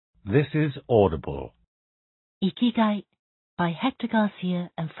This is Audible. Ikigai by Hector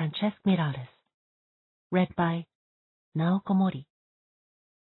Garcia and Francesc Miralles. Read by Naoko Mori.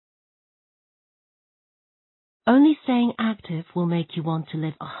 Only staying active will make you want to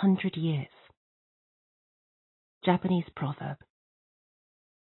live 100 years. Japanese proverb.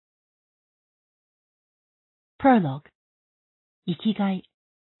 Prologue. Ikigai,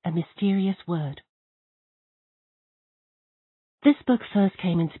 a mysterious word. This book first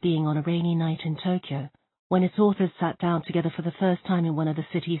came into being on a rainy night in Tokyo, when its authors sat down together for the first time in one of the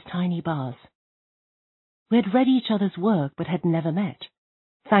city's tiny bars. We had read each other's work but had never met,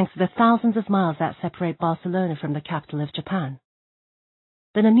 thanks to the thousands of miles that separate Barcelona from the capital of Japan.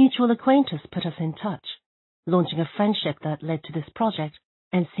 Then a mutual acquaintance put us in touch, launching a friendship that led to this project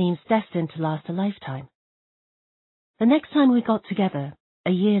and seems destined to last a lifetime. The next time we got together,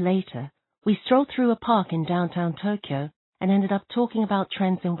 a year later, we strolled through a park in downtown Tokyo and ended up talking about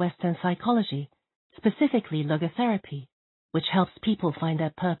trends in Western psychology, specifically logotherapy, which helps people find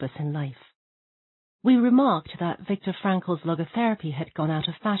their purpose in life. We remarked that Viktor Frankl's logotherapy had gone out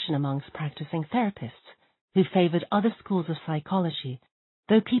of fashion amongst practicing therapists, who favored other schools of psychology,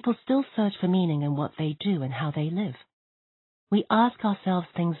 though people still search for meaning in what they do and how they live. We ask ourselves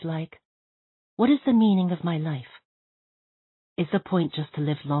things like, what is the meaning of my life? Is the point just to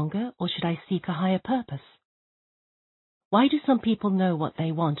live longer, or should I seek a higher purpose? Why do some people know what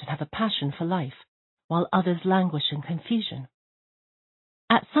they want and have a passion for life, while others languish in confusion?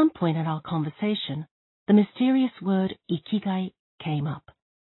 At some point in our conversation, the mysterious word Ikigai came up.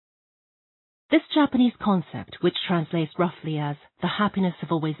 This Japanese concept, which translates roughly as the happiness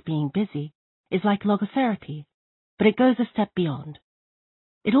of always being busy, is like logotherapy, but it goes a step beyond.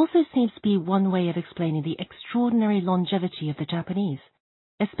 It also seems to be one way of explaining the extraordinary longevity of the Japanese,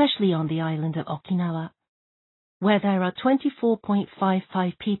 especially on the island of Okinawa, where there are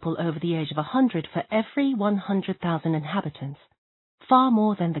 24.55 people over the age of 100 for every 100,000 inhabitants, far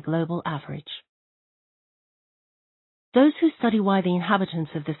more than the global average. Those who study why the inhabitants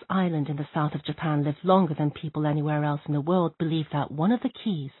of this island in the south of Japan live longer than people anywhere else in the world believe that one of the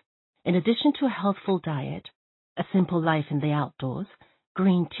keys, in addition to a healthful diet, a simple life in the outdoors,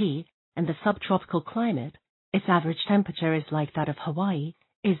 green tea, and the subtropical climate, its average temperature is like that of Hawaii,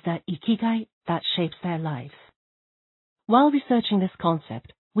 is that Ikigai that shapes their lives. While researching this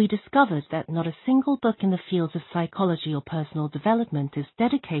concept, we discovered that not a single book in the fields of psychology or personal development is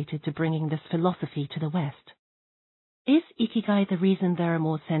dedicated to bringing this philosophy to the West. Is Ikigai the reason there are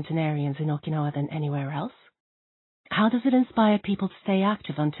more centenarians in Okinawa than anywhere else? How does it inspire people to stay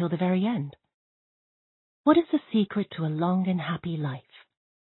active until the very end? What is the secret to a long and happy life?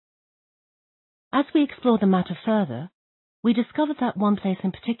 As we explore the matter further, we discovered that one place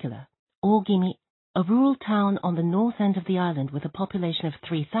in particular, Ogimi, a rural town on the north end of the island with a population of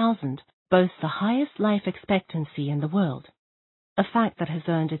 3,000, boasts the highest life expectancy in the world, a fact that has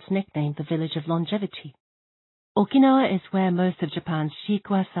earned its nickname the Village of Longevity. Okinawa is where most of Japan's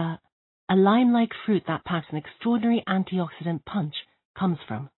shikuasa, a lime-like fruit that packs an extraordinary antioxidant punch, comes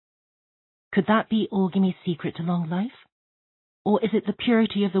from. Could that be Ogimi's secret to long life? Or is it the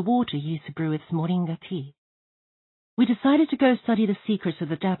purity of the water used to brew its moringa tea? We decided to go study the secrets of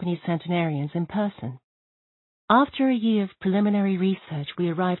the Japanese centenarians in person. After a year of preliminary research, we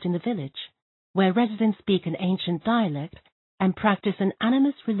arrived in the village, where residents speak an ancient dialect and practice an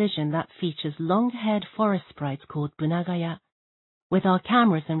animist religion that features long-haired forest sprites called bunagaya, with our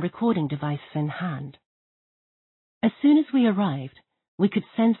cameras and recording devices in hand. As soon as we arrived, we could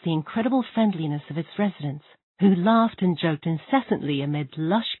sense the incredible friendliness of its residents, who laughed and joked incessantly amid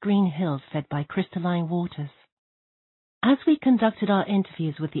lush green hills fed by crystalline waters. As we conducted our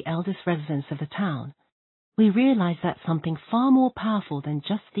interviews with the eldest residents of the town, we realized that something far more powerful than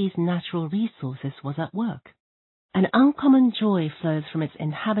just these natural resources was at work. An uncommon joy flows from its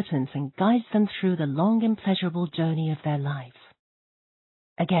inhabitants and guides them through the long and pleasurable journey of their lives.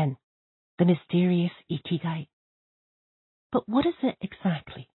 Again, the mysterious Ikigai. But what is it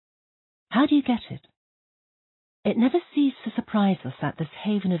exactly? How do you get it? It never ceased to surprise us that this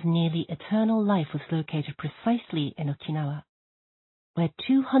haven of nearly eternal life was located precisely in Okinawa, where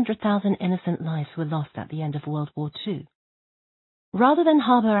 200,000 innocent lives were lost at the end of World War II. Rather than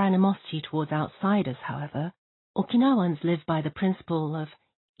harbor animosity towards outsiders, however, Okinawans live by the principle of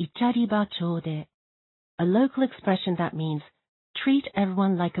Ichariba chode, a local expression that means treat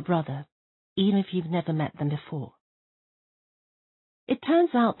everyone like a brother, even if you've never met them before. It turns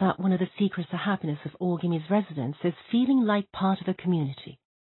out that one of the secrets to happiness of Ogimi's residents is feeling like part of a community.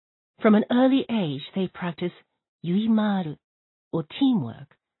 From an early age, they practice yuimaru, or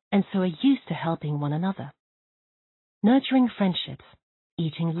teamwork, and so are used to helping one another. Nurturing friendships,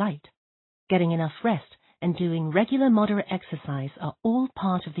 eating light, getting enough rest, and doing regular moderate exercise are all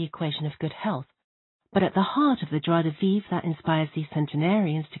part of the equation of good health. But at the heart of the joie de vivre that inspires these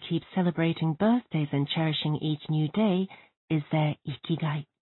centenarians to keep celebrating birthdays and cherishing each new day is their Ikigai.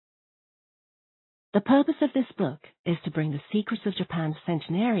 The purpose of this book is to bring the secrets of Japan's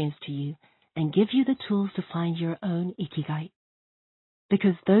centenarians to you and give you the tools to find your own Ikigai.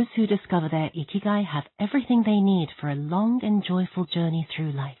 Because those who discover their Ikigai have everything they need for a long and joyful journey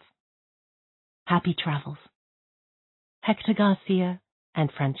through life. Happy travels. Hector Garcia and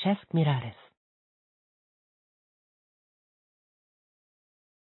Francesc Miralles.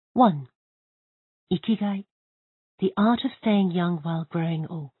 1. Ikigai, the art of staying young while growing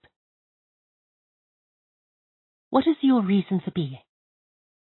old. What is your reason for being?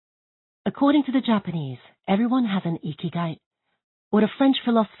 According to the Japanese, everyone has an Ikigai, what a French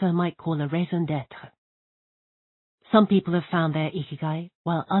philosopher might call a raison d'être. Some people have found their Ikigai,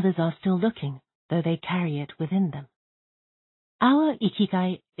 while others are still looking, though they carry it within them. Our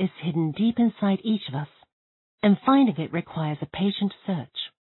Ikigai is hidden deep inside each of us, and finding it requires a patient search.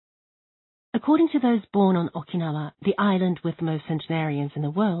 According to those born on Okinawa, the island with the most centenarians in the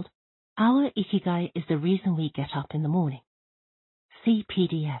world, our Ikigai is the reason we get up in the morning. See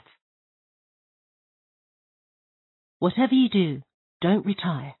PDF. Whatever you do, don't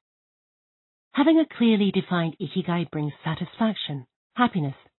retire. Having a clearly defined Ikigai brings satisfaction,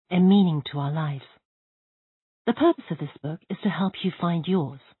 happiness, and meaning to our lives. The purpose of this book is to help you find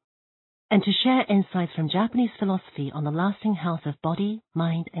yours, and to share insights from Japanese philosophy on the lasting health of body,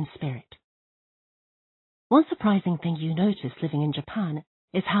 mind, and spirit. One surprising thing you notice living in Japan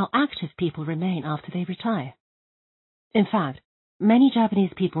is how active people remain after they retire. In fact, many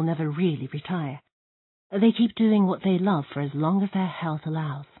Japanese people never really retire. They keep doing what they love for as long as their health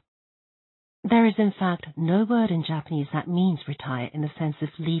allows. There is in fact no word in Japanese that means retire in the sense of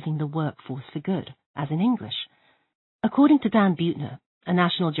leaving the workforce for good, as in English. According to Dan Buettner, a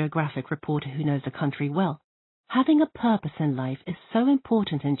National Geographic reporter who knows the country well, having a purpose in life is so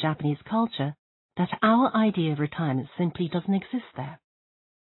important in Japanese culture that our idea of retirement simply doesn't exist there.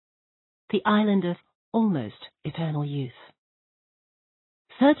 The island of almost eternal youth.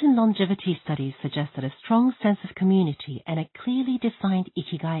 Certain longevity studies suggest that a strong sense of community and a clearly defined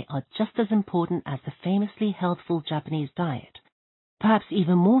Ikigai are just as important as the famously healthful Japanese diet, perhaps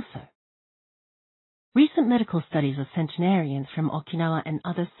even more so. Recent medical studies of centenarians from Okinawa and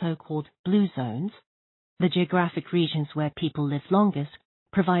other so-called blue zones, the geographic regions where people live longest,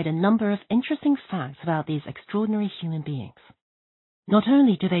 provide a number of interesting facts about these extraordinary human beings. Not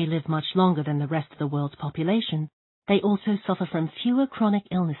only do they live much longer than the rest of the world's population, they also suffer from fewer chronic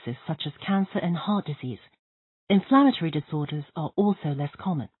illnesses such as cancer and heart disease. Inflammatory disorders are also less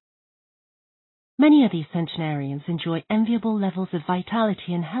common. Many of these centenarians enjoy enviable levels of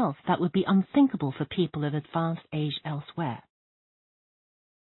vitality and health that would be unthinkable for people of advanced age elsewhere.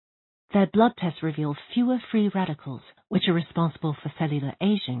 Their blood tests reveal fewer free radicals, which are responsible for cellular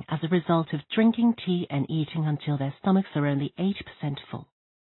aging as a result of drinking tea and eating until their stomachs are only 8% full.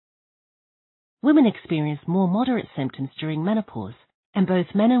 Women experience more moderate symptoms during menopause, and both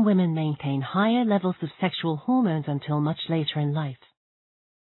men and women maintain higher levels of sexual hormones until much later in life.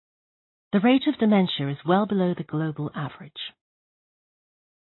 The rate of dementia is well below the global average.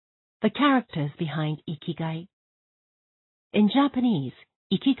 The characters behind Ikigai. In Japanese,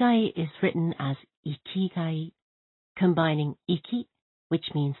 Ikigai is written as Ikigai, combining Iki, which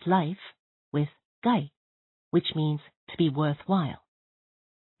means life, with Gai, which means to be worthwhile.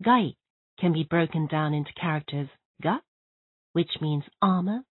 Gai can be broken down into characters Ga, which means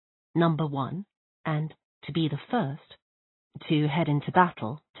armor, number one, and to be the first, to head into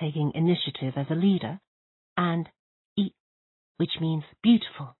battle, taking initiative as a leader, and I, which means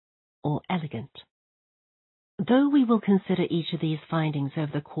beautiful or elegant. Though we will consider each of these findings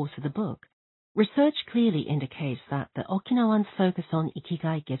over the course of the book, research clearly indicates that the Okinawans' focus on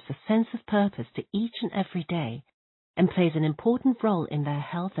Ikigai gives a sense of purpose to each and every day and plays an important role in their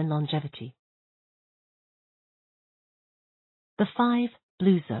health and longevity. The 5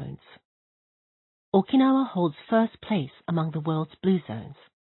 blue zones. Okinawa holds first place among the world's blue zones.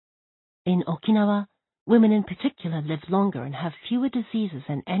 In Okinawa, women in particular live longer and have fewer diseases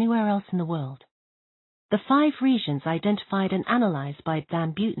than anywhere else in the world. The 5 regions identified and analyzed by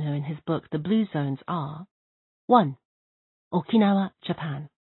Dan Buettner in his book The Blue Zones are 1. Okinawa, Japan,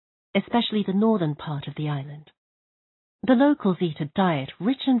 especially the northern part of the island. The locals eat a diet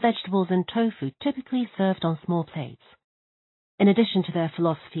rich in vegetables and tofu typically served on small plates. In addition to their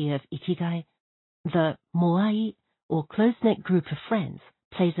philosophy of Ikigai, the moai, or close-knit group of friends,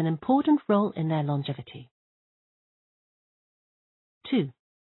 plays an important role in their longevity. 2.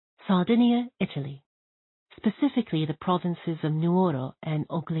 Sardinia, Italy, specifically the provinces of Nuoro and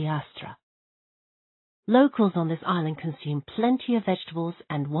Ogliastra. Locals on this island consume plenty of vegetables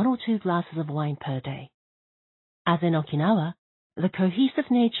and 1 or 2 glasses of wine per day. As in Okinawa, the cohesive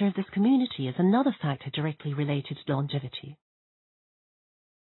nature of this community is another factor directly related to longevity.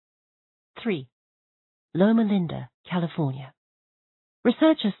 3. Loma Linda, California.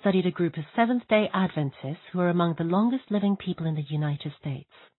 Researchers studied a group of Seventh-day Adventists who are among the longest living people in the United States.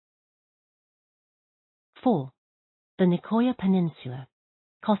 4. The Nicoya Peninsula,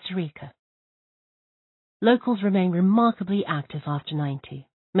 Costa Rica. Locals remain remarkably active after 90.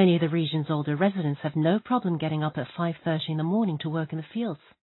 Many of the region's older residents have no problem getting up at 5:30 in the morning to work in the fields.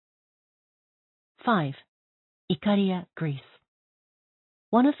 5. Ikaria, Greece.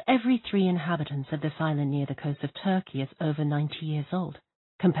 1 of every 3 inhabitants of this island near the coast of Turkey is over 90 years old,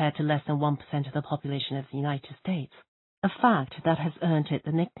 compared to less than 1% of the population of the United States, a fact that has earned it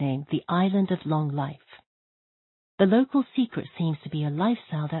the nickname the Island of Long Life. The local secret seems to be a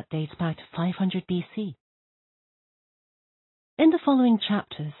lifestyle that dates back to 500 BC. In the following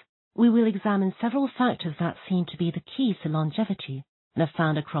chapters, we will examine several factors that seem to be the keys to longevity and are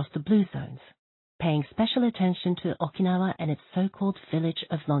found across the blue zones, paying special attention to Okinawa and its so-called village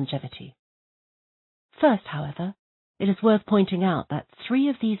of longevity. First, however, it is worth pointing out that 3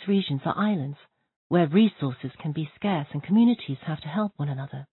 of these regions are islands, where resources can be scarce and communities have to help one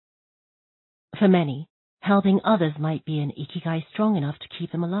another. For many, helping others might be an ikigai strong enough to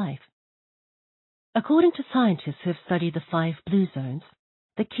keep them alive. According to scientists who have studied the 5 blue zones,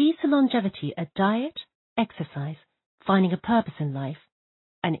 the keys to longevity are diet, exercise, finding a purpose in life,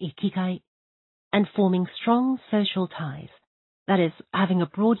 an ikigai, and forming strong social ties, that is, having a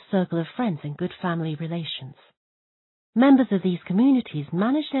broad circle of friends and good family relations. Members of these communities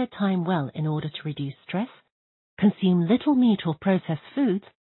manage their time well in order to reduce stress, consume little meat or processed foods,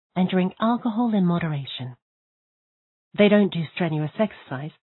 and drink alcohol in moderation. They don't do strenuous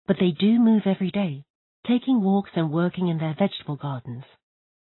exercise, but they do move every day, taking walks and working in their vegetable gardens.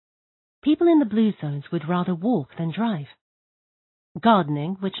 People in the blue zones would rather walk than drive.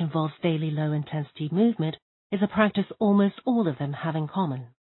 Gardening, which involves daily low-intensity movement, is a practice almost all of them have in common.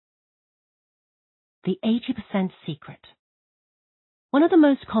 The 80% secret. One of the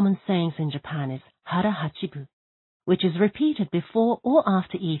most common sayings in Japan is hara hachibu, which is repeated before or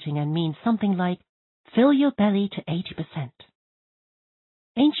after eating and means something like, fill your belly to 80%.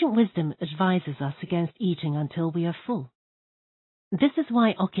 Ancient wisdom advises us against eating until we are full. This is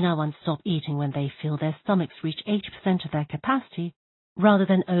why Okinawans stop eating when they feel their stomachs reach 80% of their capacity, rather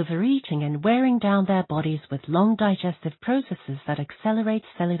than overeating and wearing down their bodies with long digestive processes that accelerate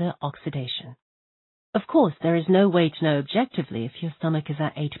cellular oxidation. Of course, there is no way to know objectively if your stomach is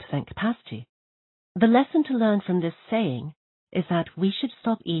at 80% capacity. The lesson to learn from this saying is that we should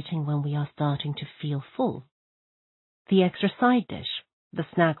stop eating when we are starting to feel full. The extra side dish, the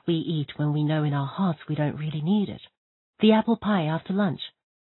snack we eat when we know in our hearts we don't really need it, the apple pie after lunch,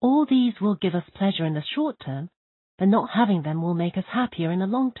 all these will give us pleasure in the short term, but not having them will make us happier in the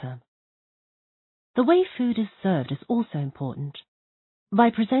long term. The way food is served is also important. By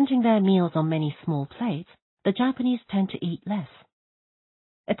presenting their meals on many small plates, the Japanese tend to eat less.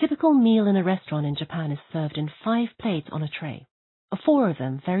 A typical meal in a restaurant in Japan is served in 5 plates on a tray, 4 of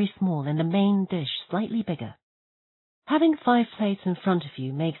them very small and the main dish slightly bigger. Having 5 plates in front of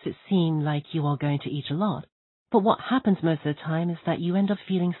you makes it seem like you are going to eat a lot, but what happens most of the time is that you end up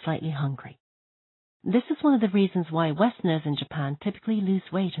feeling slightly hungry. This is one of the reasons why Westerners in Japan typically lose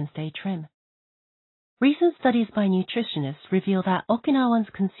weight and stay trim. Recent studies by nutritionists reveal that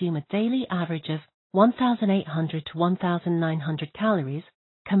Okinawans consume a daily average of 1,800 to 1,900 calories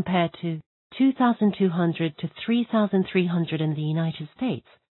compared to 2,200 to 3,300 in the United States,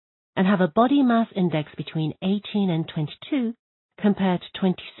 and have a body mass index between 18 and 22 compared to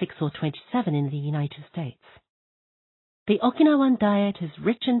 26 or 27 in the United States. The Okinawan diet is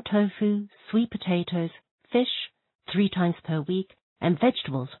rich in tofu, sweet potatoes, fish 3 times per week, and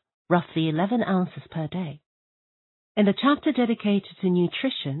vegetables, roughly 11 ounces per day. In the chapter dedicated to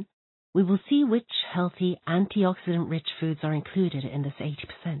nutrition, we will see which healthy, antioxidant-rich foods are included in this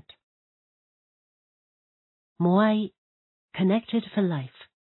 80%. Moai, connected for life.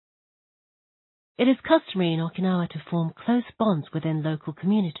 It is customary in Okinawa to form close bonds within local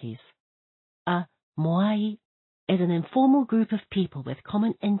communities. A moai is an informal group of people with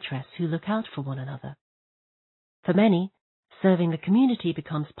common interests who look out for one another. For many, serving the community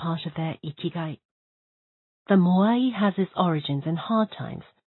becomes part of their ikigai. The moai has its origins in hard times,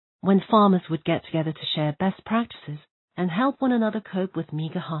 when farmers would get together to share best practices and help one another cope with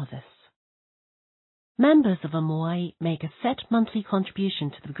meager harvests. Members of a moai make a set monthly contribution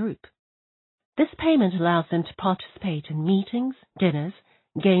to the group. This payment allows them to participate in meetings, dinners,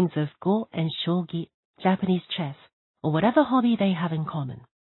 games of go and shogi, Japanese chess, or whatever hobby they have in common.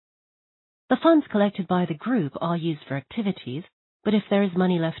 The funds collected by the group are used for activities, but if there is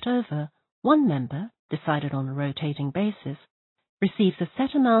money left over, one member, decided on a rotating basis, receives a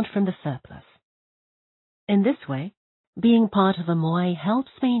set amount from the surplus. In this way, being part of a moai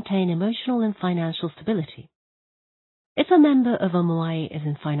helps maintain emotional and financial stability. If a member of a moai is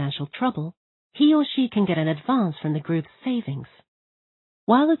in financial trouble, he or she can get an advance from the group's savings.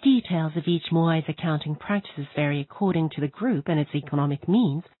 While the details of each moai's accounting practices vary according to the group and its economic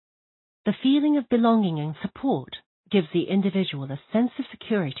means, the feeling of belonging and support gives the individual a sense of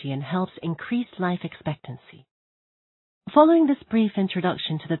security and helps increase life expectancy. Following this brief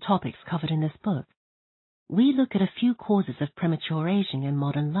introduction to the topics covered in this book, we look at a few causes of premature aging in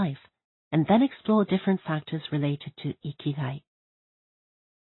modern life, and then explore different factors related to Ikigai.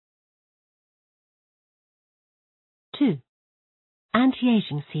 2.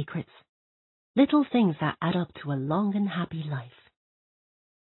 Anti-aging secrets. Little things that add up to a long and happy life.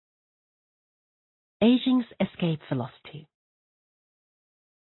 Aging's escape velocity.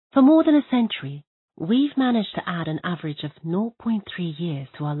 For more than a century, we've managed to add an average of 0.3 years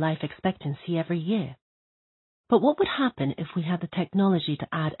to our life expectancy every year. But what would happen if we had the technology to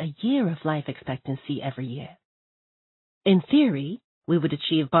add a year of life expectancy every year? In theory, we would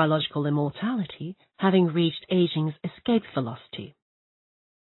achieve biological immortality, having reached aging's escape velocity.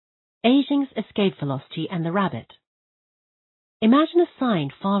 Aging's escape velocity and the rabbit. Imagine a sign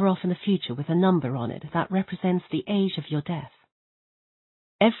far off in the future with a number on it that represents the age of your death.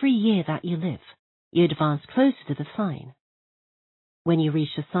 Every year that you live, you advance closer to the sign. When you reach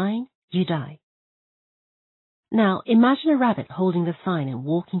the sign, you die. Now, imagine a rabbit holding the sign and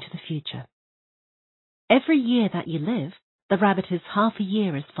walking to the future. Every year that you live, the rabbit is half a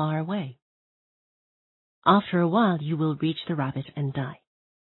year as far away. After a while, you will reach the rabbit and die.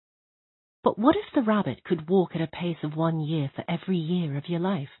 But what if the rabbit could walk at a pace of 1 year for every year of your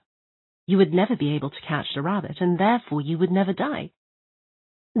life? You would never be able to catch the rabbit, and therefore you would never die.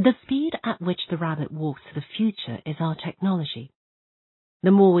 The speed at which the rabbit walks to the future is our technology.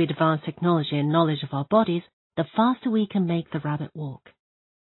 The more we advance technology and knowledge of our bodies, the faster we can make the rabbit walk.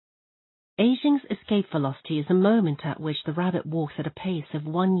 Aging's escape velocity is a moment at which the rabbit walks at a pace of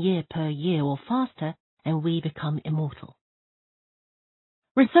 1 year per year or faster, and we become immortal.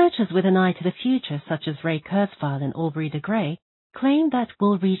 Researchers with an eye to the future, such as Ray Kurzweil and Aubrey de Grey, claim that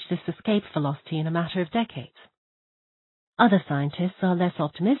we'll reach this escape velocity in a matter of decades. Other scientists are less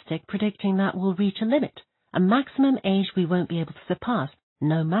optimistic, predicting that we'll reach a limit, a maximum age we won't be able to surpass,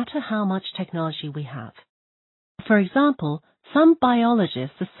 no matter how much technology we have. For example, some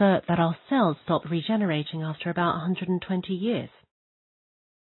biologists assert that our cells stop regenerating after about 120 years.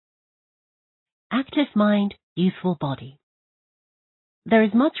 Active mind, youthful body. There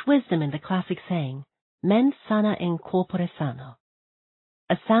is much wisdom in the classic saying, mens sana in corpore sano,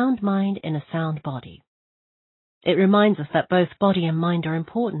 a sound mind in a sound body. It reminds us that both body and mind are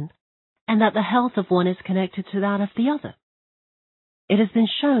important, and that the health of one is connected to that of the other. It has been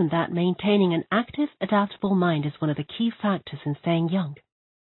shown that maintaining an active, adaptable mind is one of the key factors in staying young.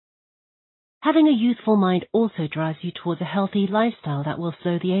 Having a youthful mind also drives you towards a healthy lifestyle that will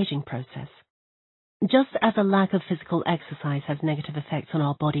slow the aging process. Just as a lack of physical exercise has negative effects on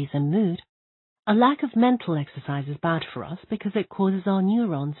our bodies and mood, a lack of mental exercise is bad for us because it causes our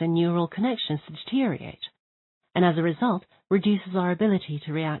neurons and neural connections to deteriorate, and as a result, reduces our ability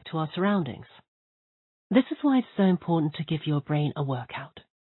to react to our surroundings. This is why it's so important to give your brain a workout.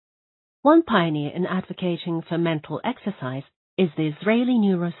 One pioneer in advocating for mental exercise is the Israeli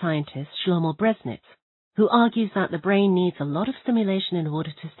neuroscientist Shlomo Bresnitz, who argues that the brain needs a lot of stimulation in order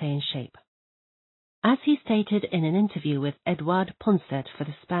to stay in shape. As he stated in an interview with Eduard Ponset for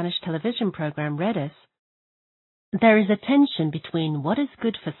the Spanish television program Redes, there is a tension between what is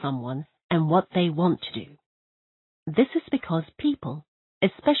good for someone and what they want to do. This is because people,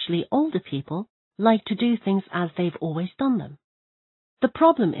 especially older people, like to do things as they've always done them. The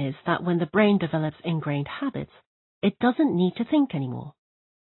problem is that when the brain develops ingrained habits, it doesn't need to think anymore.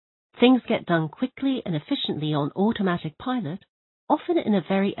 Things get done quickly and efficiently on automatic pilot, often in a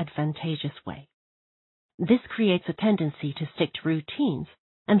very advantageous way. This creates a tendency to stick to routines,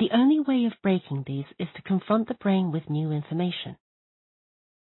 and the only way of breaking these is to confront the brain with new information.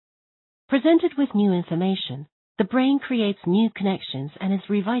 Presented with new information, the brain creates new connections and is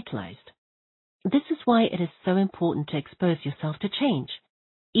revitalized. This is why it is so important to expose yourself to change,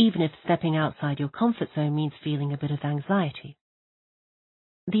 even if stepping outside your comfort zone means feeling a bit of anxiety.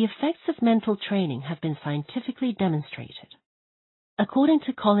 The effects of mental training have been scientifically demonstrated. According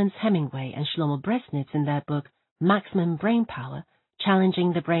to Collins Hemingway and Shlomo Bresnitz in their book Maximum Brain Power,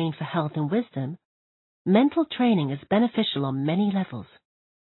 Challenging the Brain for Health and Wisdom, mental training is beneficial on many levels.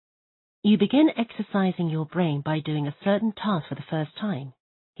 You begin exercising your brain by doing a certain task for the first time,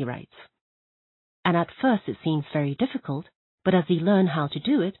 he writes. And at first it seems very difficult, but as you learn how to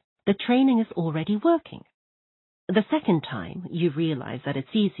do it, the training is already working. The second time, you realize that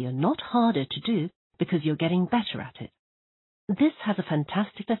it's easier, not harder to do, because you're getting better at it. This has a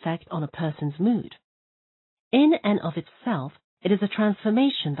fantastic effect on a person's mood. In and of itself, it is a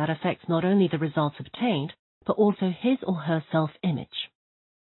transformation that affects not only the results obtained, but also his or her self-image.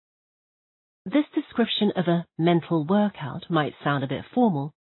 This description of a mental workout might sound a bit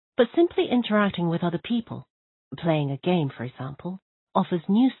formal, but simply interacting with other people, playing a game for example, offers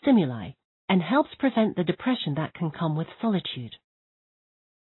new stimuli and helps prevent the depression that can come with solitude.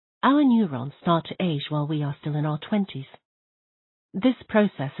 Our neurons start to age while we are still in our 20s. This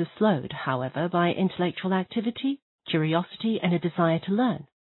process is slowed, however, by intellectual activity, curiosity, and a desire to learn.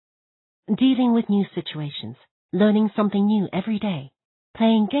 Dealing with new situations, learning something new every day,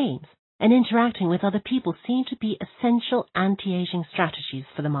 playing games, and interacting with other people seem to be essential anti-aging strategies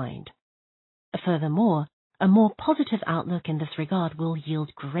for the mind. Furthermore, a more positive outlook in this regard will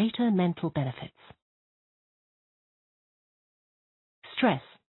yield greater mental benefits. Stress,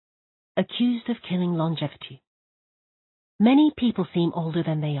 accused of killing longevity. Many people seem older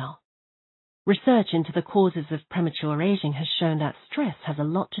than they are. Research into the causes of premature aging has shown that stress has a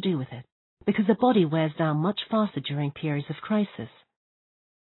lot to do with it, because the body wears down much faster during periods of crisis.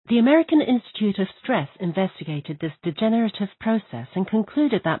 The American Institute of Stress investigated this degenerative process and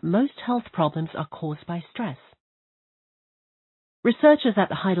concluded that most health problems are caused by stress. Researchers at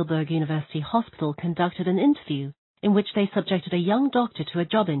the Heidelberg University Hospital conducted an interview in which they subjected a young doctor to a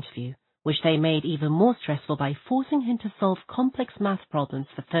job interview, which they made even more stressful by forcing him to solve complex math problems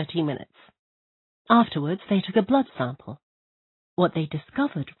for 30 minutes. Afterwards, they took a blood sample. What they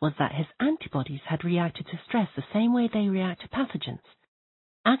discovered was that his antibodies had reacted to stress the same way they react to pathogens,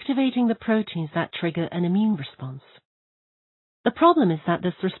 activating the proteins that trigger an immune response. The problem is that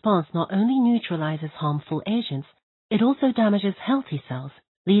this response not only neutralizes harmful agents, it also damages healthy cells,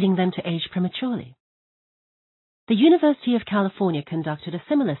 leading them to age prematurely. The University of California conducted a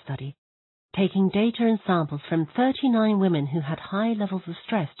similar study, taking data and samples from 39 women who had high levels of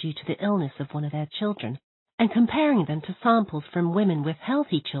stress due to the illness of one of their children, and comparing them to samples from women with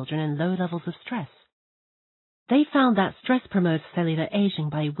healthy children and low levels of stress. They found that stress promotes cellular aging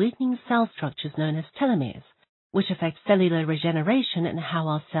by weakening cell structures known as telomeres, which affect cellular regeneration and how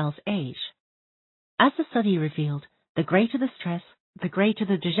our cells age. As the study revealed, the greater the stress, the greater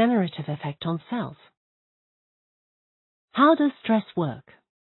the degenerative effect on cells. How does stress work?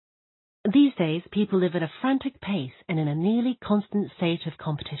 These days, people live at a frantic pace and in a nearly constant state of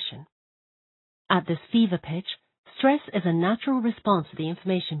competition. At this fever pitch, stress is a natural response to the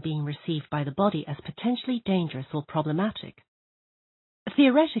information being received by the body as potentially dangerous or problematic.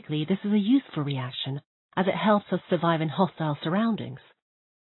 Theoretically, this is a useful reaction, as it helps us survive in hostile surroundings.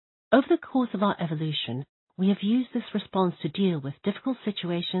 Over the course of our evolution, we have used this response to deal with difficult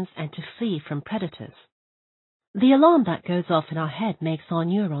situations and to flee from predators. The alarm that goes off in our head makes our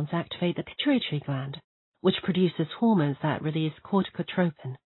neurons activate the pituitary gland, which produces hormones that release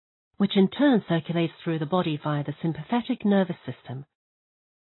corticotropin, which in turn circulates through the body via the sympathetic nervous system.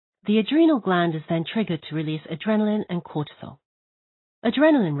 The adrenal gland is then triggered to release adrenaline and cortisol.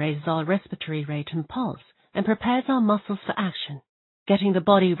 Adrenaline raises our respiratory rate and pulse and prepares our muscles for action, getting the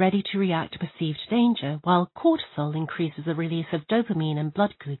body ready to react to perceived danger, while cortisol increases the release of dopamine and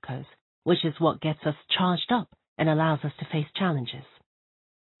blood glucose, which is what gets us charged up and allows us to face challenges.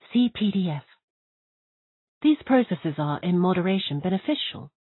 See PDF. These processes are, in moderation,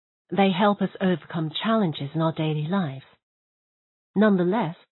 beneficial. They help us overcome challenges in our daily lives.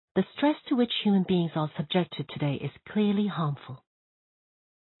 Nonetheless, the stress to which human beings are subjected today is clearly harmful.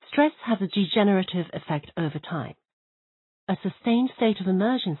 Stress has a degenerative effect over time. A sustained state of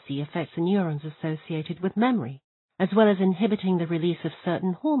emergency affects the neurons associated with memory, as well as inhibiting the release of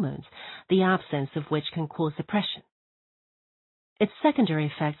certain hormones, the absence of which can cause depression. Its secondary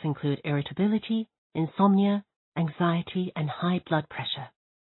effects include irritability, insomnia, anxiety, and high blood pressure.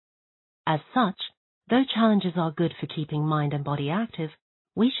 As such, though challenges are good for keeping mind and body active,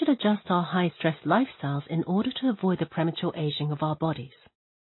 we should adjust our high-stress lifestyles in order to avoid the premature aging of our bodies.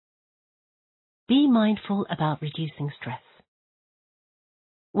 Be mindful about reducing stress.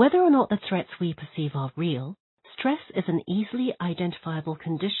 Whether or not the threats we perceive are real, stress is an easily identifiable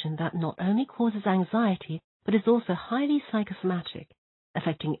condition that not only causes anxiety, but is also highly psychosomatic,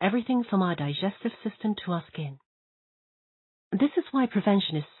 affecting everything from our digestive system to our skin. This is why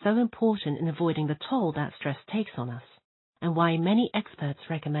prevention is so important in avoiding the toll that stress takes on us, and why many experts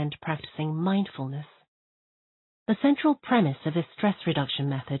recommend practicing mindfulness. The central premise of this stress reduction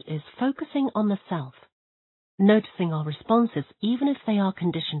method is focusing on the self, noticing our responses even if they are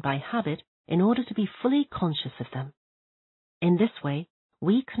conditioned by habit in order to be fully conscious of them. In this way,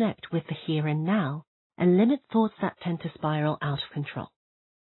 we connect with the here and now and limit thoughts that tend to spiral out of control.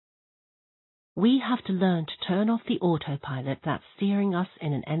 We have to learn to turn off the autopilot that's steering us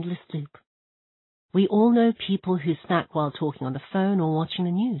in an endless loop. We all know people who snack while talking on the phone or watching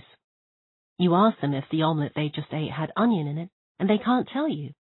the news. You ask them if the omelette they just ate had onion in it, and they can't tell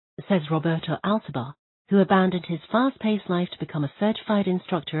you, says Roberto Altabar, who abandoned his fast-paced life to become a certified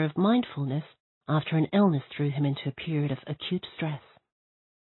instructor of mindfulness after an illness threw him into a period of acute stress.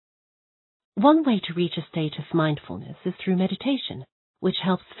 One way to reach a state of mindfulness is through meditation, which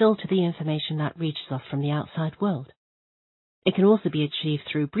helps filter the information that reaches us from the outside world. It can also be achieved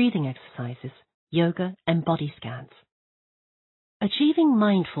through breathing exercises, yoga, and body scans. Achieving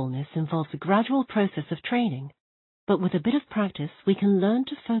mindfulness involves a gradual process of training, but with a bit of practice we can learn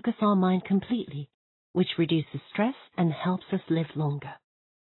to focus our mind completely, which reduces stress and helps us live longer.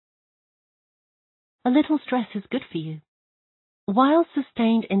 A little stress is good for you. While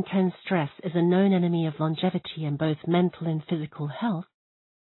sustained intense stress is a known enemy of longevity in both mental and physical health,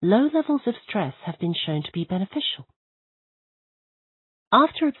 low levels of stress have been shown to be beneficial.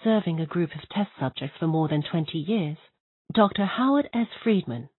 After observing a group of test subjects for more than 20 years, Dr. Howard S.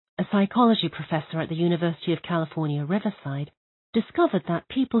 Friedman, a psychology professor at the University of California, Riverside, discovered that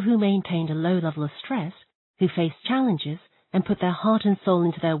people who maintained a low level of stress, who faced challenges and put their heart and soul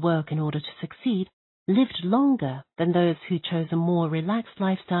into their work in order to succeed, lived longer than those who chose a more relaxed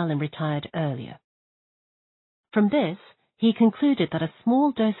lifestyle and retired earlier. From this, he concluded that a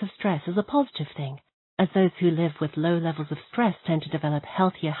small dose of stress is a positive thing, as those who live with low levels of stress tend to develop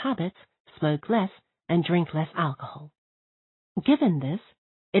healthier habits, smoke less, and drink less alcohol. Given this,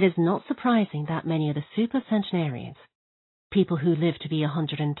 it is not surprising that many of the supercentenarians, people who live to be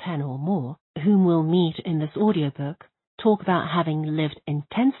 110 or more, whom we'll meet in this audiobook, talk about having lived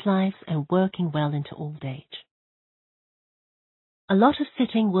intense lives and working well into old age. A lot of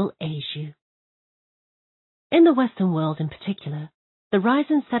sitting will age you. In the Western world in particular, the rise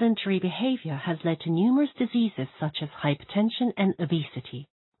in sedentary behavior has led to numerous diseases such as hypertension and obesity,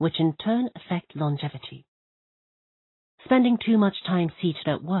 which in turn affect longevity. Spending too much time seated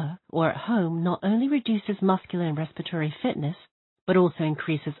at work or at home not only reduces muscular and respiratory fitness, but also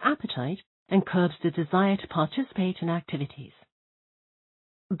increases appetite and curbs the desire to participate in activities.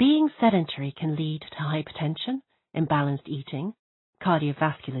 Being sedentary can lead to hypertension, imbalanced eating,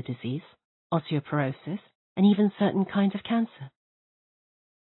 cardiovascular disease, osteoporosis, and even certain kinds of cancer.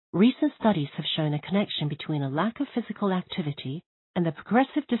 Recent studies have shown a connection between a lack of physical activity and the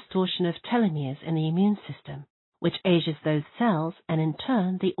progressive distortion of telomeres in the immune system, which ages those cells and in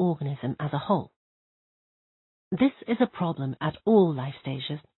turn the organism as a whole. This is a problem at all life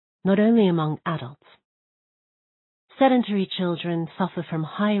stages, not only among adults. Sedentary children suffer from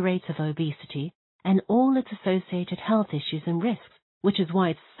high rates of obesity and all its associated health issues and risks, which is why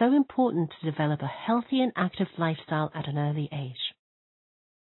it's so important to develop a healthy and active lifestyle at an early age.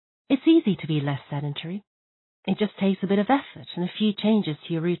 It's easy to be less sedentary. It just takes a bit of effort and a few changes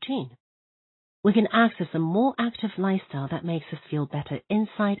to your routine. We can access a more active lifestyle that makes us feel better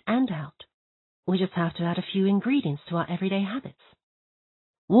inside and out. We just have to add a few ingredients to our everyday habits.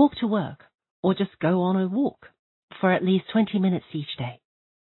 Walk to work, or just go on a walk for at least 20 minutes each day.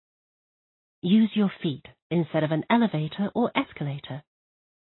 Use your feet instead of an elevator or escalator.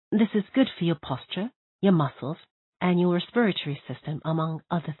 This is good for your posture, your muscles, and your respiratory system, among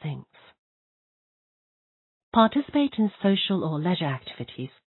other things. Participate in social or leisure activities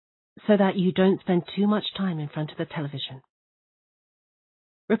so that you don't spend too much time in front of the television.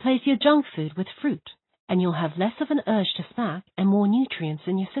 Replace your junk food with fruit, and you'll have less of an urge to snack and more nutrients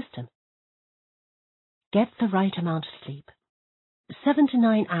in your system. Get the right amount of sleep. 7 to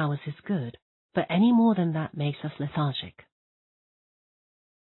 9 hours is good, but any more than that makes us lethargic.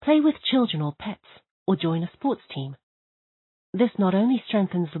 Play with children or pets, or join a sports team. This not only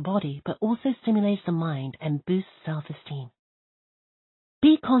strengthens the body, but also stimulates the mind and boosts self-esteem.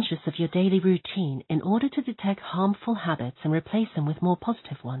 Be conscious of your daily routine in order to detect harmful habits and replace them with more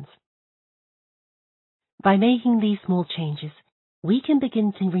positive ones. By making these small changes, we can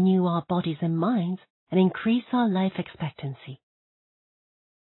begin to renew our bodies and minds and increase our life expectancy.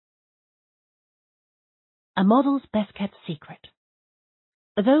 A model's best-kept secret.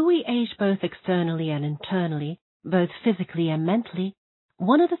 Though we age both externally and internally, both physically and mentally,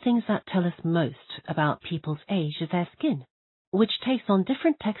 One of the things that tell us most about people's age is their skin, which takes on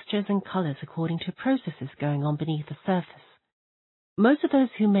different textures and colors according to processes going on beneath the surface. Most of those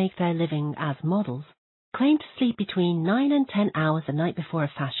who make their living as models claim to sleep between 9 and 10 hours a night before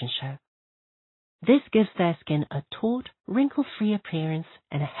a fashion show. This gives their skin a taut, wrinkle-free appearance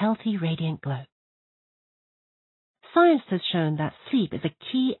and a healthy, radiant glow. Science has shown that sleep is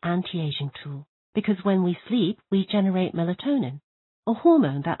a key anti-aging tool because when we sleep, we generate melatonin, a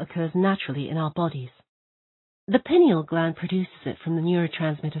hormone that occurs naturally in our bodies. The pineal gland produces it from the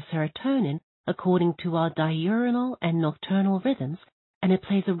neurotransmitter serotonin according to our diurnal and nocturnal rhythms, and it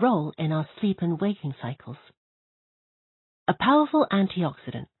plays a role in our sleep and waking cycles. A powerful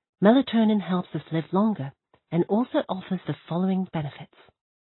antioxidant, melatonin helps us live longer and also offers the following benefits.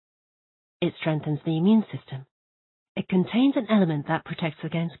 It strengthens the immune system. It contains an element that protects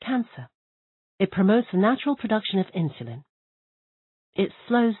against cancer. It promotes the natural production of insulin. It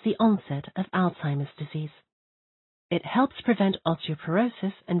slows the onset of Alzheimer's disease. It helps prevent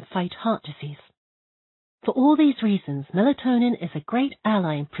osteoporosis and fight heart disease. For all these reasons, melatonin is a great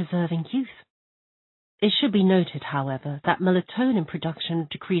ally in preserving youth. It should be noted, however, that melatonin production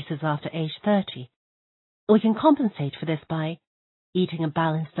decreases after age 30. We can compensate for this by eating a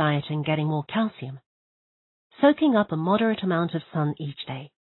balanced diet and getting more calcium, soaking up a moderate amount of sun each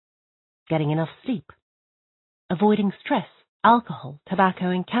day, getting enough sleep, avoiding stress, alcohol,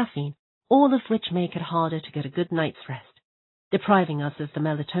 tobacco, and caffeine, all of which make it harder to get a good night's rest, depriving us of the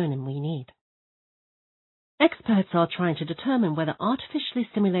melatonin we need. Experts are trying to determine whether artificially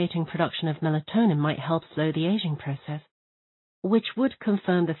stimulating production of melatonin might help slow the aging process, which would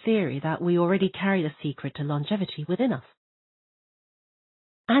confirm the theory that we already carry the secret to longevity within us.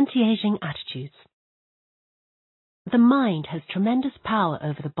 Anti-aging attitudes. The mind has tremendous power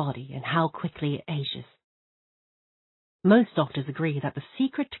over the body and how quickly it ages. Most doctors agree that the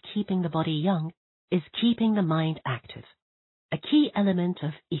secret to keeping the body young is keeping the mind active, a key element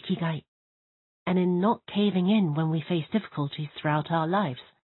of Ikigai, and in not caving in when we face difficulties throughout our lives.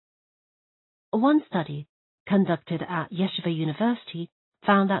 One study, conducted at Yeshiva University,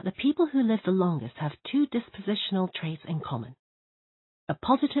 found that the people who live the longest have two dispositional traits in common: a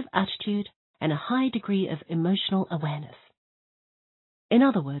positive attitude and a high degree of emotional awareness. In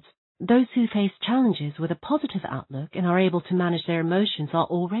other words, those who face challenges with a positive outlook and are able to manage their emotions are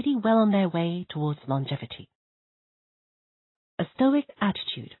already well on their way towards longevity. A stoic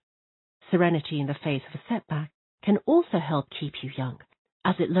attitude, serenity in the face of a setback, can also help keep you young,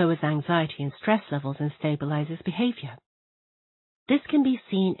 as it lowers anxiety and stress levels and stabilizes behavior. This can be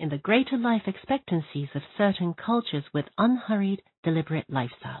seen in the greater life expectancies of certain cultures with unhurried, deliberate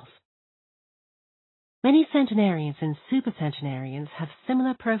lifestyles. Many centenarians and supercentenarians have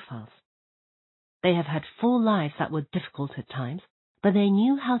similar profiles. They have had full lives that were difficult at times, but they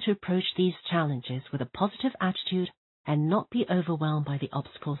knew how to approach these challenges with a positive attitude and not be overwhelmed by the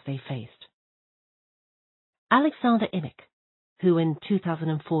obstacles they faced. Alexander Imik, who in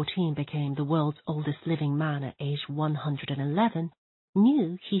 2014 became the world's oldest living man at age 111,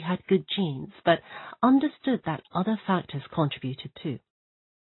 knew he had good genes, but understood that other factors contributed too.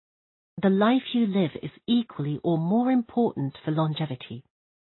 The life you live is equally or more important for longevity,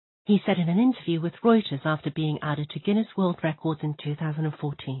 he said in an interview with Reuters after being added to Guinness World Records in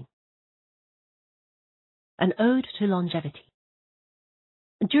 2014. An Ode to Longevity.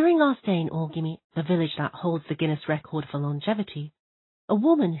 During our stay in Ogimi, the village that holds the Guinness record for longevity, a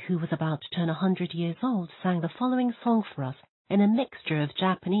woman who was about to turn 100 years old sang the following song for us in a mixture of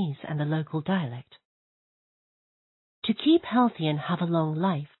Japanese and the local dialect. To keep healthy and have a long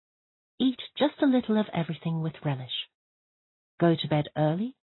life, eat just a little of everything with relish. Go to bed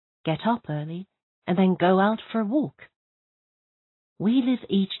early, get up early, and then go out for a walk. We live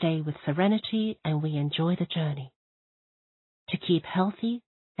each day with serenity and we enjoy the journey. To keep healthy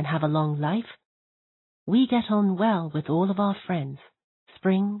and have a long life, we get on well with all of our friends,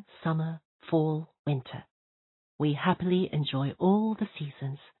 spring, summer, fall, winter. We happily enjoy all the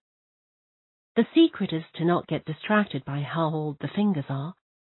seasons. The secret is to not get distracted by how old the fingers are,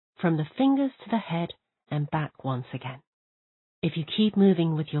 from the fingers to the head and back once again. If you keep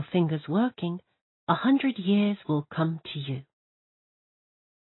moving with your fingers working, 100 years will come to you.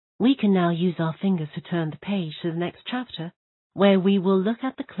 We can now use our fingers to turn the page to the next chapter, where we will look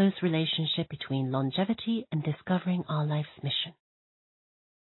at the close relationship between longevity and discovering our life's mission.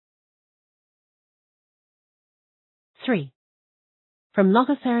 3. From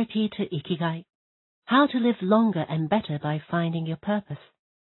logotherapy to Ikigai, how to live longer and better by finding your purpose.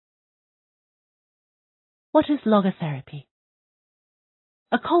 What is logotherapy?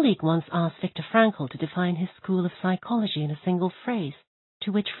 A colleague once asked Viktor Frankl to define his school of psychology in a single phrase,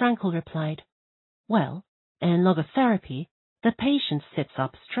 to which Frankl replied, "Well, in logotherapy, the patient sits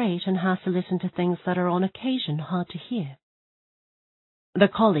up straight and has to listen to things that are on occasion hard to hear." The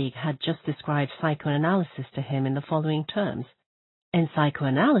colleague had just described psychoanalysis to him in the following terms. In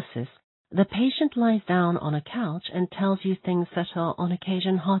psychoanalysis, the patient lies down on a couch and tells you things that are on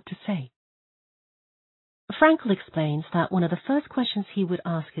occasion hard to say. Frankl explains that one of the first questions he would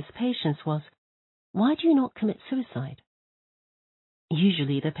ask his patients was, "Why do you not commit suicide?"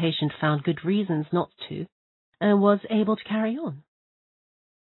 Usually the patient found good reasons not to and was able to carry on.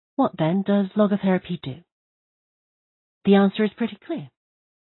 What then does logotherapy do? The answer is pretty clear.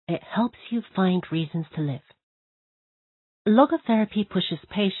 It helps you find reasons to live. Logotherapy pushes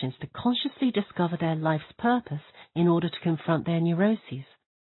patients to consciously discover their life's purpose in order to confront their neuroses.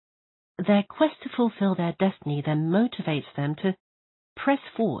 Their quest to fulfill their destiny then motivates them to press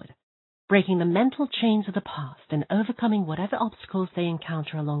forward, breaking the mental chains of the past and overcoming whatever obstacles they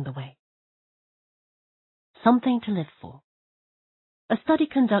encounter along the way. Something to live for. A study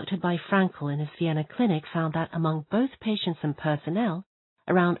conducted by Frankl in his Vienna clinic found that among both patients and personnel,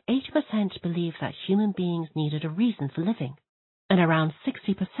 around 80% believed that human beings needed a reason for living, and around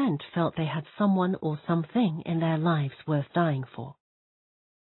 60% felt they had someone or something in their lives worth dying for.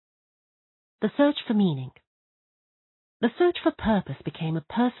 The search for meaning. The search for purpose became a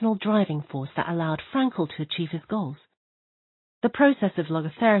personal driving force that allowed Frankl to achieve his goals. The process of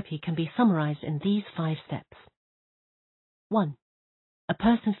logotherapy can be summarized in these 5 steps. 1. A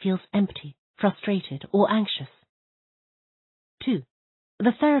person feels empty, frustrated, or anxious. 2.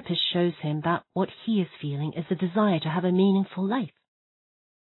 The therapist shows him that what he is feeling is a desire to have a meaningful life.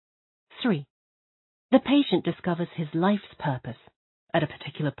 3. The patient discovers his life's purpose at a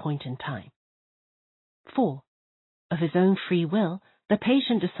particular point in time. 4. Of his own free will, the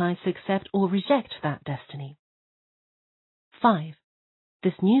patient decides to accept or reject that destiny. 5.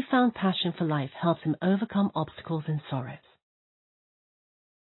 This newfound passion for life helps him overcome obstacles and sorrows.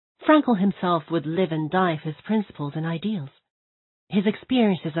 Frankl himself would live and die for his principles and ideals. His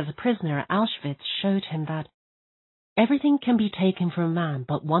experiences as a prisoner at Auschwitz showed him that everything can be taken from man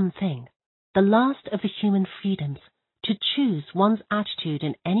but one thing, the last of the human freedoms, to choose one's attitude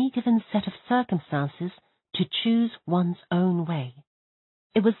in any given set of circumstances, to choose one's own way.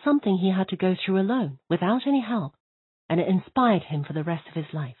 It was something he had to go through alone, without any help, and it inspired him for the rest of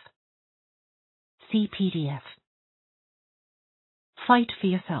his life. See PDF. Fight for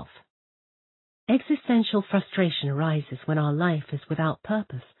yourself. Existential frustration arises when our life is without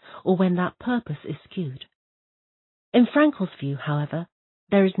purpose, or when that purpose is skewed. In Frankl's view, however,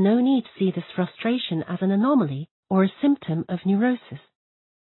 there is no need to see this frustration as an anomaly or a symptom of neurosis.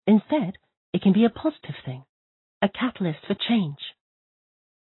 Instead, it can be a positive thing, a catalyst for change.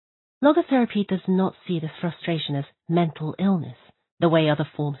 Logotherapy does not see this frustration as mental illness, the way other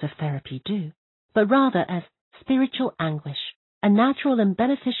forms of therapy do, but rather as spiritual anguish, a natural and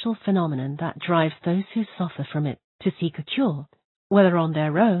beneficial phenomenon that drives those who suffer from it to seek a cure, whether on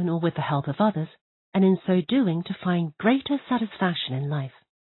their own or with the help of others, and in so doing to find greater satisfaction in life.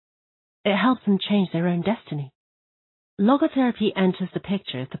 It helps them change their own destiny. Logotherapy enters the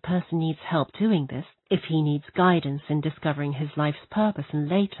picture if the person needs help doing this, if he needs guidance in discovering his life's purpose and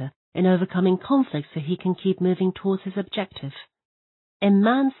later in overcoming conflicts so he can keep moving towards his objective. In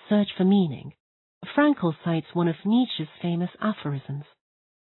Man's Search for Meaning, Frankl cites one of Nietzsche's famous aphorisms.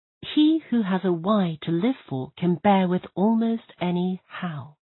 He who has a why to live for can bear with almost any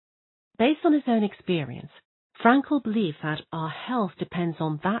how. Based on his own experience, Frankl believes that our health depends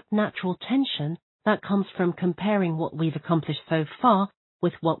on that natural tension that comes from comparing what we've accomplished so far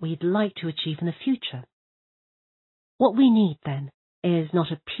with what we'd like to achieve in the future. What we need, then, is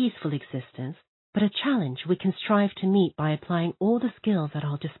not a peaceful existence, but a challenge we can strive to meet by applying all the skills at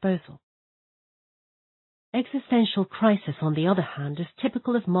our disposal. Existential crisis, on the other hand, is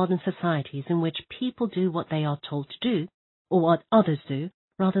typical of modern societies in which people do what they are told to do, or what others do,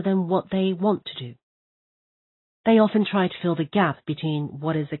 rather than what they want to do. They often try to fill the gap between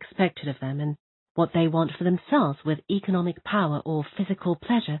what is expected of them and what they want for themselves with economic power or physical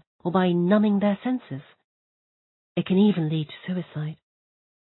pleasure, or by numbing their senses. It can even lead to suicide.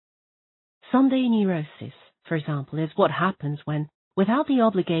 Sunday neurosis, for example, is what happens when, without the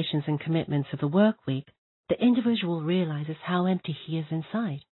obligations and commitments of the work week, the individual realizes how empty he is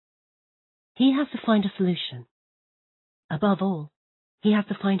inside. He has to find a solution. Above all, he has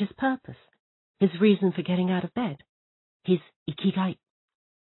to find his purpose, his reason for getting out of bed, his Ikigai.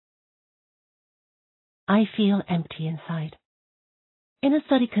 I feel empty inside. In a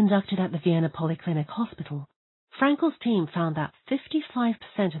study conducted at the Vienna Polyclinic Hospital, Frankl's team found that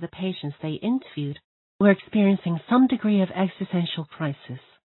 55% of the patients they interviewed were experiencing some degree of existential crisis.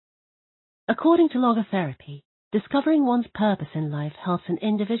 According to logotherapy, discovering one's purpose in life helps an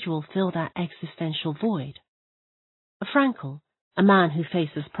individual fill that existential void. Frankl, a man who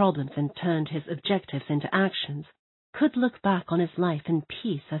faces problems and turned his objectives into actions, could look back on his life in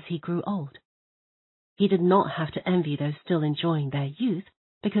peace as he grew old. He did not have to envy those still enjoying their youth,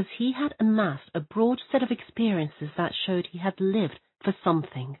 because he had amassed a broad set of experiences that showed he had lived for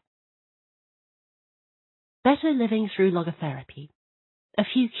something. Better living through logotherapy. A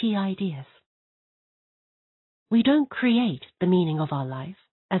few key ideas. We don't create the meaning of our life,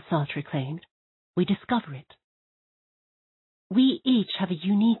 as Sartre claimed. We discover it. We each have a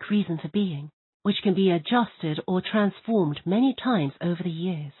unique reason for being, which can be adjusted or transformed many times over the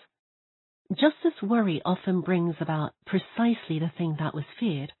years. Just as worry often brings about precisely the thing that was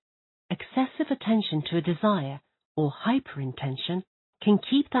feared, excessive attention to a desire or hyperintention can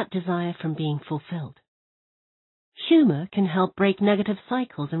keep that desire from being fulfilled. Humor can help break negative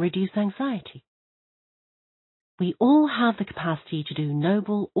cycles and reduce anxiety. We all have the capacity to do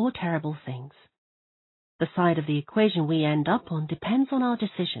noble or terrible things. The side of the equation we end up on depends on our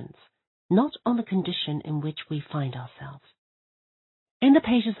decisions, not on the condition in which we find ourselves. In the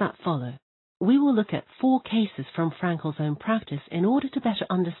pages that follow, we will look at 4 cases from Frankl's own practice in order to better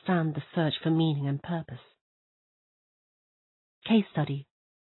understand the search for meaning and purpose. Case study: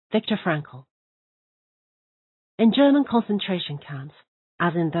 Viktor Frankl. In German concentration camps,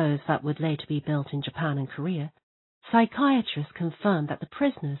 as in those that would later be built in Japan and Korea, psychiatrists confirmed that the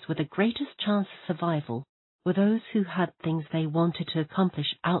prisoners with the greatest chance of survival were those who had things they wanted to accomplish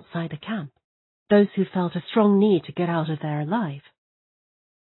outside the camp, those who felt a strong need to get out of there alive.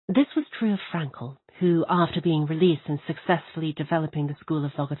 This was true of Frankl, who, after being released and successfully developing the school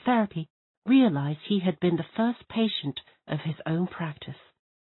of logotherapy, realized he had been the first patient of his own practice.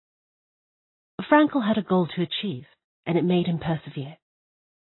 Frankl had a goal to achieve, and it made him persevere.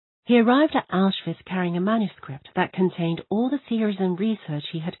 He arrived at Auschwitz carrying a manuscript that contained all the theories and research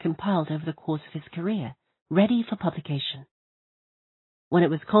he had compiled over the course of his career, ready for publication. When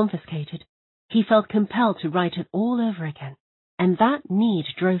it was confiscated, he felt compelled to write it all over again, and that need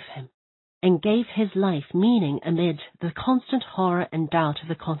drove him, and gave his life meaning amid the constant horror and doubt of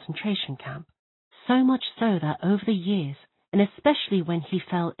the concentration camp, so much so that over the years, and especially when he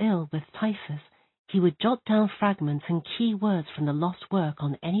fell ill with typhus, he would jot down fragments and key words from the lost work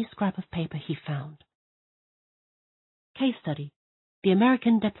on any scrap of paper he found. Case study: The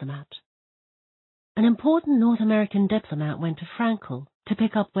American Diplomat. An important North American diplomat went to Frankl to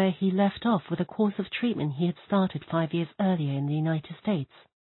pick up where he left off with a course of treatment he had started 5 years earlier in the United States.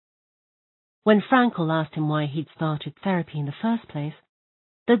 When Frankl asked him why he'd started therapy in the first place,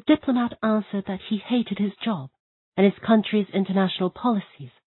 the diplomat answered that he hated his job and his country's international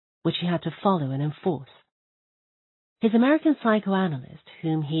policies, which he had to follow and enforce. His American psychoanalyst,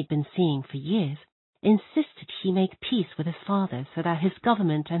 whom he'd been seeing for years, insisted he make peace with his father so that his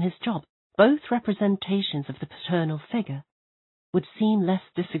government and his job, both representations of the paternal figure, would seem less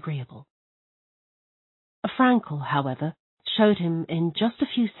disagreeable. Frankl, however, showed him in just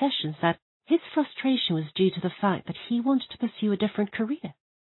a few sessions that his frustration was due to the fact that he wanted to pursue a different career,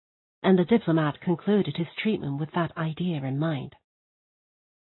 and the diplomat concluded his treatment with that idea in mind.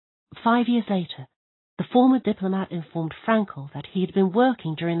 5 years later, the former diplomat informed Frankl that he had been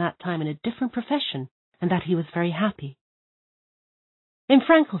working during that time in a different profession and that he was very happy. In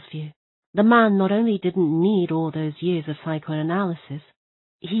Frankl's view, the man not only didn't need all those years of psychoanalysis,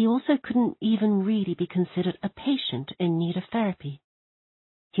 he also couldn't even really be considered a patient in need of therapy.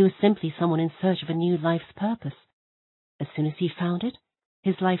 He was simply someone in search of a new life's purpose. As soon as he found it,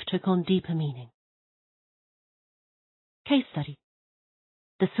 his life took on deeper meaning. Case study: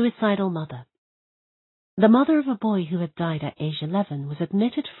 The Suicidal Mother. The mother of a boy who had died at age 11 was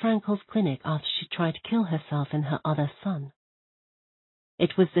admitted to Frankl's clinic after she tried to kill herself and her other son.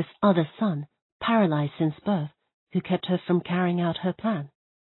 It was this other son, paralyzed since birth, who kept her from carrying out her plan.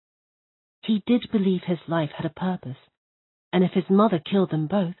 He did believe his life had a purpose, and if his mother killed them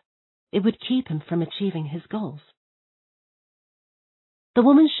both, it would keep him from achieving his goals. The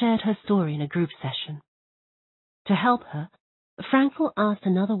woman shared her story in a group session. To help her, Frankl asked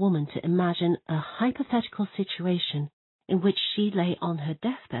another woman to imagine a hypothetical situation in which she lay on her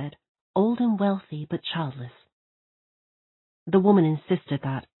deathbed, old and wealthy but childless. The woman insisted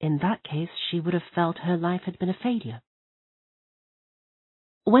that, in that case, she would have felt her life had been a failure.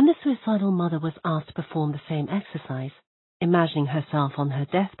 When the suicidal mother was asked to perform the same exercise, imagining herself on her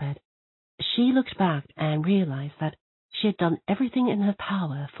deathbed, she looked back and realized that she had done everything in her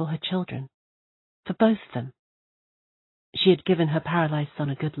power for her children, for both of them. She had given her paralyzed son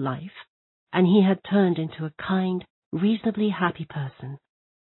a good life, and he had turned into a kind, reasonably happy person.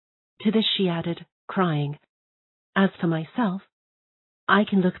 To this she added, crying, "As for myself, I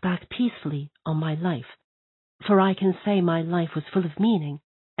can look back peacefully on my life, for I can say my life was full of meaning,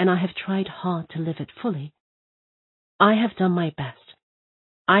 and I have tried hard to live it fully. I have done my best.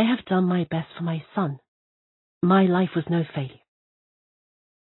 I have done my best for my son. My life was no failure."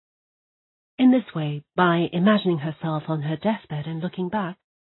 In this way, by imagining herself on her deathbed and looking back,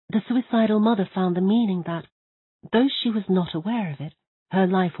 the suicidal mother found the meaning that, though she was not aware of it, her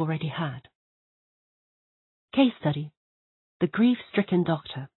life already had. Case study: the grief-stricken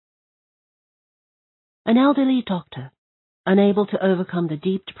doctor. An elderly doctor, unable to overcome the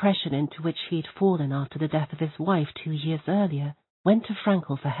deep depression into which he had fallen after the death of his wife 2 years earlier, went to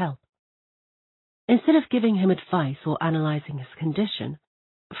Frankel for help. Instead of giving him advice or analyzing his condition,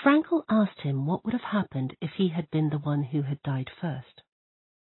 Frankel asked him what would have happened if he had been the one who had died first.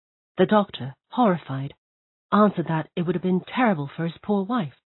 The doctor, horrified, answered that it would have been terrible for his poor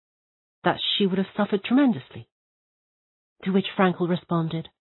wife, that she would have suffered tremendously. To which Frankel responded,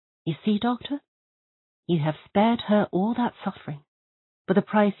 "You see, doctor, you have spared her all that suffering, but the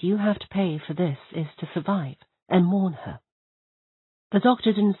price you have to pay for this is to survive and mourn her." The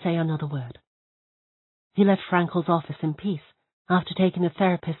doctor didn't say another word. He left Frankel's office in peace after taking the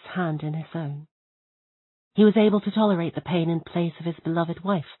therapist's hand in his own. He was able to tolerate the pain in place of his beloved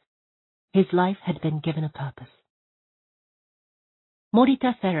wife. His life had been given a purpose.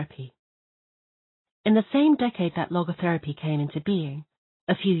 Morita therapy. In the same decade that logotherapy came into being,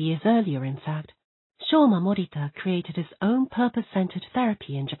 a few years earlier in fact, Shoma Morita created his own purpose-centered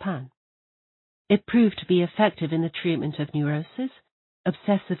therapy in Japan. It proved to be effective in the treatment of neurosis,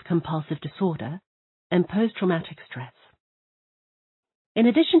 obsessive-compulsive disorder, and post-traumatic stress. In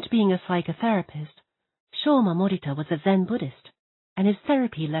addition to being a psychotherapist, Shoma Morita was a Zen Buddhist, and his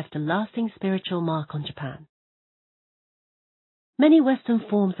therapy left a lasting spiritual mark on Japan. Many Western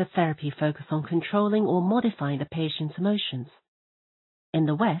forms of therapy focus on controlling or modifying the patient's emotions. In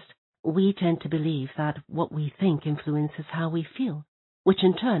the West, we tend to believe that what we think influences how we feel, which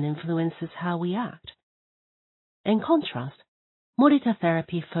in turn influences how we act. In contrast, Morita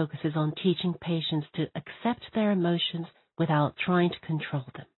therapy focuses on teaching patients to accept their emotions without trying to control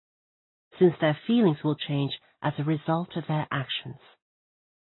them, since their feelings will change as a result of their actions.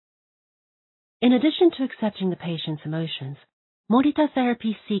 In addition to accepting the patient's emotions, Morita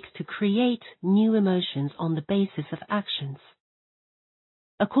therapy seeks to create new emotions on the basis of actions.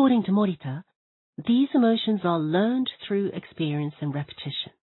 According to Morita, these emotions are learned through experience and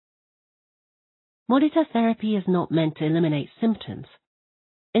repetition. Morita therapy is not meant to eliminate symptoms.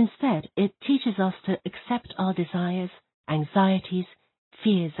 Instead, it teaches us to accept our desires, anxieties,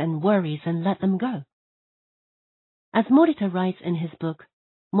 fears, and worries and let them go. As Morita writes in his book,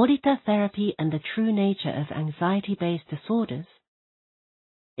 Morita Therapy and the True Nature of Anxiety-Based Disorders,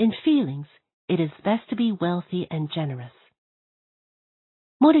 in feelings, it is best to be wealthy and generous.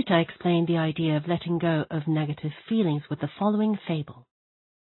 Morita explained the idea of letting go of negative feelings with the following fable.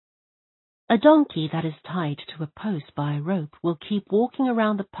 A donkey that is tied to a post by a rope will keep walking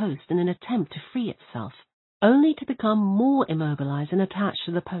around the post in an attempt to free itself, only to become more immobilized and attached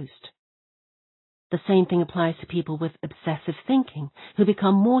to the post. The same thing applies to people with obsessive thinking, who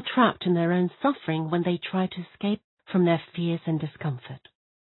become more trapped in their own suffering when they try to escape from their fears and discomfort.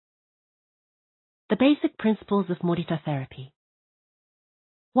 The basic principles of Morita therapy.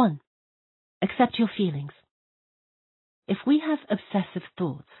 1. Accept your feelings. If we have obsessive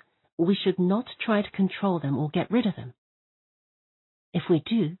thoughts, we should not try to control them or get rid of them. If we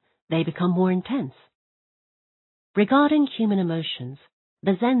do, they become more intense. Regarding human emotions,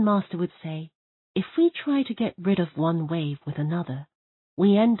 the Zen master would say, if we try to get rid of one wave with another,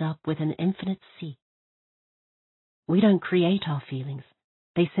 we end up with an infinite sea. We don't create our feelings.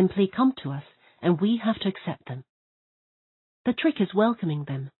 They simply come to us, and we have to accept them. The trick is welcoming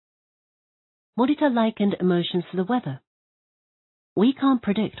them. Morita likened emotions to the weather. We can't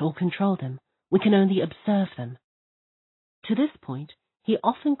predict or control them. We can only observe them. To this point, he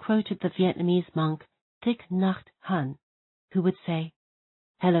often quoted the Vietnamese monk Thich Nhat Hanh, who would say,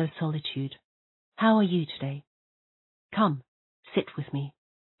 "Hello, solitude. How are you today? Come, sit with me,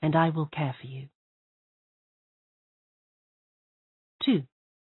 and I will care for you." 2.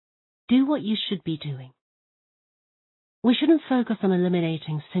 Do what you should be doing. We shouldn't focus on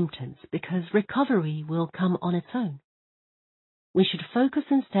eliminating symptoms because recovery will come on its own. We should focus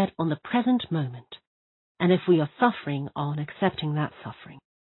instead on the present moment, and if we are suffering, on accepting that suffering.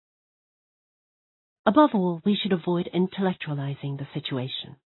 Above all, we should avoid intellectualizing the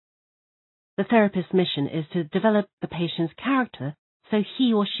situation. The therapist's mission is to develop the patient's character so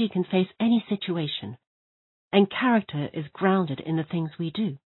he or she can face any situation, and character is grounded in the things we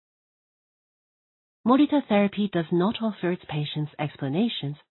do. Morita therapy does not offer its patients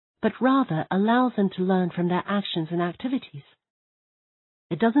explanations, but rather allows them to learn from their actions and activities.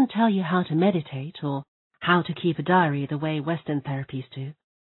 It doesn't tell you how to meditate or how to keep a diary the way Western therapies do.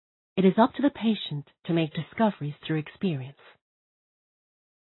 It is up to the patient to make discoveries through experience.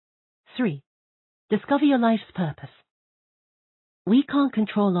 3. Discover your life's purpose. We can't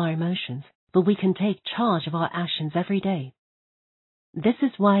control our emotions, but we can take charge of our actions every day. This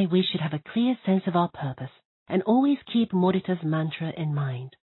is why we should have a clear sense of our purpose and always keep Morita's mantra in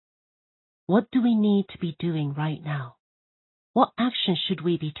mind. What do we need to be doing right now? What action should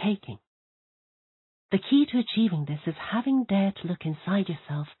we be taking? The key to achieving this is having dared to look inside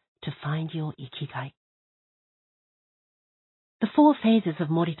yourself to find your Ikigai. The 4 phases of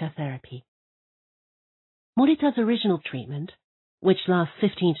Morita therapy. Morita's original treatment, which lasts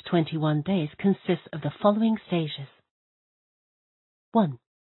 15 to 21 days, consists of the following stages. 1.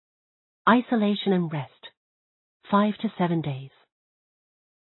 Isolation and rest, 5 to 7 days.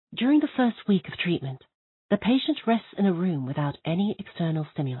 During the first week of treatment, the patient rests in a room without any external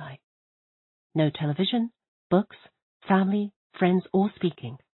stimuli. No television, books, family, friends, or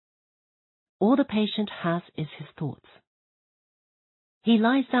speaking. All the patient has is his thoughts. He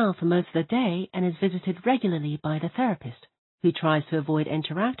lies down for most of the day and is visited regularly by the therapist, who tries to avoid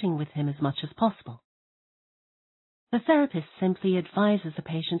interacting with him as much as possible. The therapist simply advises the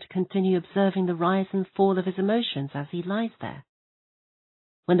patient to continue observing the rise and fall of his emotions as he lies there.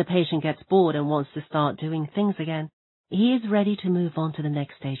 When the patient gets bored and wants to start doing things again, he is ready to move on to the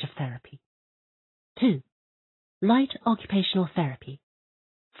next stage of therapy. 2. Light occupational therapy,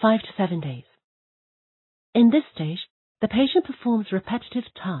 5 to 7 days. In this stage, the patient performs repetitive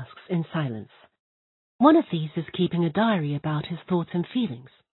tasks in silence. One of these is keeping a diary about his thoughts and feelings.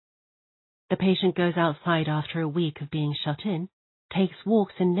 The patient goes outside after a week of being shut in, takes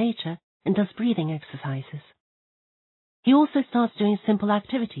walks in nature, and does breathing exercises. He also starts doing simple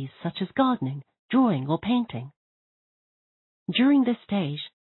activities such as gardening, drawing, or painting. During this stage,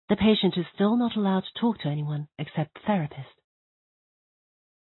 the patient is still not allowed to talk to anyone except the therapist.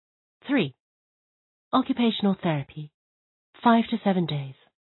 3. Occupational therapy, 5 to 7 days.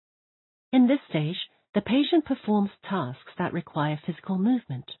 In this stage, the patient performs tasks that require physical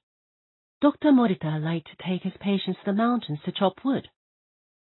movement. Dr. Morita liked to take his patients to the mountains to chop wood.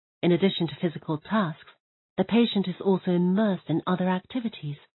 In addition to physical tasks, the patient is also immersed in other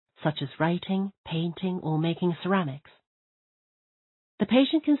activities, such as writing, painting, or making ceramics. The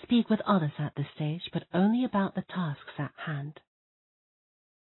patient can speak with others at this stage, but only about the tasks at hand.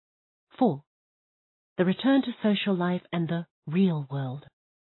 4. The return to social life and the real world.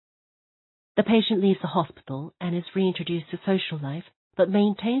 The patient leaves the hospital and is reintroduced to social life, but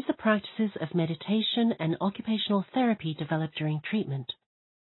maintains the practices of meditation and occupational therapy developed during treatment.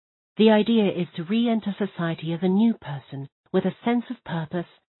 The idea is to re-enter society as a new person with a sense of purpose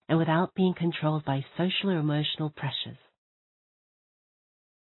and without being controlled by social or emotional pressures.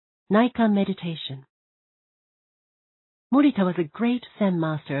 Naikan meditation. Morita was a great Zen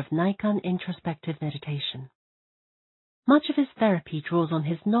master of Naikan introspective meditation. Much of his therapy draws on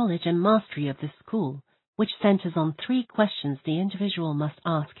his knowledge and mastery of this school, which centers on 3 questions the individual must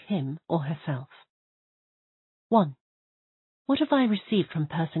ask him or herself. 1. What have I received from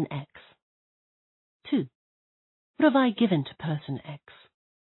person X? 2. What have I given to person X?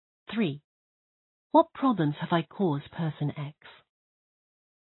 3. What problems have I caused person X?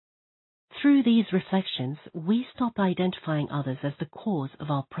 Through these reflections, we stop identifying others as the cause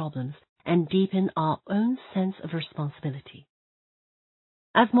of our problems and deepen our own sense of responsibility.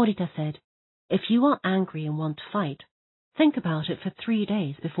 As Morita said, if you are angry and want to fight, think about it for 3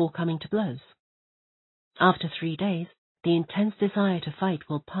 days before coming to blows. After 3 days, the intense desire to fight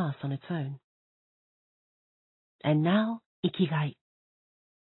will pass on its own. And now, Ikigai.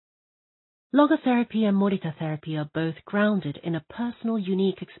 Logotherapy and Morita therapy are both grounded in a personal,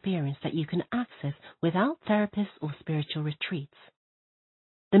 unique experience that you can access without therapists or spiritual retreats.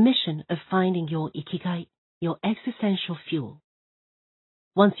 The mission of finding your Ikigai, your existential fuel.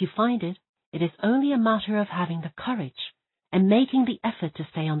 Once you find it, it is only a matter of having the courage and making the effort to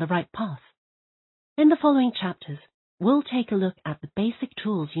stay on the right path. In the following chapters, we'll take a look at the basic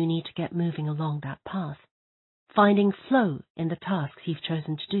tools you need to get moving along that path, finding flow in the tasks you've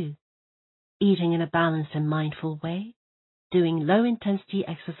chosen to do, eating in a balanced and mindful way, doing low-intensity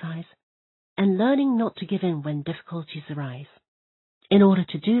exercise, and learning not to give in when difficulties arise. In order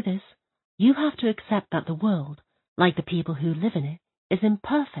to do this, you have to accept that the world, like the people who live in it, is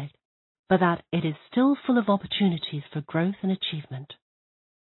imperfect, but that it is still full of opportunities for growth and achievement.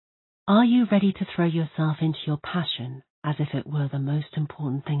 Are you ready to throw yourself into your passion as if it were the most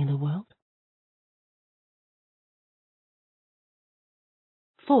important thing in the world?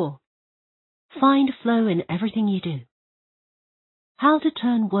 4. Find flow in everything you do. How to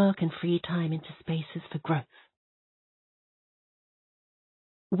turn work and free time into spaces for growth.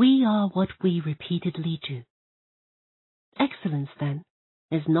 We are what we repeatedly do. Excellence, then,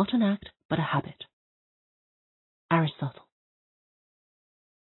 is not an act but a habit. Aristotle.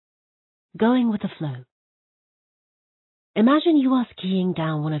 Going with the flow. Imagine you are skiing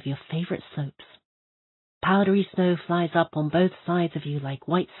down one of your favorite slopes. Powdery snow flies up on both sides of you like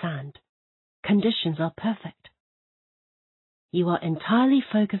white sand. Conditions are perfect. You are entirely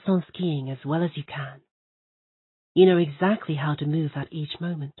focused on skiing as well as you can. You know exactly how to move at each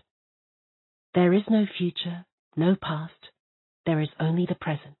moment. There is no future, no past. There is only the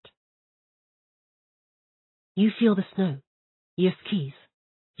present. You feel the snow, your skis,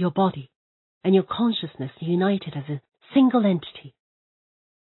 your body, and your consciousness united as a single entity.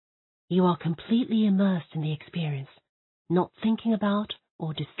 You are completely immersed in the experience, not thinking about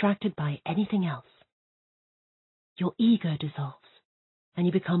or distracted by anything else. Your ego dissolves, and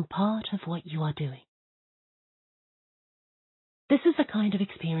you become part of what you are doing. This is the kind of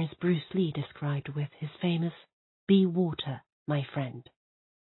experience Bruce Lee described with his famous, "Be water, my friend."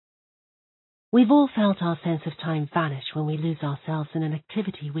 We've all felt our sense of time vanish when we lose ourselves in an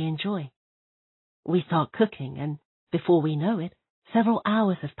activity we enjoy. We start cooking, and before we know it, several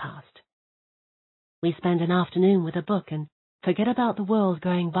hours have passed. We spend an afternoon with a book and forget about the world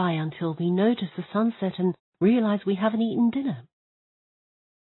going by until we notice the sunset and realize we haven't eaten dinner.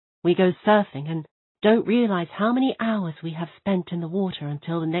 We go surfing and don't realize how many hours we have spent in the water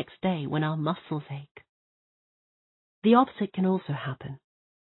until the next day when our muscles ache. The opposite can also happen.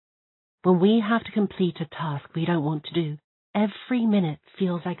 When we have to complete a task we don't want to do, every minute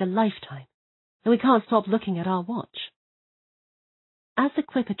feels like a lifetime, and we can't stop looking at our watch. As the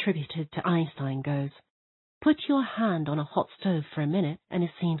quip attributed to Einstein goes, put your hand on a hot stove for a minute and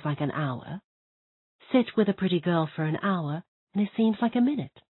it seems like an hour. Sit with a pretty girl for an hour and it seems like a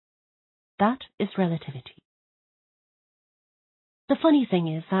minute. That is relativity. The funny thing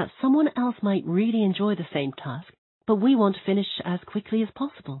is that someone else might really enjoy the same task, but we want to finish as quickly as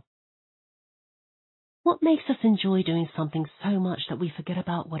possible. What makes us enjoy doing something so much that we forget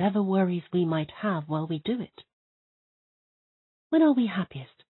about whatever worries we might have while we do it? When are we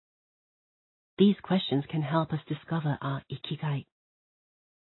happiest? These questions can help us discover our Ikigai.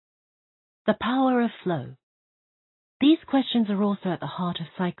 The power of flow. These questions are also at the heart of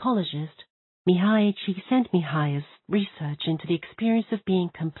psychologist Mihai Csikszentmihalyi's research into the experience of being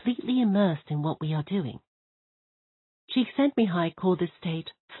completely immersed in what we are doing. Csikszentmihalyi called this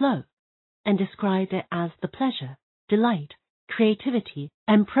state flow, and described it as the pleasure, delight, creativity,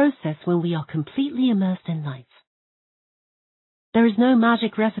 and process when we are completely immersed in life. There is no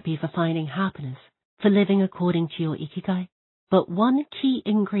magic recipe for finding happiness, for living according to your Ikigai, but one key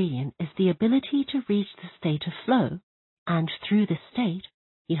ingredient is the ability to reach the state of flow, and through this state,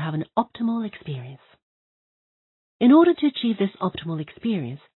 you have an optimal experience. In order to achieve this optimal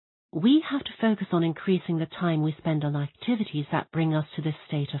experience, we have to focus on increasing the time we spend on activities that bring us to this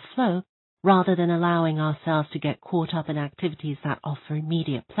state of flow, rather than allowing ourselves to get caught up in activities that offer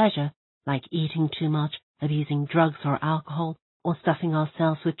immediate pleasure, like eating too much, abusing drugs or alcohol, or stuffing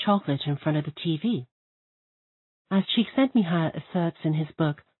ourselves with chocolate in front of the TV. As Csikszentmihalyi asserts in his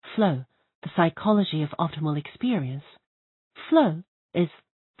book, Flow, The Psychology of Optimal Experience, flow is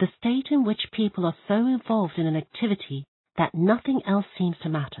the state in which people are so involved in an activity that nothing else seems to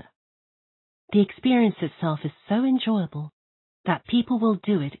matter. The experience itself is so enjoyable that people will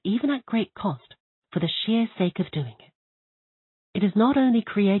do it even at great cost for the sheer sake of doing it. It is not only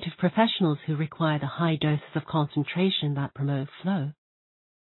creative professionals who require the high doses of concentration that promote flow.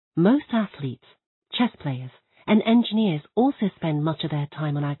 Most athletes, chess players, and engineers also spend much of their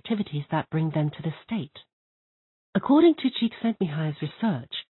time on activities that bring them to this state. According to Csikszentmihalyi's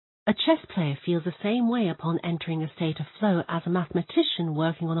research, a chess player feels the same way upon entering a state of flow as a mathematician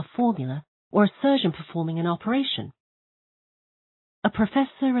working on a formula or a surgeon performing an operation. A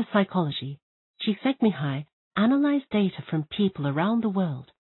professor of psychology, Csikszentmihalyi analyzed data from people around the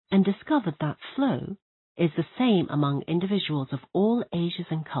world and discovered that flow is the same among individuals of all ages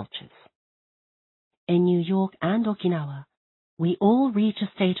and cultures. In New York and Okinawa, we all reach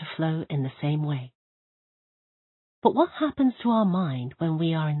a state of flow in the same way. But what happens to our mind when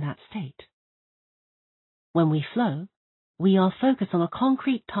we are in that state? When we flow, we are focused on a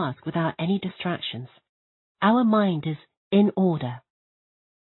concrete task without any distractions. Our mind is in order.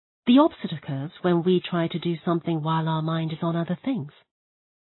 The opposite occurs when we try to do something while our mind is on other things.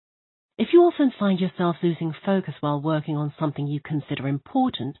 If you often find yourself losing focus while working on something you consider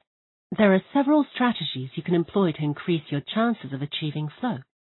important, there are several strategies you can employ to increase your chances of achieving flow.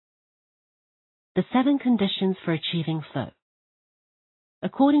 The 7 conditions for achieving flow.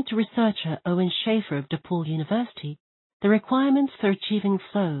 According to researcher Owen Schaefer of DePaul University, the requirements for achieving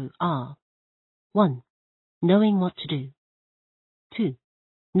flow are: 1. Knowing what to do. 2.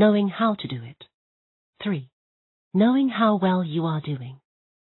 Knowing how to do it. 3. Knowing how well you are doing.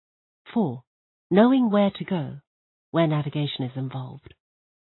 4. Knowing where to go, where navigation is involved.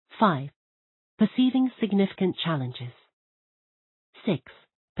 5. Perceiving significant challenges. 6.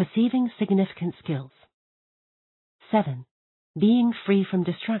 Perceiving significant skills. 7. Being free from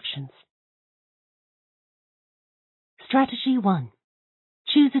distractions. Strategy 1.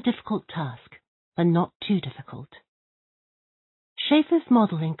 Choose a difficult task, but not too difficult. Schaefer's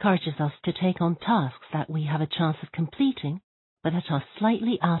model encourages us to take on tasks that we have a chance of completing, but that are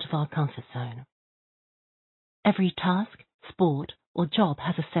slightly out of our comfort zone. Every task, sport, or job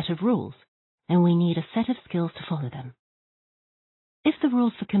has a set of rules, and we need a set of skills to follow them. If the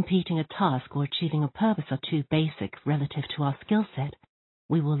rules for completing a task or achieving a purpose are too basic relative to our skill set,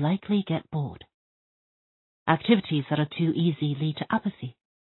 we will likely get bored. Activities that are too easy lead to apathy.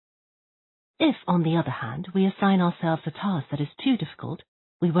 If, on the other hand, we assign ourselves a task that is too difficult,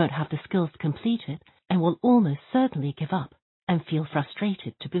 we won't have the skills to complete it and will almost certainly give up and feel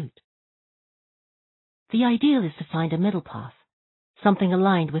frustrated to boot. The ideal is to find a middle path, something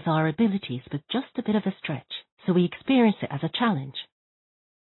aligned with our abilities but just a bit of a stretch, so we experience it as a challenge.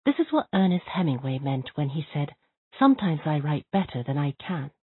 This is what Ernest Hemingway meant when he said, "Sometimes I write better than I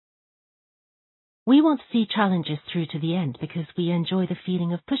can." We want to see challenges through to the end because we enjoy the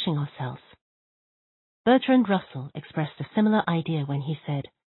feeling of pushing ourselves. Bertrand Russell expressed a similar idea when he said,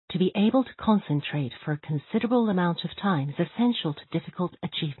 "To be able to concentrate for a considerable amount of time is essential to difficult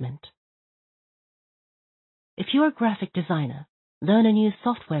achievement." If you're a graphic designer, learn a new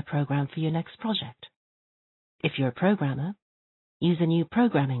software program for your next project. If you're a programmer, use a new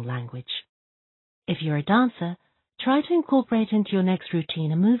programming language. If you're a dancer, try to incorporate into your next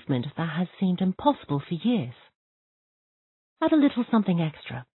routine a movement that has seemed impossible for years. Add a little something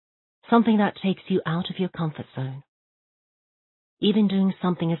extra, something that takes you out of your comfort zone. Even doing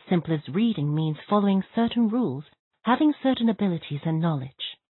something as simple as reading means following certain rules, having certain abilities and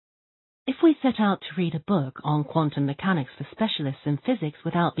knowledge. If we set out to read a book on quantum mechanics for specialists in physics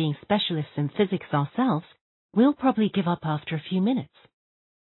without being specialists in physics ourselves, we'll probably give up after a few minutes.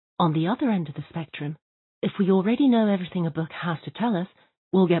 On the other end of the spectrum, if we already know everything a book has to tell us,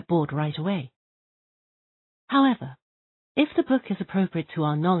 we'll get bored right away. However, if the book is appropriate to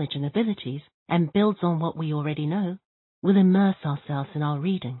our knowledge and abilities and builds on what we already know, we'll immerse ourselves in our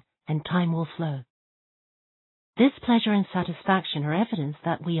reading and time will flow. This pleasure and satisfaction are evidence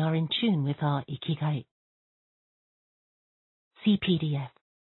that we are in tune with our Ikigai. See PDF.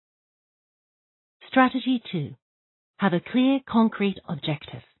 Strategy 2. Have a clear, concrete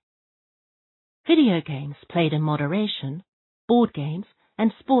objective. Video games played in moderation, board games,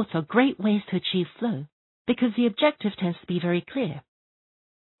 and sports are great ways to achieve flow because the objective tends to be very clear.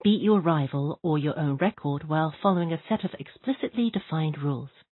 Beat your rival or your own record while following a set of explicitly defined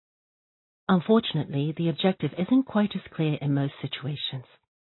rules. Unfortunately, the objective isn't quite as clear in most situations.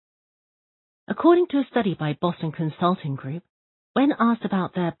 According to a study by Boston Consulting Group, when asked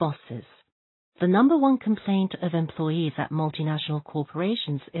about their bosses, the number one complaint of employees at multinational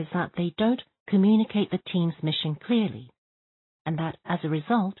corporations is that they don't communicate the team's mission clearly, and that as a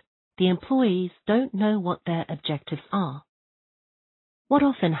result, the employees don't know what their objectives are. What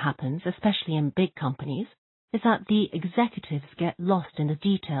often happens, especially in big companies, is that the executives get lost in the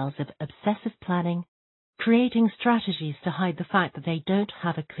details of obsessive planning, creating strategies to hide the fact that they don't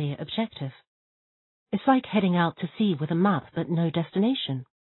have a clear objective. It's like heading out to sea with a map but no destination.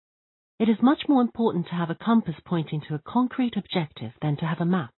 It is much more important to have a compass pointing to a concrete objective than to have a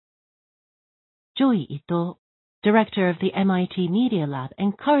map. Joy Ito, director of the MIT Media Lab,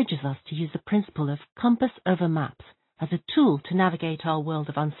 encourages us to use the principle of compass over maps as a tool to navigate our world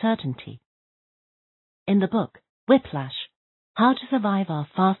of uncertainty. In the book, Whiplash, How to Survive Our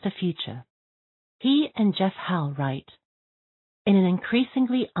Faster Future, he and Jeff Howe write, "In an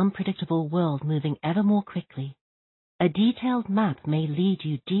increasingly unpredictable world moving ever more quickly, a detailed map may lead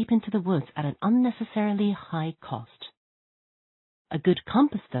you deep into the woods at an unnecessarily high cost. A good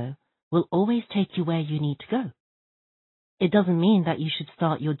compass, though, will always take you where you need to go. It doesn't mean that you should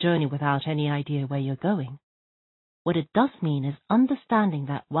start your journey without any idea where you're going. What it does mean is understanding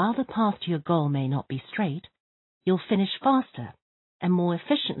that while the path to your goal may not be straight, you'll finish faster and more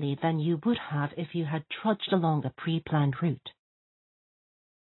efficiently than you would have if you had trudged along a pre-planned route."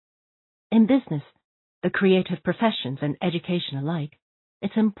 In business, the creative professions and education alike,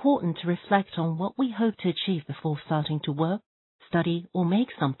 it's important to reflect on what we hope to achieve before starting to work, study, or make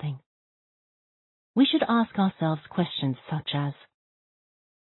something. We should ask ourselves questions such as,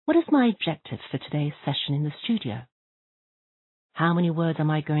 what is my objective for today's session in the studio? How many words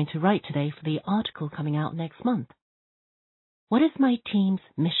am I going to write today for the article coming out next month? What is my team's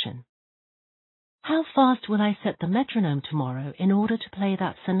mission? How fast will I set the metronome tomorrow in order to play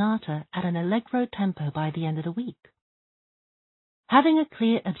that sonata at an allegro tempo by the end of the week? Having a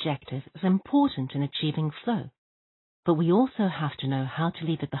clear objective is important in achieving flow, but we also have to know how to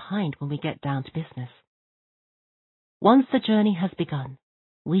leave it behind when we get down to business. Once the journey has begun,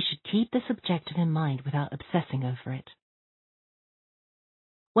 we should keep this objective in mind without obsessing over it.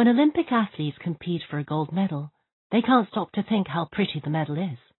 When Olympic athletes compete for a gold medal, they can't stop to think how pretty the medal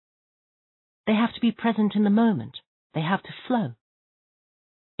is. They have to be present in the moment. They have to flow.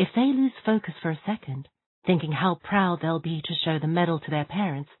 If they lose focus for a second, thinking how proud they'll be to show the medal to their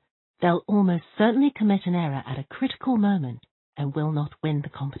parents, they'll almost certainly commit an error at a critical moment and will not win the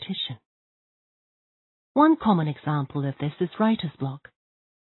competition. One common example of this is writer's block.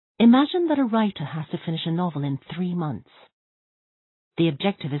 Imagine that a writer has to finish a novel in 3 months. The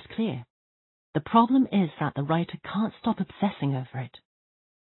objective is clear. The problem is that the writer can't stop obsessing over it.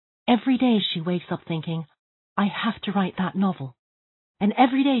 Every day she wakes up thinking, I have to write that novel. And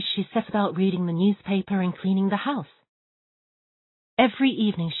every day she sets about reading the newspaper and cleaning the house. Every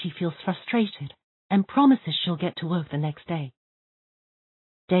evening she feels frustrated and promises she'll get to work the next day.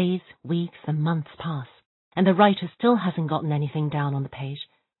 Days, weeks, and months pass, and the writer still hasn't gotten anything down on the page,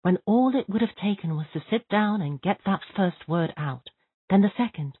 when all it would have taken was to sit down and get that first word out, then the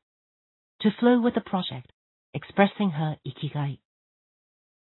second, to flow with the project, expressing her Ikigai.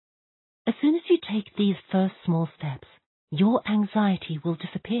 As soon as you take these first small steps, your anxiety will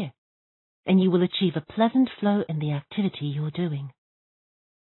disappear, and you will achieve a pleasant flow in the activity you're doing.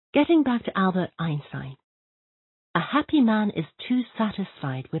 Getting back to Albert Einstein, a happy man is too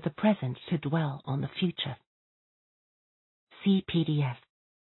satisfied with the present to dwell on the future. See PDF.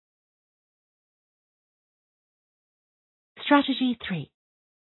 Strategy 3.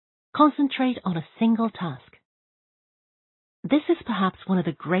 Concentrate on a single task. This is perhaps one of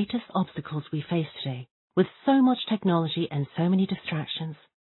the greatest obstacles we face today, with so much technology and so many distractions.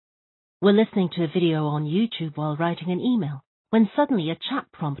 We're listening to a video on YouTube while writing an email, when suddenly a chat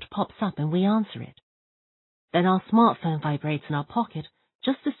prompt pops up and we answer it. Then our smartphone vibrates in our pocket.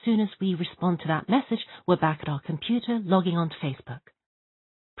 Just as soon as we respond to that message, we're back at our computer logging onto Facebook.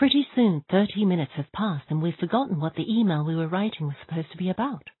 Pretty soon, 30 minutes have passed and we've forgotten what the email we were writing was supposed to be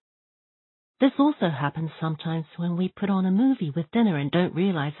about. This also happens sometimes when we put on a movie with dinner and don't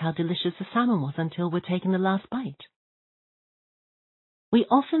realize how delicious the salmon was until we're taking the last bite. We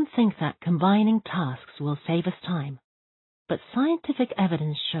often think that combining tasks will save us time, but scientific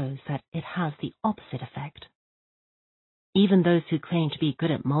evidence shows that it has the opposite effect. Even those who claim to be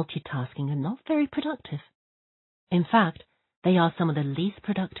good at multitasking are not very productive. In fact, they are some of the least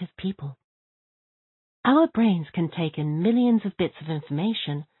productive people. Our brains can take in millions of bits of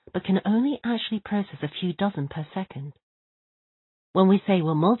information, but can only actually process a few dozen per second. When we say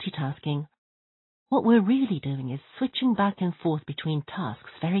we're multitasking, what we're really doing is switching back and forth between tasks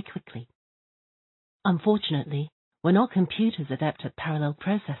very quickly. Unfortunately, we're not computers adept at parallel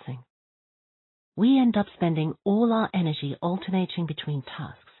processing. We end up spending all our energy alternating between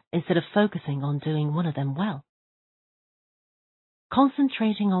tasks instead of focusing on doing one of them well.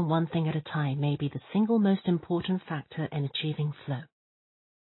 Concentrating on one thing at a time may be the single most important factor in achieving flow.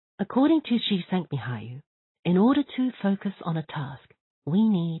 According to Csikszentmihalyi, in order to focus on a task, we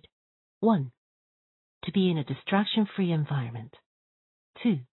need 1. To be in a distraction-free environment.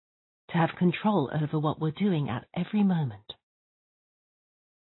 2. To have control over what we're doing at every moment.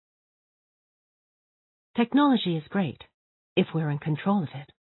 Technology is great if we're in control of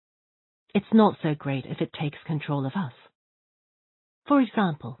it. It's not so great if it takes control of us. For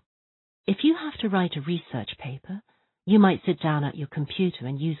example, if you have to write a research paper, you might sit down at your computer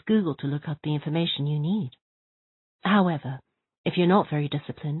and use Google to look up the information you need. However, if you're not very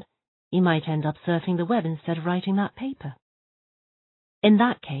disciplined, you might end up surfing the web instead of writing that paper. In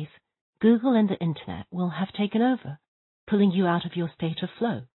that case, Google and the internet will have taken over, pulling you out of your state of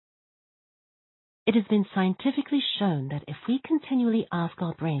flow. It has been scientifically shown that if we continually ask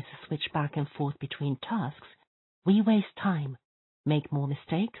our brains to switch back and forth between tasks, we waste time, make more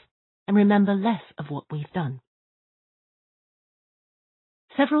mistakes, and remember less of what we've done.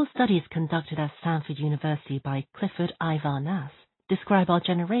 Several studies conducted at Stanford University by Clifford Ivar Nass describe our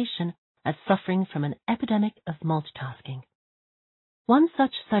generation as suffering from an epidemic of multitasking. One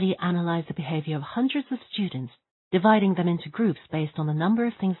such study analyzed the behavior of hundreds of students, dividing them into groups based on the number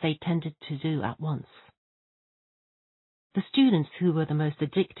of things they tended to do at once. The students who were the most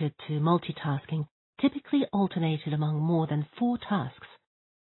addicted to multitasking typically alternated among more than 4 tasks.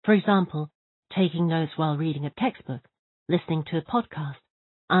 For example, taking notes while reading a textbook, listening to a podcast,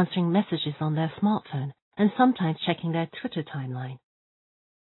 answering messages on their smartphone, and sometimes checking their Twitter timeline.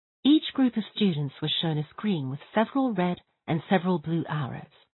 Each group of students was shown a screen with several red and several blue arrows.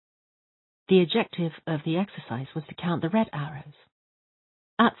 The objective of the exercise was to count the red arrows.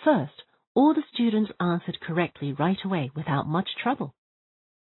 At first, all the students answered correctly right away without much trouble.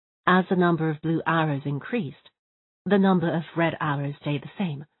 As the number of blue arrows increased, the number of red arrows stayed the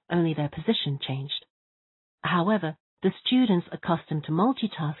same, only their position changed. However, the students accustomed to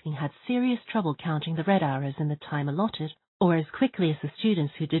multitasking had serious trouble counting the red arrows in the time allotted, or as quickly as the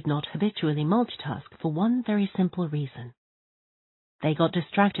students who did not habitually multitask, for one very simple reason. They got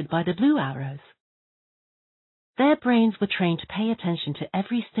distracted by the blue arrows. Their brains were trained to pay attention to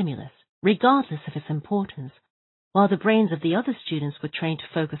every stimulus, regardless of its importance, while the brains of the other students were trained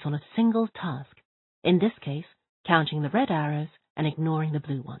to focus on a single task, in this case, counting the red arrows and ignoring the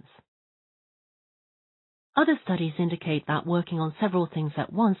blue ones. Other studies indicate that working on several things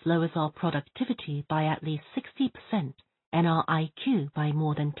at once lowers our productivity by at least 60% and our IQ by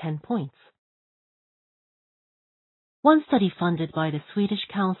more than 10 points. One study funded by the Swedish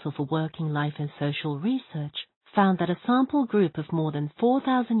Council for Working Life and Social Research found that a sample group of more than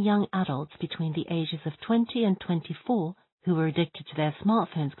 4,000 young adults between the ages of 20 and 24 who were addicted to their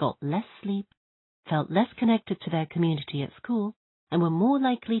smartphones got less sleep, felt less connected to their community at school, and were more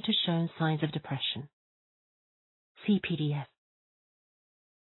likely to show signs of depression. See PDF.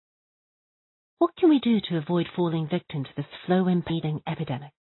 What can we do to avoid falling victim to this flow-impeding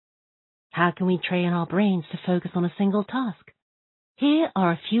epidemic? How can we train our brains to focus on a single task? Here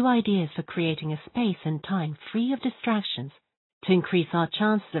are a few ideas for creating a space and time free of distractions to increase our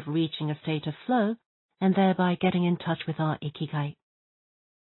chances of reaching a state of flow and thereby getting in touch with our Ikigai.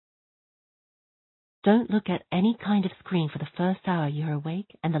 Don't look at any kind of screen for the first hour you're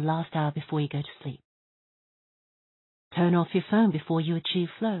awake and the last hour before you go to sleep. Turn off your phone before you achieve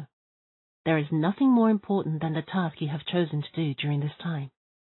flow. There is nothing more important than the task you have chosen to do during this time.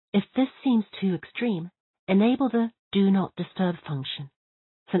 If this seems too extreme, enable the Do Not Disturb function,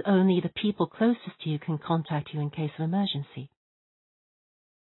 so only the people closest to you can contact you in case of emergency.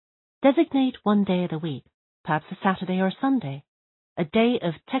 Designate one day of the week, perhaps a Saturday or a Sunday, a day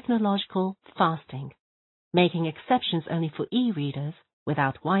of technological fasting, making exceptions only for e-readers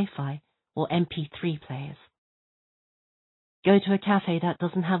without Wi-Fi or MP3 players. Go to a cafe that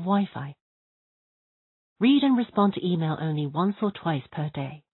doesn't have Wi-Fi. Read and respond to email only once or twice per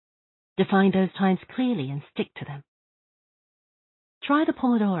day. Define those times clearly and stick to them. Try the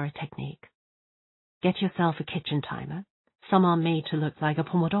Pomodoro technique. Get yourself a kitchen timer. Some are made to look like a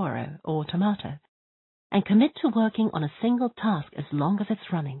pomodoro or tomato, and commit to working on a single task as long as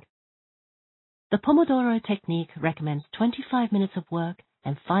it's running. The Pomodoro technique recommends 25 minutes of work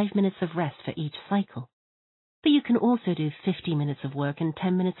and 5 minutes of rest for each cycle, but you can also do 50 minutes of work and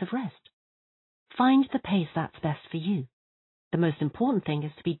 10 minutes of rest. Find the pace that's best for you. The most important thing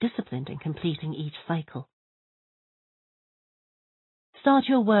is to be disciplined in completing each cycle. Start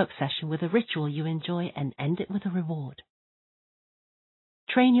your work session with a ritual you enjoy and end it with a reward.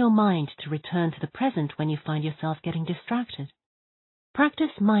 Train your mind to return to the present when you find yourself getting distracted.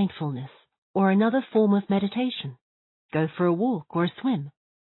 Practice mindfulness or another form of meditation. Go for a walk or a swim.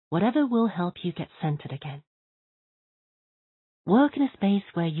 Whatever will help you get centered again. Work in a space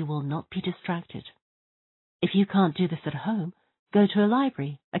where you will not be distracted. If you can't do this at home, go to a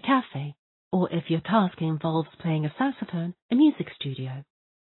library, a cafe, or if your task involves playing a saxophone, a music studio.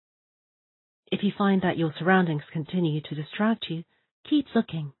 If you find that your surroundings continue to distract you, keep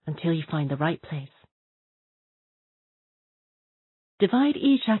looking until you find the right place. Divide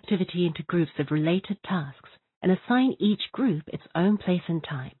each activity into groups of related tasks and assign each group its own place and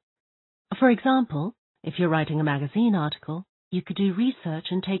time. For example, if you're writing a magazine article, you could do research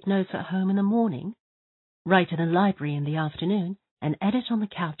and take notes at home in the morning, write in a library in the afternoon, and edit on the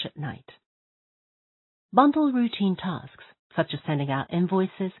couch at night. Bundle routine tasks, such as sending out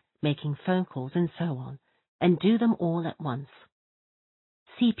invoices, making phone calls, and so on, and do them all at once.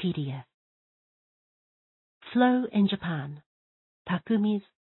 See PDF. Flow in Japan. Takumis,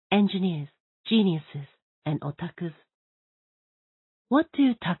 engineers, geniuses, and otakus. What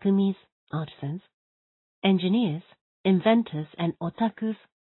do takumis, artisans, engineers, inventors, and otakus,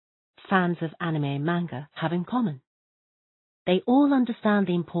 fans of anime and manga, have in common? They all understand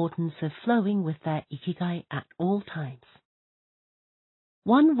the importance of flowing with their Ikigai at all times.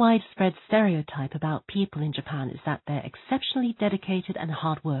 One widespread stereotype about people in Japan is that they're exceptionally dedicated and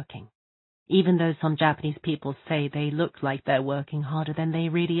hardworking, even though some Japanese people say they look like they're working harder than they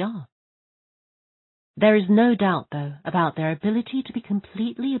really are. There is no doubt, though, about their ability to be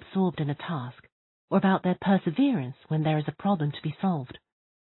completely absorbed in a task, or about their perseverance when there is a problem to be solved.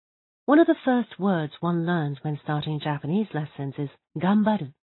 One of the first words one learns when starting Japanese lessons is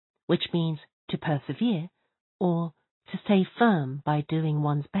ganbaru, which means to persevere, or to stay firm by doing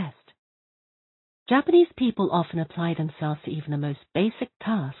one's best. Japanese people often apply themselves to even the most basic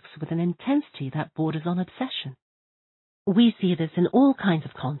tasks with an intensity that borders on obsession. We see this in all kinds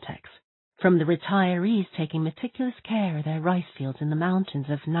of contexts, from the retirees taking meticulous care of their rice fields in the mountains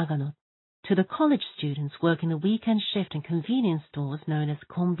of Nagano, to the college students working the weekend shift in convenience stores known as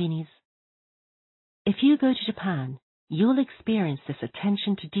konbinis. If you go to Japan, you'll experience this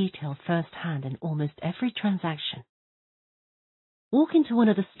attention to detail firsthand in almost every transaction. Walk into one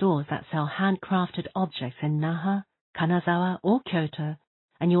of the stores that sell handcrafted objects in Naha, Kanazawa, or Kyoto,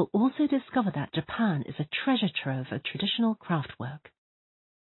 and you'll also discover that Japan is a treasure trove of traditional craftwork.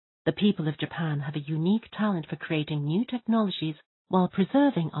 The people of Japan have a unique talent for creating new technologies while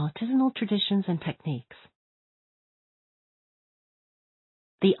preserving artisanal traditions and techniques.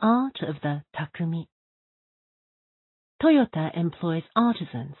 The art of the takumi. Toyota employs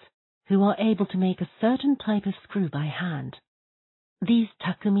artisans who are able to make a certain type of screw by hand. These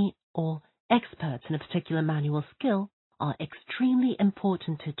takumi, or experts in a particular manual skill, are extremely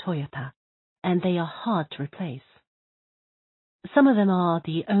important to Toyota, and they are hard to replace. Some of them are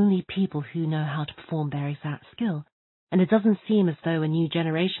the only people who know how to perform their exact skill, and it doesn't seem as though a new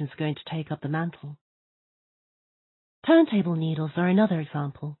generation is going to take up the mantle. Turntable needles are another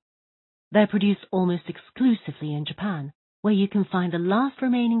example. They're produced almost exclusively in Japan, where you can find the last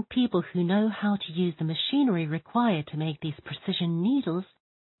remaining people who know how to use the machinery required to make these precision needles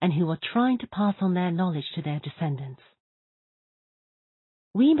and who are trying to pass on their knowledge to their descendants.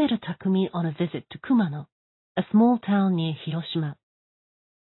 We met a takumi on a visit to Kumano, a small town near Hiroshima.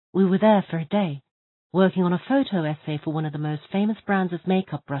 We were there for a day, working on a photo essay for one of the most famous brands of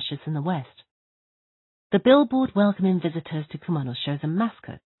makeup brushes in the West. The billboard welcoming visitors to Kumano shows a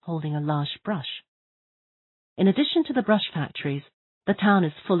mascot holding a large brush. In addition to the brush factories, the town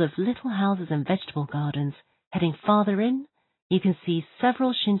is full of little houses and vegetable gardens. Heading farther in, you can see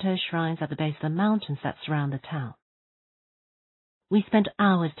several Shinto shrines at the base of the mountains that surround the town. We spent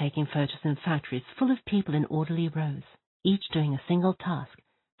hours taking photos in factories full of people in orderly rows, each doing a single task,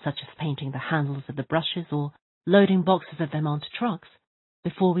 such as painting the handles of the brushes or loading boxes of them onto trucks,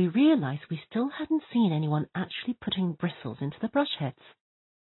 before we realized we still hadn't seen anyone actually putting bristles into the brush heads.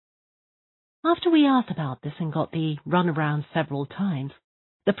 After we asked about this and got the runaround several times,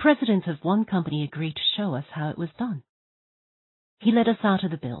 the president of one company agreed to show us how it was done. He led us out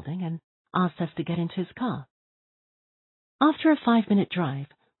of the building and asked us to get into his car. After a 5-minute drive,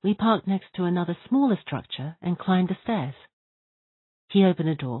 we parked next to another smaller structure and climbed the stairs. He opened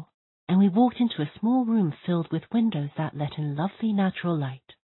a door, and we walked into a small room filled with windows that let in lovely natural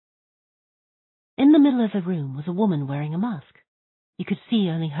light. In the middle of the room was a woman wearing a mask. You could see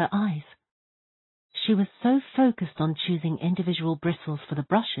only her eyes. She was so focused on choosing individual bristles for the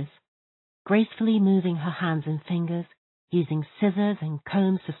brushes, gracefully moving her hands and fingers, using scissors and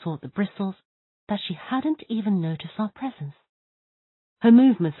combs to sort the bristles, that she hadn't even noticed our presence. Her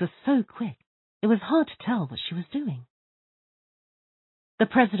movements were so quick, it was hard to tell what she was doing. The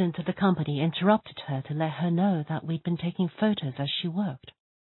president of the company interrupted her to let her know that we'd been taking photos as she worked.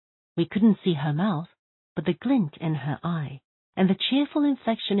 We couldn't see her mouth, but the glint in her eye and the cheerful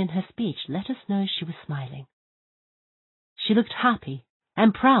inflection in her speech let us know she was smiling. She looked happy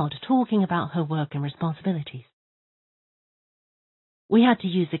and proud, talking about her work and responsibilities. We had to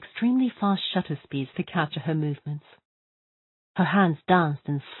use extremely fast shutter speeds to capture her movements. Her hands danced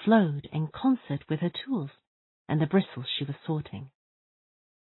and flowed in concert with her tools and the bristles she was sorting.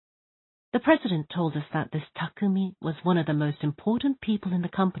 The president told us that this takumi was one of the most important people in the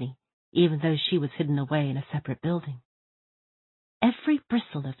company, even though she was hidden away in a separate building. Every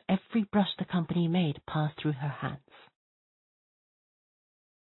bristle of every brush the company made passed through her hands.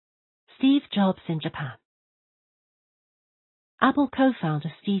 Steve Jobs in Japan. Apple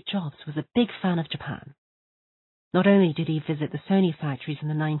co-founder Steve Jobs was a big fan of Japan. Not only did he visit the Sony factories in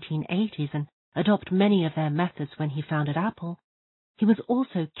the 1980s and adopt many of their methods when he founded Apple, he was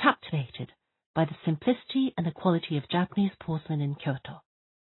also captivated by the simplicity and the quality of Japanese porcelain in Kyoto.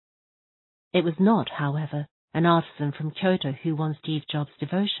 It was not, however, an artisan from Kyoto who won Steve Jobs'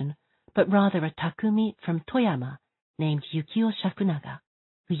 devotion, but rather a takumi from Toyama named Yukio Shakunaga,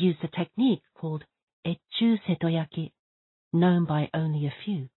 who used a technique called Etchu Setoyaki. known by only a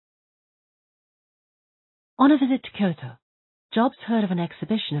few. On a visit to Kyoto, Jobs heard of an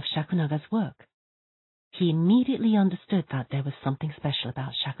exhibition of Shakunaga's work. He immediately understood that there was something special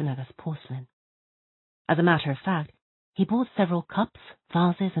about Shakunaga's porcelain. As a matter of fact, he bought several cups,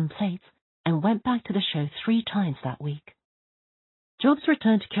 vases, and plates and went back to the show 3 times that week. Jobs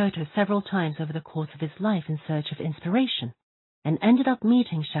returned to Kyoto several times over the course of his life in search of inspiration and ended up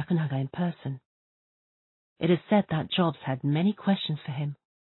meeting Shakunaga in person. It is said that Jobs had many questions for him,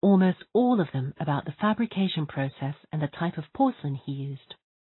 almost all of them about the fabrication process and the type of porcelain he used.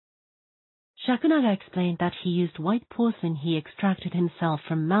 Shakunaga explained that he used white porcelain he extracted himself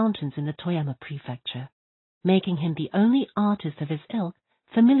from mountains in the Toyama prefecture, making him the only artist of his ilk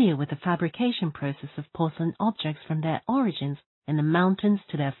familiar with the fabrication process of porcelain objects from their origins in the mountains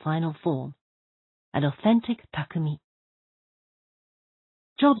to their final form, an authentic takumi.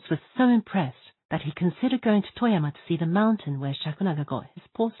 Jobs was so impressed that he considered going to Toyama to see the mountain where Shakunaga got his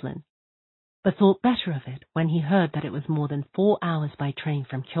porcelain, but thought better of it when he heard that it was more than 4 hours by train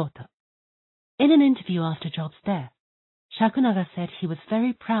from Kyoto. In an interview after Jobs' death, Shakunaga said he was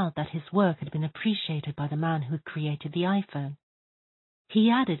very proud that his work had been appreciated by the man who created the iPhone. He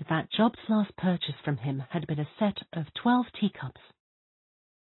added that Jobs' last purchase from him had been a set of 12 teacups.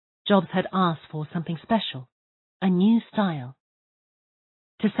 Jobs had asked for something special, a new style.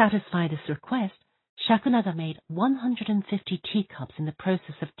 To satisfy this request, Shakunaga made 150 teacups in the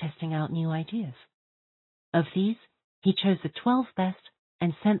process of testing out new ideas. Of these, he chose the 12 best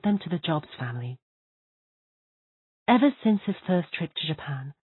and sent them to the Jobs family. Ever since his first trip to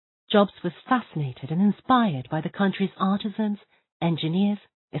Japan, Jobs was fascinated and inspired by the country's artisans, engineers,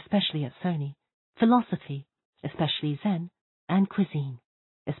 especially at Sony, philosophy, especially Zen, and cuisine,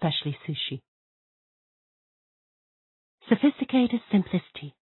 especially sushi. Sophisticated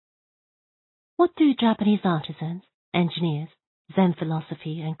simplicity. What do Japanese artisans, engineers, Zen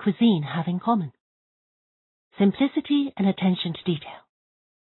philosophy, and cuisine have in common? Simplicity and attention to detail.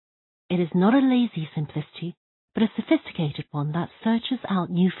 It is not a lazy simplicity, but a sophisticated one that searches out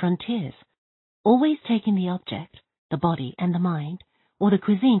new frontiers, always taking the object, the body and the mind, or the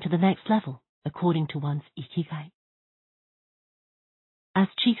cuisine to the next level, according to one's Ikigai. As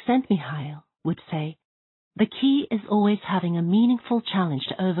Csikszentmihalyi would say, the key is always having a meaningful challenge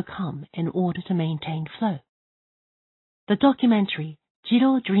to overcome in order to maintain flow. The documentary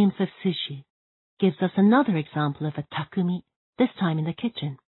Jiro Dreams of Sushi gives us another example of a takumi, this time in the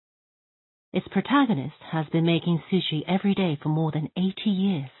kitchen. Its protagonist has been making sushi every day for more than 80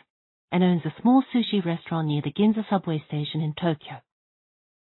 years and owns a small sushi restaurant near the Ginza subway station in Tokyo.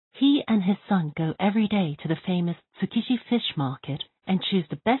 He and his son go every day to the famous Tsukiji fish market and choose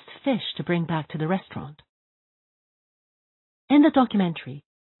the best fish to bring back to the restaurant. In the documentary,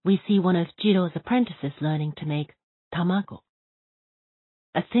 we see one of Jiro's apprentices learning to make tamago,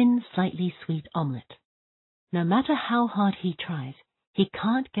 a thin, slightly sweet omelette. No matter how hard he tries, he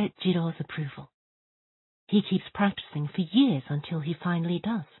can't get Jiro's approval. He keeps practicing for years until he finally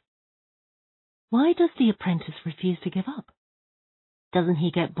does. Why does the apprentice refuse to give up? Doesn't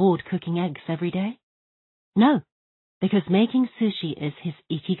he get bored cooking eggs every day? No, because making sushi is his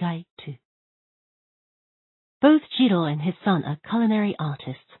Ikigai too. Both Jiro and his son are culinary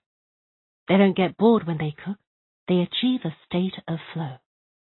artists. They don't get bored when they cook. They achieve a state of flow.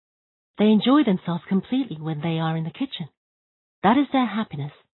 They enjoy themselves completely when they are in the kitchen. That is their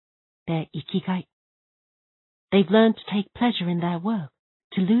happiness, their Ikigai. They've learned to take pleasure in their work,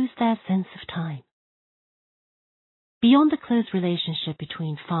 to lose their sense of time. Beyond the close relationship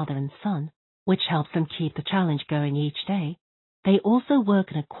between father and son, which helps them keep the challenge going each day, they also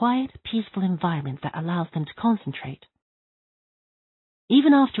work in a quiet, peaceful environment that allows them to concentrate.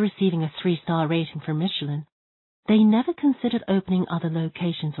 Even after receiving a 3-star rating from Michelin, they never considered opening other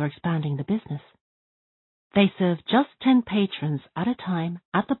locations or expanding the business. They serve just 10 patrons at a time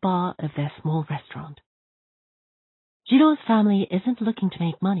at the bar of their small restaurant. Jiro's family isn't looking to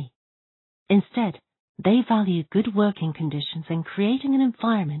make money. Instead, they value good working conditions and creating an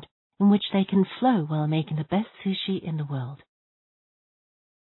environment in which they can flow while making the best sushi in the world.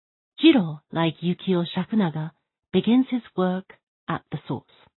 Jiro, like Yukio Shakunaga, begins his work at the source.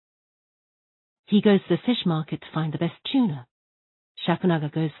 He goes to the fish market to find the best tuna.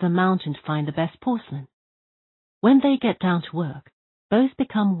 Shakunaga goes to the mountain to find the best porcelain. When they get down to work, both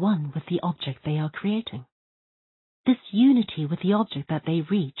become one with the object they are creating. This unity with the object that they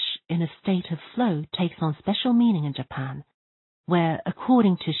reach in a state of flow takes on special meaning in Japan, where,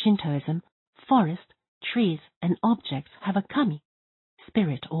 according to Shintoism, forest, trees, and objects have a kami,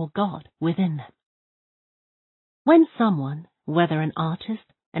 spirit or god, within them. When someone, whether an artist,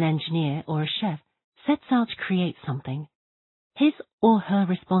 an engineer, or a chef, sets out to create something, His or her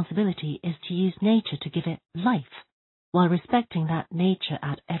responsibility is to use nature to give it life, while respecting that nature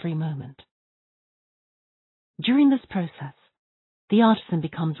at every moment. During this process, the artisan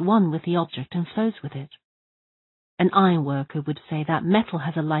becomes one with the object and flows with it. An ironworker would say that metal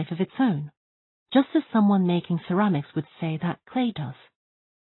has a life of its own, just as someone making ceramics would say that clay does.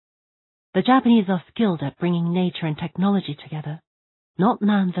 The Japanese are skilled at bringing nature and technology together, not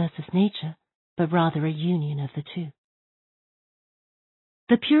man versus nature, but rather a union of the two.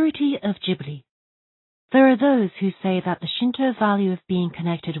 The purity of Ghibli. There are those who say that the Shinto value of being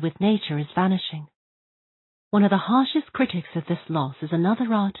connected with nature is vanishing. One of the harshest critics of this loss is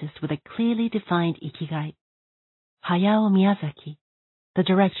another artist with a clearly defined Ikigai, Hayao Miyazaki, the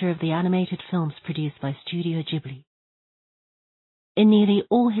director of the animated films produced by Studio Ghibli. In nearly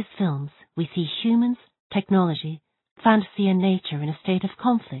all his films, we see humans, technology, fantasy and nature in a state of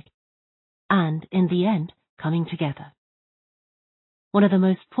conflict, and, in the end, coming together. One of the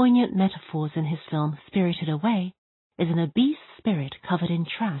most poignant metaphors in his film Spirited Away is an obese spirit covered in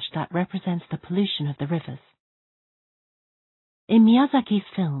trash that represents the pollution of the rivers. In Miyazaki's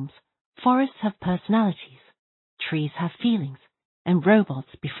films, forests have personalities, trees have feelings, and robots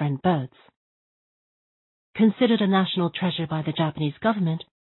befriend birds. Considered a national treasure by the Japanese government,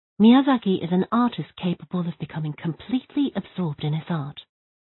 Miyazaki is an artist capable of becoming completely absorbed in his art.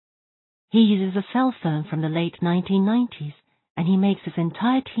 He uses a cell phone from the late 1990s, and he makes his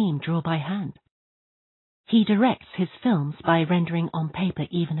entire team draw by hand. He directs his films by rendering on paper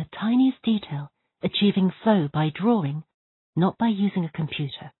even the tiniest detail, achieving flow by drawing, not by using a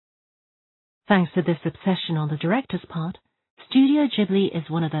computer. Thanks to this obsession on the director's part, Studio Ghibli is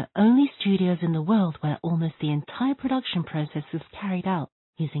one of the only studios in the world where almost the entire production process is carried out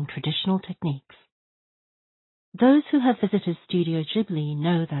using traditional techniques. Those who have visited Studio Ghibli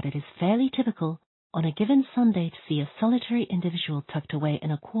know that it is fairly typical on a given Sunday to see a solitary individual tucked away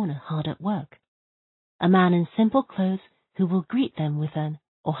in a corner hard at work. A man in simple clothes who will greet them with an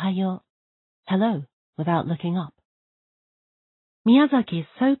 "Ohayo," hello, without looking up. Miyazaki is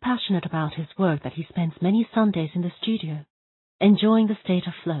so passionate about his work that he spends many Sundays in the studio, enjoying the state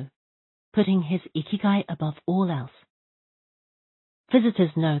of flow, putting his Ikigai above all else.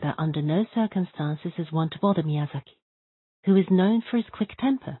 Visitors know that under no circumstances is one to bother Miyazaki, who is known for his quick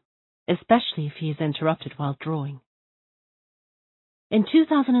temper, especially if he is interrupted while drawing. In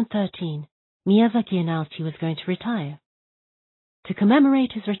 2013, Miyazaki announced he was going to retire. To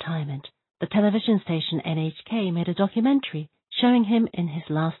commemorate his retirement, the television station NHK made a documentary showing him in his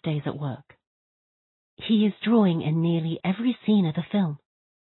last days at work. He is drawing in nearly every scene of the film.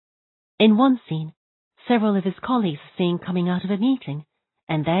 In one scene, several of his colleagues are seen coming out of a meeting,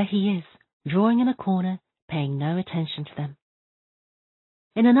 and there he is, drawing in a corner, paying no attention to them.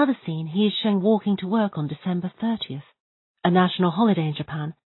 In another scene, he is shown walking to work on December 30th, a national holiday in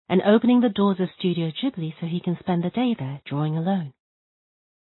Japan, and opening the doors of Studio Ghibli so he can spend the day there drawing alone.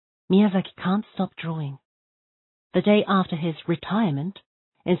 Miyazaki can't stop drawing. The day after his retirement,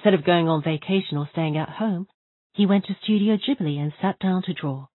 instead of going on vacation or staying at home, he went to Studio Ghibli and sat down to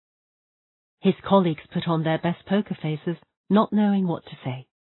draw. His colleagues put on their best poker faces, not knowing what to say.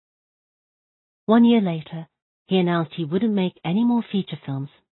 1 year later, he announced he wouldn't make any more feature films,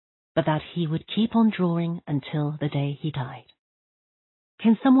 but that he would keep on drawing until the day he died.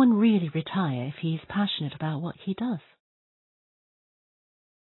 Can someone really retire if he is passionate about what he does?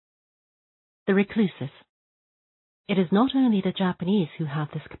 The reclusive. It is not only the Japanese who have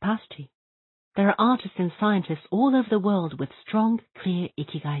this capacity. There are artists and scientists all over the world with strong, clear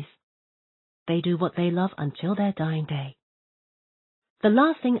ikigais. They do what they love until their dying day. The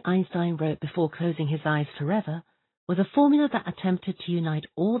last thing Einstein wrote before closing his eyes forever was a formula that attempted to unite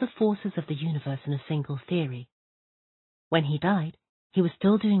all the forces of the universe in a single theory. When he died, he was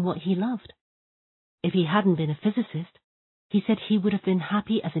still doing what he loved. If he hadn't been a physicist, he said he would have been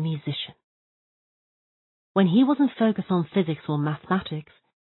happy as a musician. When he wasn't focused on physics or mathematics,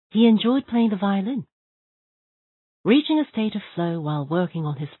 he enjoyed playing the violin. Reaching a state of flow while working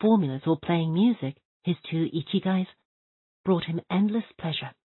on his formulas or playing music, his two ikigais, brought him endless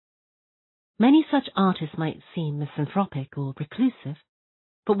pleasure. Many such artists might seem misanthropic or reclusive,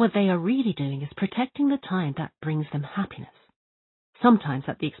 but what they are really doing is protecting the time that brings them happiness, sometimes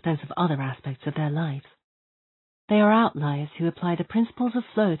at the expense of other aspects of their lives. They are outliers who apply the principles of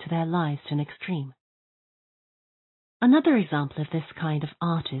flow to their lives to an extreme. Another example of this kind of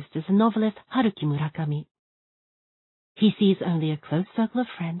artist is the novelist Haruki Murakami. He sees only a close circle of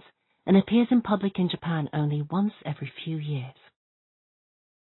friends and appears in public in Japan only once every few years.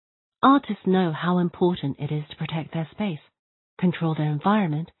 Artists know how important it is to protect their space, control their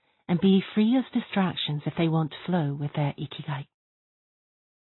environment, and be free of distractions if they want to flow with their Ikigai.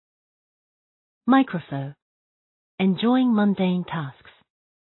 Microflow. Enjoying mundane tasks.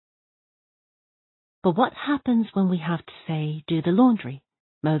 But what happens when we have to, say, do the laundry,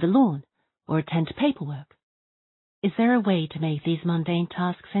 mow the lawn, or attend to paperwork? Is there a way to make these mundane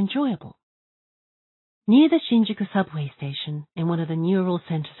tasks enjoyable? Near the Shinjuku subway station, in one of the neural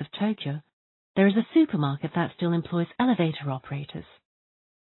centers of Tokyo, there is a supermarket that still employs elevator operators.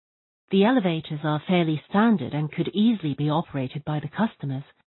 The elevators are fairly standard and could easily be operated by the customers,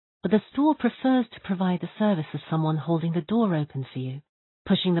 but the store prefers to provide the service of someone holding the door open for you,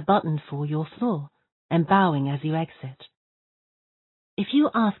 pushing the button for your floor, and bowing as you exit. If you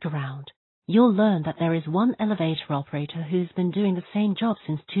ask around, you'll learn that there is one elevator operator who's been doing the same job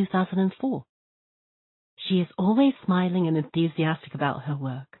since 2004. She is always smiling and enthusiastic about her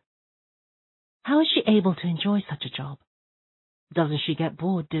work. How is she able to enjoy such a job? Doesn't she get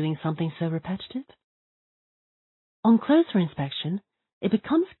bored doing something so repetitive? On closer inspection, it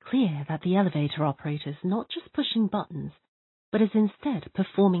becomes clear that the elevator operator is not just pushing buttons, but is instead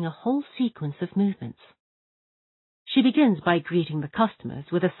performing a whole sequence of movements. She begins by greeting the customers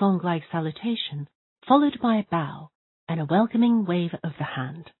with a song-like salutation, followed by a bow and a welcoming wave of the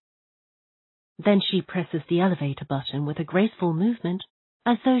hand. Then she presses the elevator button with a graceful movement,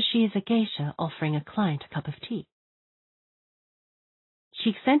 as though she is a geisha offering a client a cup of tea.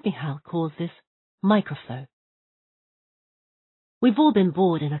 Csikszentmihalyi calls this microflow. We've all been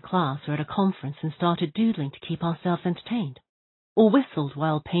bored in a class or at a conference and started doodling to keep ourselves entertained, or whistled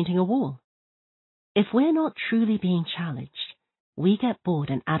while painting a wall. If we're not truly being challenged, we get bored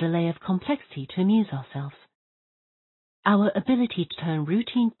and add a layer of complexity to amuse ourselves. Our ability to turn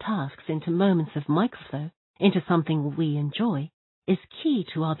routine tasks into moments of microflow, into something we enjoy, is key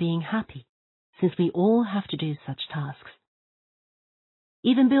to our being happy, since we all have to do such tasks.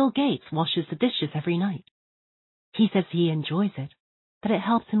 Even Bill Gates washes the dishes every night. He says he enjoys it, that it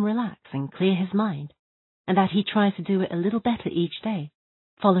helps him relax and clear his mind, and that he tries to do it a little better each day,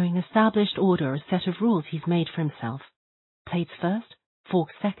 following established order or set of rules he's made for himself: plates first,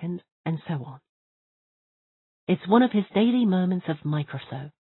 forks second, and so on. It's one of his daily moments of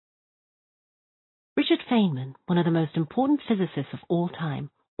microflow. Richard Feynman, one of the most important physicists of all time,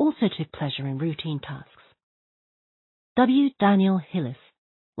 also took pleasure in routine tasks. W. Daniel Hillis,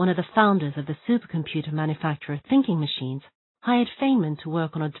 one of the founders of the supercomputer manufacturer Thinking Machines, hired Feynman to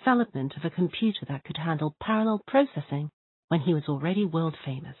work on a development of a computer that could handle parallel processing when he was already world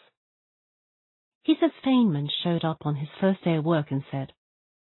famous. He says Feynman showed up on his first day of work and said,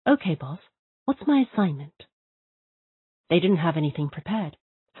 "Okay, boss, what's my assignment?" They didn't have anything prepared,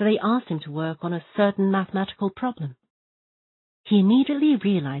 so they asked him to work on a certain mathematical problem. He immediately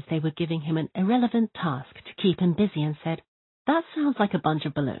realized they were giving him an irrelevant task to keep him busy and said, "That sounds like a bunch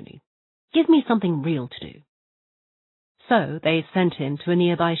of baloney. Give me something real to do." So they sent him to a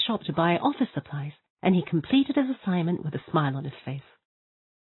nearby shop to buy office supplies, and he completed his assignment with a smile on his face.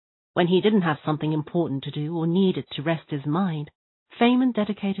 When he didn't have something important to do or needed to rest his mind, Feynman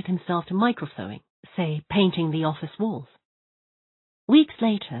dedicated himself to microflowing, say, painting the office walls. Weeks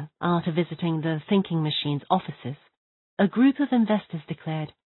later, after visiting the Thinking Machines offices, a group of investors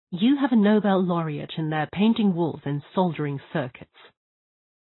declared, "You have a Nobel laureate in there painting walls and soldering circuits."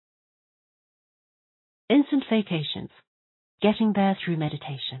 Instant vacations. Getting there through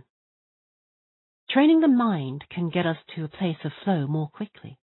meditation. Training the mind can get us to a place of flow more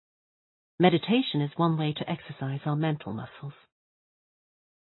quickly. Meditation is one way to exercise our mental muscles.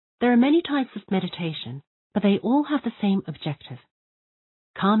 There are many types of meditation, but they all have the same objective: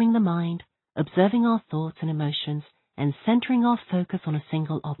 calming the mind, observing our thoughts and emotions, and centering our focus on a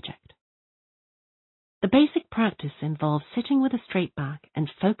single object. The basic practice involves sitting with a straight back and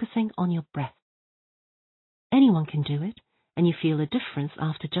focusing on your breath. Anyone can do it, and you feel a difference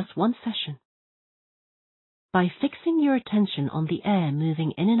after just one session. By fixing your attention on the air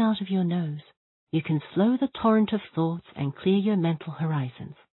moving in and out of your nose, you can slow the torrent of thoughts and clear your mental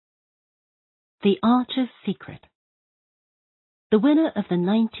horizons. The Archer's Secret. The winner of the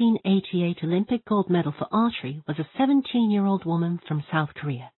 1988 Olympic gold medal for archery was a 17-year-old woman from South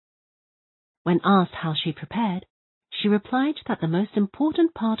Korea. When asked how she prepared, she replied that the most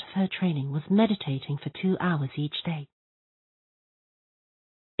important part of her training was meditating for 2 hours each day.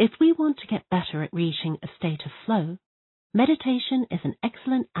 If we want to get better at reaching a state of flow, meditation is an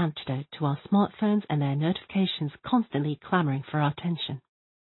excellent antidote to our smartphones and their notifications constantly clamoring for our attention.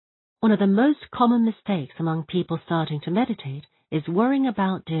 One of the most common mistakes among people starting to meditate is worrying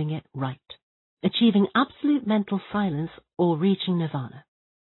about doing it right, achieving absolute mental silence, or reaching nirvana.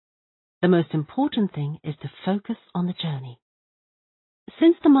 The most important thing is to focus on the journey.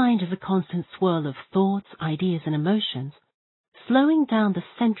 Since the mind is a constant swirl of thoughts, ideas, and emotions, slowing down the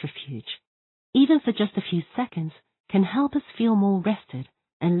centrifuge, even for just a few seconds, can help us feel more rested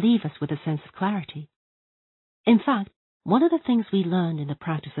and leave us with a sense of clarity. In fact, one of the things we learned in the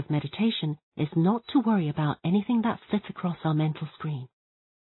practice of meditation is not to worry about anything that flits across our mental screen.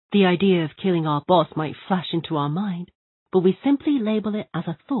 The idea of killing our boss might flash into our mind, but we simply label it as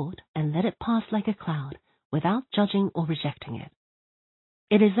a thought and let it pass like a cloud without judging or rejecting it.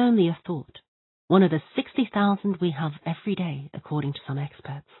 It is only a thought, one of the 60,000 we have every day, according to some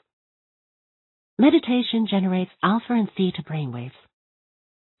experts. Meditation generates alpha and theta brainwaves.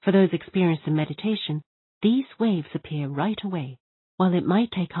 For those experienced in meditation, these waves appear right away, while it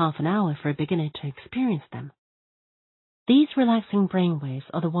might take half an hour for a beginner to experience them. These relaxing brainwaves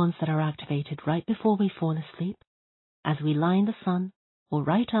are the ones that are activated right before we fall asleep, as we lie in the sun, or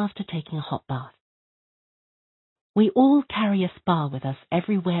right after taking a hot bath. We all carry a spa with us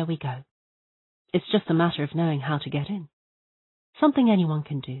everywhere we go. It's just a matter of knowing how to get in. Something anyone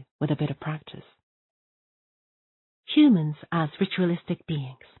can do with a bit of practice. Humans as ritualistic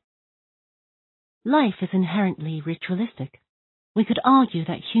beings. Life is inherently ritualistic. We could argue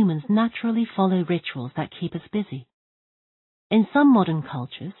that humans naturally follow rituals that keep us busy. In some modern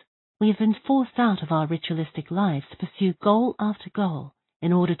cultures, we have been forced out of our ritualistic lives to pursue goal after goal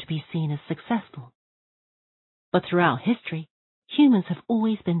in order to be seen as successful. But throughout history, humans have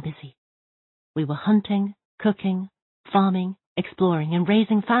always been busy. We were hunting, cooking, farming, exploring, and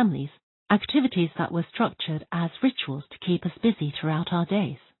raising families, activities that were structured as rituals to keep us busy throughout our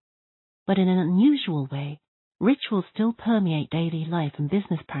days. But in an unusual way, rituals still permeate daily life and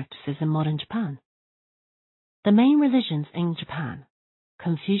business practices in modern Japan. The main religions in Japan,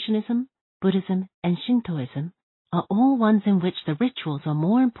 Confucianism, Buddhism, and Shintoism, are all ones in which the rituals are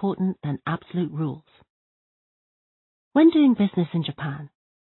more important than absolute rules. When doing business in Japan,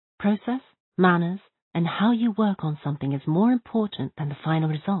 process, manners, and how you work on something is more important than the final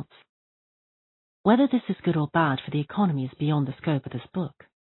results. Whether this is good or bad for the economy is beyond the scope of this book.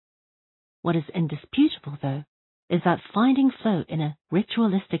 What is indisputable, though, is that finding flow in a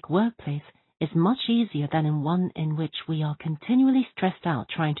ritualistic workplace is much easier than in one in which we are continually stressed out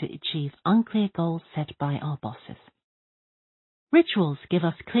trying to achieve unclear goals set by our bosses. Rituals give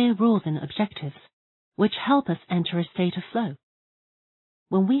us clear rules and objectives, which help us enter a state of flow.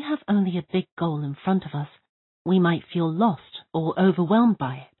 When we have only a big goal in front of us, we might feel lost or overwhelmed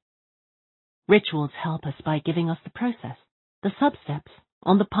by it. Rituals help us by giving us the process, the sub-steps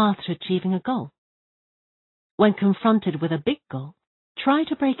on the path to achieving a goal. When confronted with a big goal, try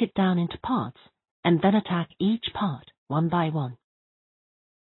to break it down into parts and then attack each part one by one.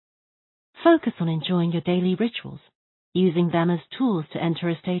 Focus on enjoying your daily rituals, using them as tools to enter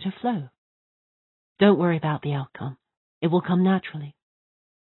a state of flow. Don't worry about the outcome. It will come naturally.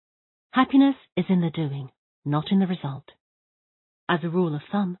 Happiness is in the doing, not in the result. As a rule of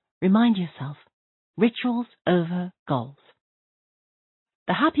thumb, remind yourself, rituals over goals.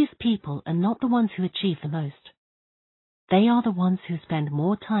 The happiest people are not the ones who achieve the most. They are the ones who spend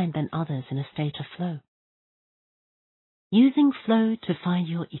more time than others in a state of flow. Using flow to find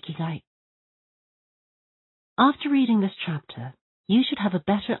your Ikigai. After reading this chapter, you should have a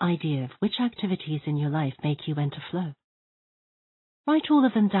better idea of which activities in your life make you enter flow. Write all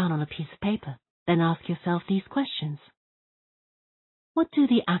of them down on a piece of paper, then ask yourself these questions. What do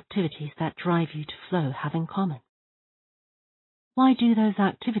the activities that drive you to flow have in common? Why do those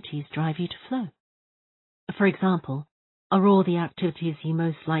activities drive you to flow? For example, are all the activities you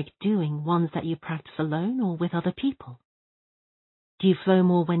most like doing ones that you practice alone or with other people? Do you flow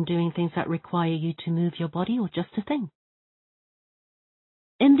more when doing things that require you to move your body or just to think?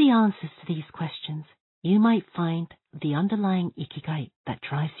 In the answers to these questions, you might find the underlying Ikigai that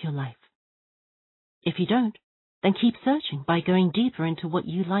drives your life. If you don't, then keep searching by going deeper into what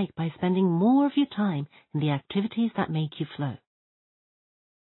you like by spending more of your time in the activities that make you flow.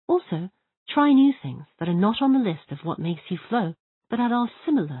 Also, try new things that are not on the list of what makes you flow, but that are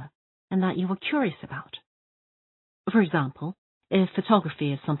similar and that you are curious about. For example, if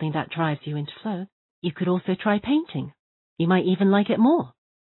photography is something that drives you into flow, you could also try painting. You might even like it more.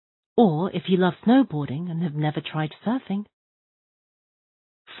 Or if you love snowboarding and have never tried surfing.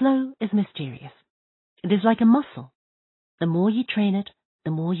 Flow is mysterious. It is like a muscle. The more you train it,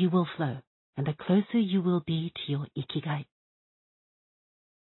 the more you will flow, and the closer you will be to your Ikigai.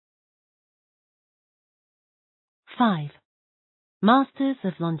 5. Masters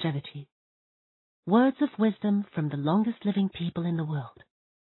of Longevity. Words of wisdom from the longest living people in the world.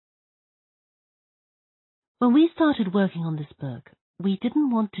 When we started working on this book, we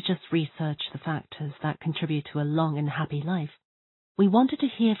didn't want to just research the factors that contribute to a long and happy life. we wanted to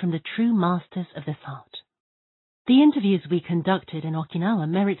hear from the true masters of this art. The interviews we conducted in Okinawa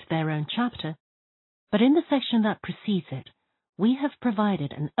merit their own chapter, but in the section that precedes it, we have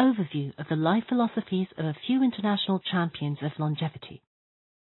provided an overview of the life philosophies of a few international champions of longevity.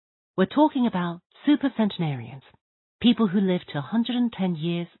 We're talking about supercentenarians, people who live to 110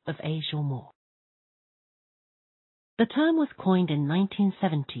 years of age or more. The term was coined in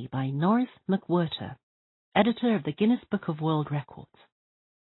 1970 by Norris McWhirter, editor of the Guinness Book of World Records.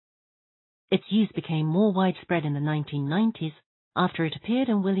 Its use became more widespread in the 1990s after it appeared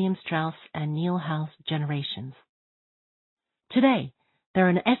in William Strauss and Neil Howe's Generations. Today, there are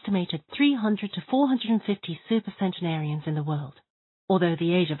an estimated 300 to 450 supercentenarians in the world, although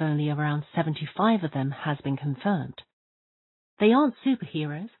the age of only around 75 of them has been confirmed. They aren't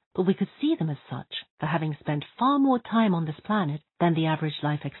superheroes, but we could see them as such for having spent far more time on this planet than the average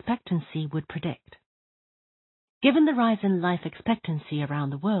life expectancy would predict. Given the rise in life expectancy around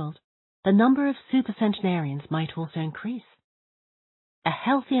the world, the number of supercentenarians might also increase. A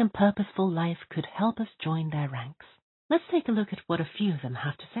healthy and purposeful life could help us join their ranks. Let's take a look at what a few of them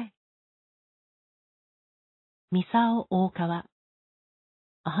have to say. Misao Okawa,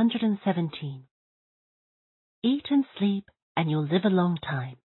 117. Eat and sleep and you'll live a long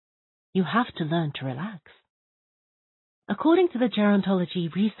time. You have to learn to relax. According to the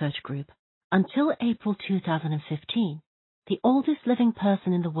Gerontology Research Group, until April 2015, the oldest living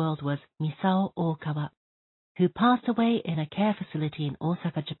person in the world was Misao Okawa, who passed away in a care facility in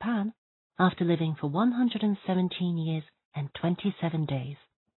Osaka, Japan, after living for 117 years and 27 days.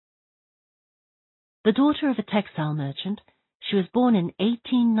 The daughter of a textile merchant, she was born in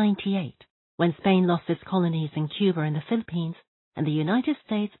 1898, when Spain lost its colonies in Cuba and the Philippines, and the United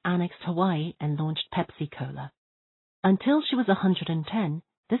States annexed Hawaii and launched Pepsi-Cola. Until she was 110,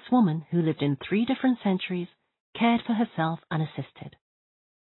 this woman, who lived in 3 different centuries, cared for herself unassisted.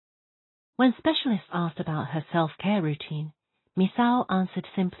 When specialists asked about her self-care routine, Misao answered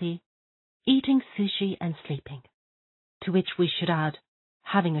simply, eating sushi and sleeping, to which we should add,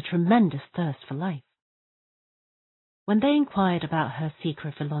 having a tremendous thirst for life. When they inquired about her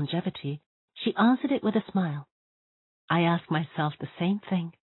secret for longevity, she answered it with a smile. I ask myself the same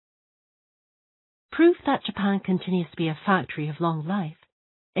thing. Proof that Japan continues to be a factory of long life,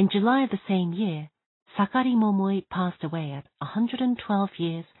 in July of the same year, Sakari Momoi passed away at 112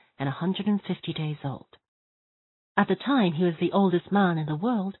 years and 150 days old. At the time, he was the oldest man in the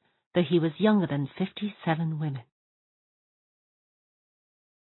world, though he was younger than 57 women.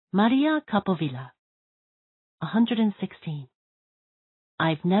 Maria Capovilla, 116.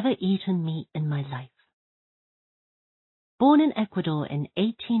 I've never eaten meat in my life. Born in Ecuador in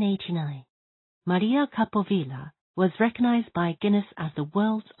 1889, Maria Capovilla was recognized by Guinness as the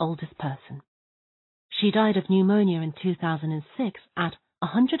world's oldest person. She died of pneumonia in 2006 at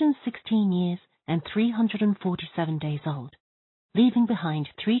 116 years and 347 days old, leaving behind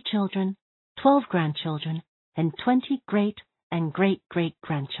 3 children, 12 grandchildren, and 20 great and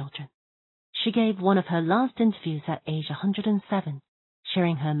great-great-grandchildren. She gave one of her last interviews at age 107,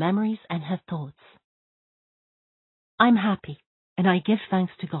 sharing her memories and her thoughts. I'm happy, and I give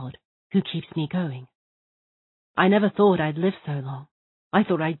thanks to God, who keeps me going. I never thought I'd live so long. I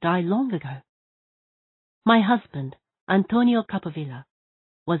thought I'd die long ago. My husband, Antonio Capovilla,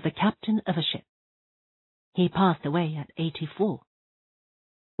 was the captain of a ship. He passed away at 84.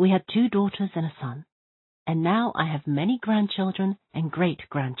 We had 2 daughters and a son, and now I have many grandchildren and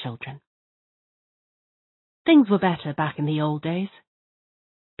great-grandchildren. Things were better back in the old days.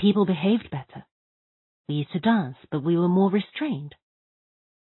 People behaved better. We used to dance, but we were more restrained.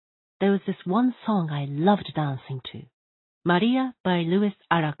 There was this one song I loved dancing to, Maria by Louis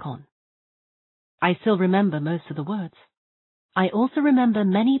Aracon. I still remember most of the words. I also remember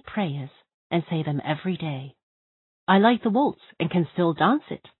many prayers and say them every day. I like the waltz and can still dance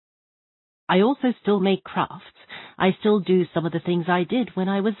it. I also still make crafts. I still do some of the things I did when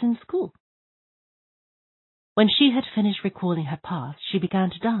I was in school. When she had finished recalling her past, she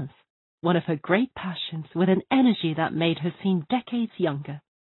began to dance, one of her great passions, with an energy that made her seem decades younger.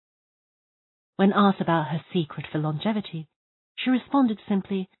 When asked about her secret for longevity, she responded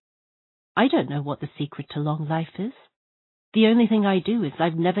simply, I don't know what the secret to long life is. The only thing I do is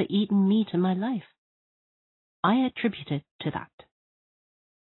I've never eaten meat in my life. I attribute it to that.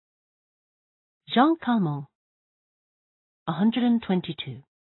 Jean Calment, 122.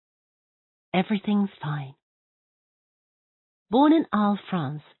 Everything's fine. Born in Arles,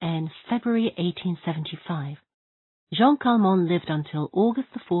 France, in February 1875, Jean Calment lived until August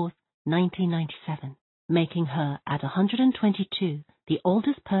 4, 1997, making her, at 122, the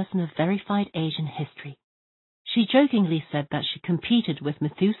oldest person of verified age in history. She jokingly said that she competed with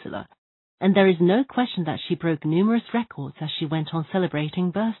Methuselah, and there is no question that she broke numerous records as she went on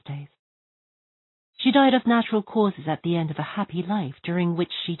celebrating birthdays. She died of natural causes at the end of a happy life during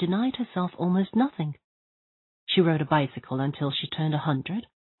which she denied herself almost nothing. She rode a bicycle until she turned 100.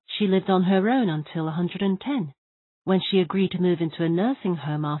 She lived on her own until 110, when she agreed to move into a nursing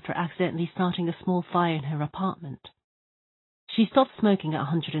home after accidentally starting a small fire in her apartment. She stopped smoking at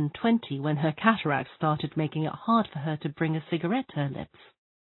 120 when her cataracts started making it hard for her to bring a cigarette to her lips.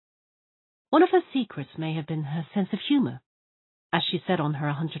 One of her secrets may have been her sense of humor. As she said on her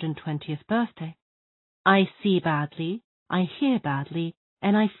 120th birthday, "I see badly, I hear badly,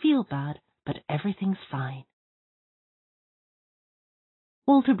 and I feel bad, but everything's fine."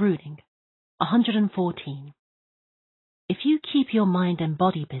 Walter Bruning, 114. If you keep your mind and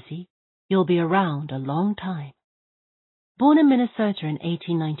body busy, you'll be around a long time. Born in Minnesota in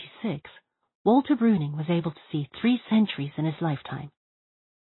 1896, Walter Bruning was able to see 3 centuries in his lifetime.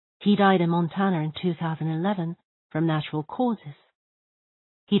 He died in Montana in 2011 from natural causes.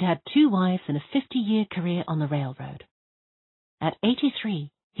 He'd had 2 wives and a 50-year career on the railroad. At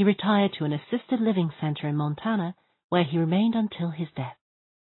 83, he retired to an assisted living center in Montana, where he remained until his death.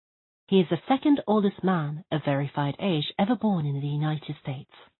 He is the second oldest man of verified age ever born in the United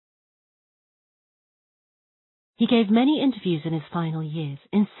States. He gave many interviews in his final years,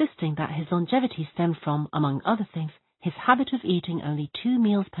 insisting that his longevity stemmed from, among other things, his habit of eating only 2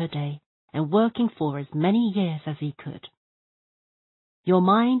 meals per day and working for as many years as he could. "Your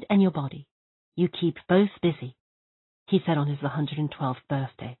mind and your body, you keep both busy," he said on his 112th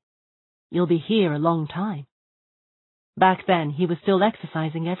birthday. "You'll be here a long time." Back then, he was still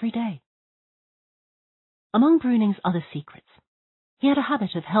exercising every day. Among Bruning's other secrets, he had a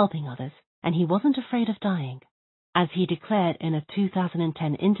habit of helping others, and he wasn't afraid of dying. As he declared in a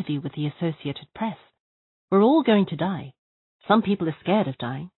 2010 interview with the Associated Press, "We're all going to die. Some people are scared of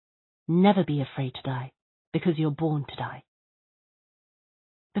dying. Never be afraid to die, because you're born to die."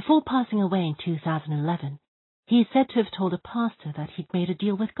 Before passing away in 2011, he is said to have told a pastor that he'd made a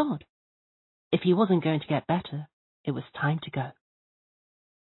deal with God. If he wasn't going to get better, it was time to go.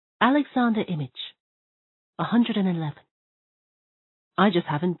 Alexander Image, 111. I just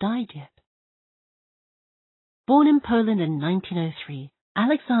haven't died yet. Born in Poland in 1903,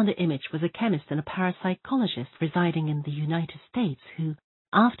 Alexander Image was a chemist and a parapsychologist residing in the United States who,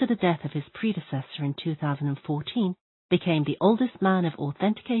 after the death of his predecessor in 2014, became the oldest man of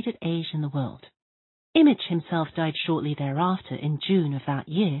authenticated age in the world. Image himself died shortly thereafter in June of that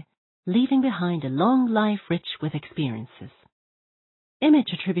year, leaving behind a long life rich with experiences.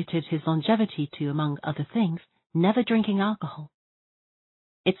 Image attributed his longevity to, among other things, never drinking alcohol.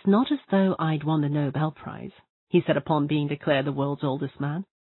 "It's not as though I'd won the Nobel Prize," he said upon being declared the world's oldest man.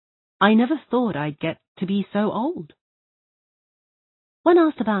 "I never thought I'd get to be so old." When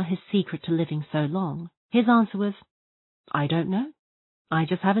asked about his secret to living so long, his answer was, "I don't know. I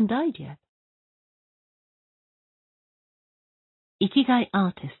just haven't died yet." Ikigai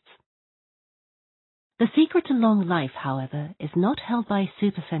artists. The secret to long life, however, is not held by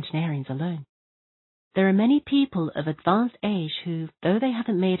supercentenarians alone. There are many people of advanced age who, though they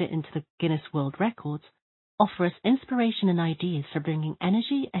haven't made it into the Guinness World Records, offer us inspiration and ideas for bringing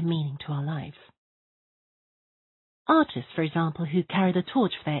energy and meaning to our lives. Artists, for example, who carry the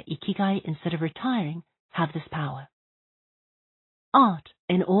torch for their Ikigai instead of retiring, have this power. Art,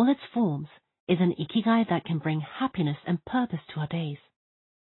 in all its forms, is an Ikigai that can bring happiness and purpose to our days.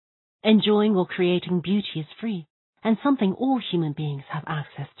 Enjoying or creating beauty is free, and something all human beings have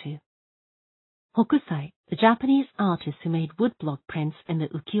access to. Hokusai, the Japanese artist who made woodblock prints in the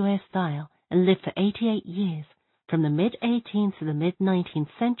ukiyo-e style and lived for 88 years, from the mid-18th to the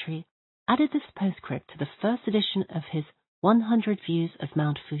mid-19th century, added this postscript to the first edition of his 100 Views of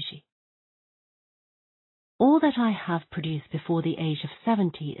Mount Fuji. "All that I have produced before the age of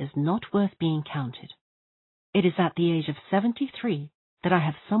 70 is not worth being counted. It is at the age of 73 that I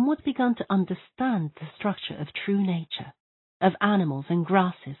have somewhat begun to understand the structure of true nature, of animals and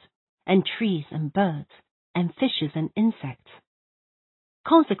grasses, and trees and birds, and fishes and insects.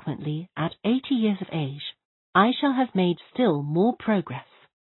 Consequently, at 80 years of age, I shall have made still more progress.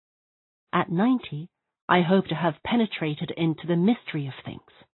 At 90, I hope to have penetrated into the mystery of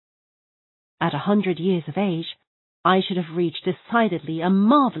things. At 100 years of age, I should have reached decidedly a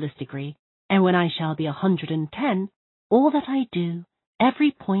marvelous degree, and when I shall be 110, all that I do,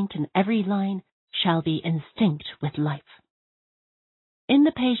 every point and every line, shall be instinct with life." In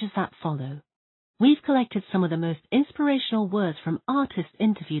the pages that follow, we've collected some of the most inspirational words from artists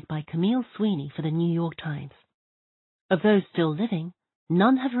interviewed by Camille Sweeney for the New York Times. Of those still living,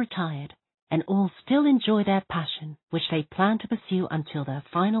 none have retired, and all still enjoy their passion, which they plan to pursue until their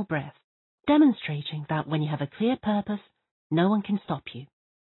final breath, demonstrating that when you have a clear purpose, no one can stop you.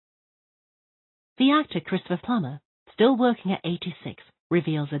 The actor Christopher Plummer, still working at 86,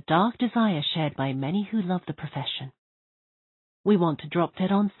 reveals a dark desire shared by many who love the profession. We want to drop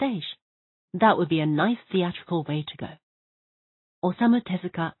dead on stage. That would be a nice theatrical way to go. Osamu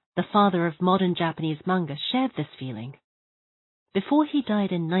Tezuka, the father of modern Japanese manga, shared this feeling. Before he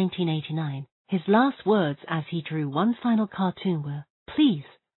died in 1989, his last words as he drew one final cartoon were, "Please,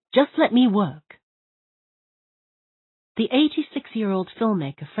 just let me work." The 86-year-old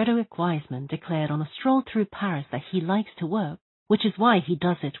filmmaker Frederick Wiseman declared on a stroll through Paris that he likes to work, which is why he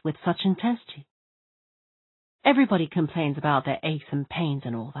does it with such intensity. Everybody complains about their aches and pains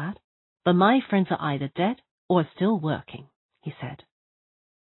and all that, but my friends are either dead or still working, he said.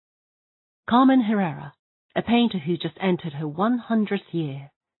 Carmen Herrera, a painter who just entered her 100th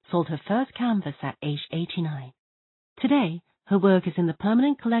year, sold her first canvas at age 89. Today, her work is in the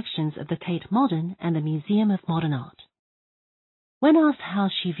permanent collections of the Tate Modern and the Museum of Modern Art. When asked how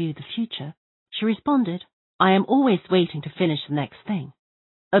she viewed the future, she responded, "I am always waiting to finish the next thing.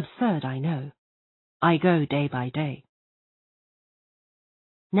 Absurd, I know. I go day by day."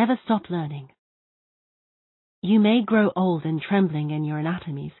 Never stop learning. You may grow old and trembling in your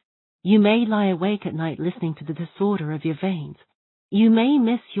anatomies. You may lie awake at night listening to the disorder of your veins. You may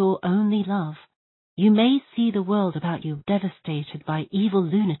miss your only love. You may see the world about you devastated by evil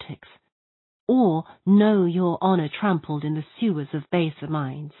lunatics, or know your honor trampled in the sewers of baser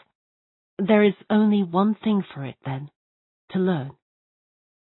minds. There is only one thing for it, then, to learn.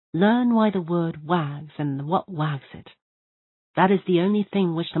 Learn why the word wags and what wags it. That is the only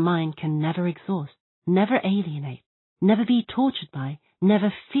thing which the mind can never exhaust, never alienate, never be tortured by,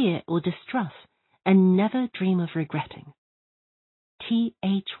 never fear or distrust, and never dream of regretting. T.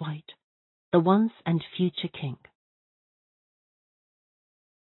 H. White, the once and future king.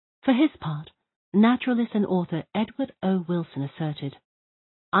 For his part, naturalist and author Edward O. Wilson asserted,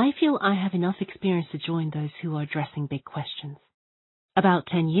 "I feel I have enough experience to join those who are addressing big questions. About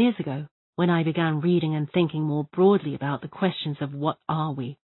 10 years ago, when I began reading and thinking more broadly about the questions of what are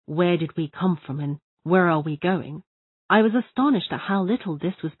we, where did we come from, and where are we going, I was astonished at how little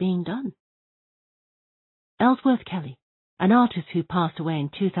this was being done." Ellsworth Kelly, an artist who passed away in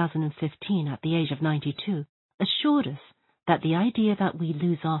 2015 at the age of 92, assured us that the idea that we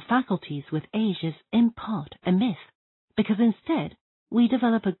lose our faculties with age is in part a myth, because instead we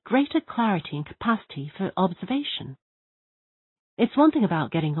develop a greater clarity and capacity for observation. It's one thing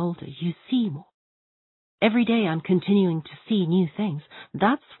about getting older, you see more. Every day I'm continuing to see new things.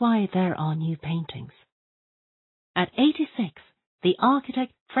 That's why there are new paintings. At 86, the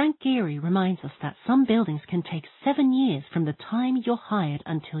architect Frank Gehry reminds us that some buildings can take 7 years from the time you're hired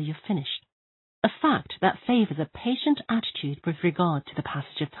until you're finished, a fact that favors a patient attitude with regard to the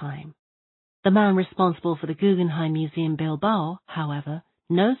passage of time. The man responsible for the Guggenheim Museum Bilbao, however,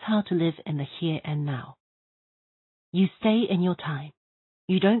 knows how to live in the here and now. You stay in your time.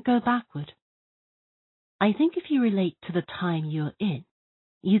 You don't go backward. I think if you relate to the time you're in,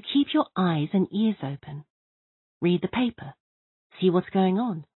 you keep your eyes and ears open. Read the paper. See what's going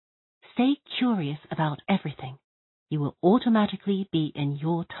on. Stay curious about everything. You will automatically be in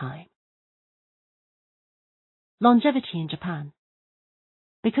your time. Longevity in Japan.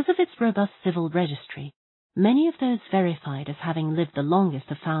 Because of its robust civil registry, many of those verified as having lived the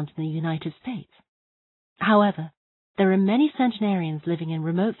longest are found in the United States. However, there are many centenarians living in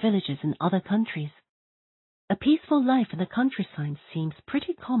remote villages in other countries. A peaceful life in the countryside seems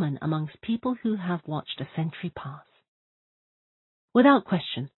pretty common amongst people who have watched a century pass. Without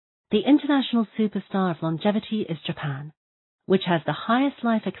question, the international superstar of longevity is Japan, which has the highest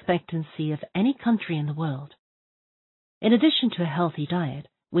life expectancy of any country in the world. In addition to a healthy diet,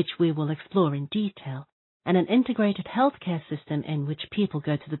 which we will explore in detail, and an integrated healthcare system in which people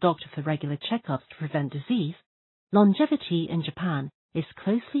go to the doctor for regular checkups to prevent disease, longevity in Japan is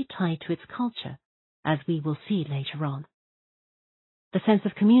closely tied to its culture, as we will see later on. The sense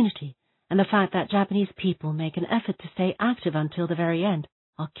of community and the fact that Japanese people make an effort to stay active until the very end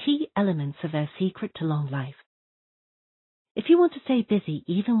are key elements of their secret to long life. If you want to stay busy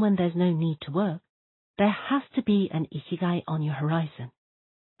even when there's no need to work, there has to be an Ikigai on your horizon,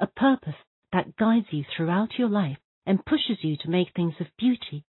 a purpose that guides you throughout your life and pushes you to make things of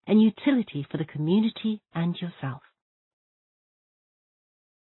beauty and utility for the community and yourself.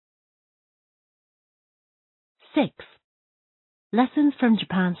 6. Lessons from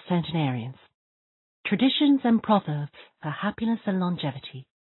Japan's centenarians. Traditions and proverbs for happiness and longevity.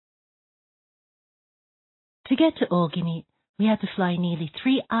 To get to Ogimi, we had to fly nearly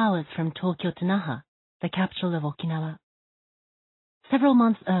 3 hours from Tokyo to Naha, the capital of Okinawa. Several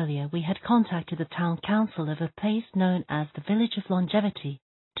months earlier, we had contacted the town council of a place known as the Village of Longevity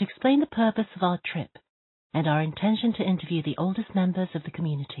to explain the purpose of our trip and our intention to interview the oldest members of the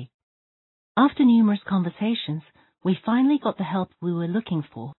community. After numerous conversations, we finally got the help we were looking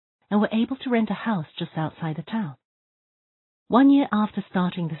for and were able to rent a house just outside the town. 1 year after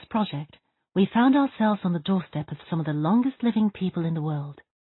starting this project, we found ourselves on the doorstep of some of the longest living people in the world.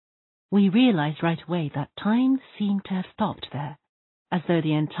 We realized right away that time seemed to have stopped there, as though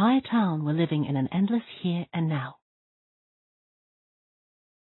the entire town were living in an endless here and now.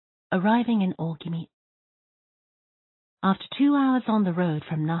 Arriving in Ogimi. After 2 hours on the road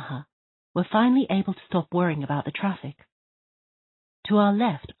from Naha, we're finally able to stop worrying about the traffic. To our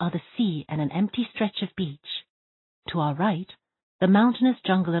left are the sea and an empty stretch of beach. To our right, the mountainous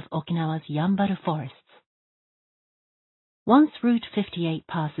jungle of Okinawa's Yambaru forests. Once Route 58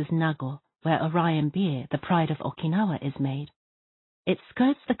 passes Nago, where Orion beer, the pride of Okinawa, is made, it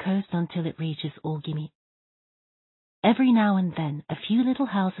skirts the coast until it reaches Ogimi. Every now and then, a few little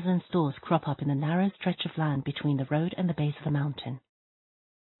houses and stores crop up in the narrow stretch of land between the road and the base of the mountain.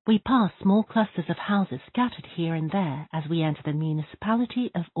 We pass small clusters of houses scattered here and there as we enter the municipality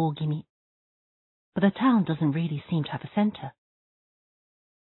of Ogimi. But the town doesn't really seem to have a center.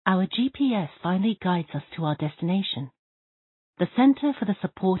 Our GPS finally guides us to our destination, the Center for the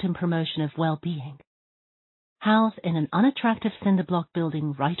Support and Promotion of Well-Being, housed in an unattractive cinder block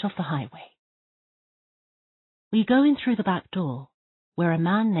building right off the highway. We go in through the back door, where a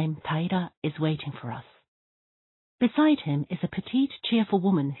man named Taira is waiting for us. Beside him is a petite, cheerful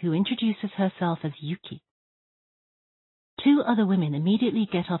woman who introduces herself as Yuki. 2 other women immediately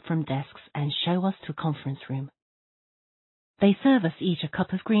get up from desks and show us to a conference room. They serve us each a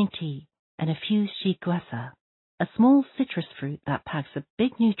cup of green tea and a few shikuasa, a small citrus fruit that packs a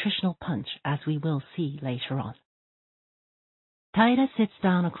big nutritional punch, as we will see later on. Taira sits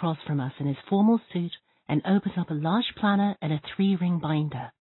down across from us in his formal suit and opens up a large planner and a 3-ring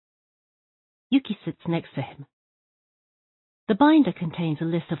binder. Yuki sits next to him. The binder contains a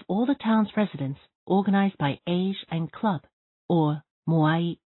list of all the town's residents organized by age and club, or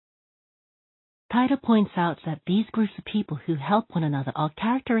moai. Taira points out that these groups of people who help one another are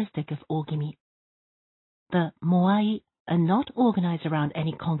characteristic of Ogimi. The moai are not organized around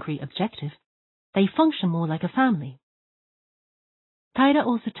any concrete objective. They function more like a family. Taira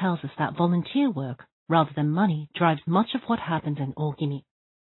also tells us that volunteer work, rather than money, drives much of what happens in Ogimi.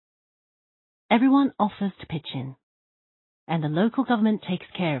 Everyone offers to pitch in, and the local government takes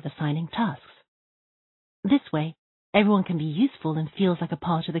care of assigning tasks. This way, everyone can be useful and feels like a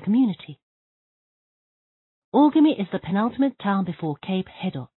part of the community. Ogimi is the penultimate town before Cape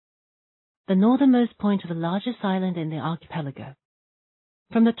Hedo, the northernmost point of the largest island in the archipelago.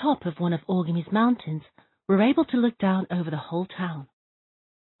 From the top of one of Ogimi's mountains, we're able to look down over the whole town.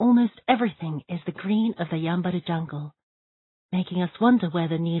 Almost everything is the green of the Yambaru jungle, making us wonder where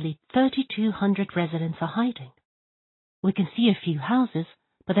the nearly 3,200 residents are hiding. We can see a few houses,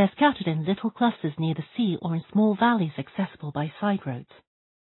 but they're scattered in little clusters near the sea or in small valleys accessible by side roads.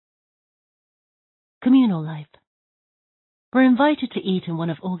 Communal life. We're invited to eat in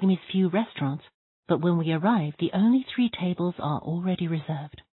one of Ogimi's few restaurants, but when we arrive, the only 3 tables are already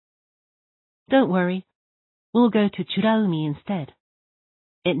reserved. Don't worry, we'll go to Churaumi instead.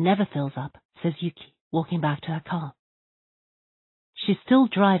 It never fills up, says Yuki, walking back to her car. She's still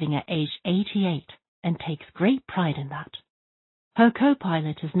driving at age 88 and takes great pride in that. Her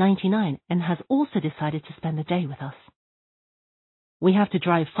co-pilot is 99 and has also decided to spend the day with us. We have to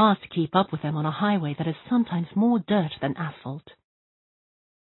drive fast to keep up with them on a highway that is sometimes more dirt than asphalt.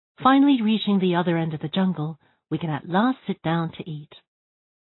 Finally reaching the other end of the jungle, we can at last sit down to eat.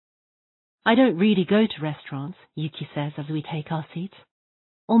 I don't really go to restaurants, Yuki says as we take our seats.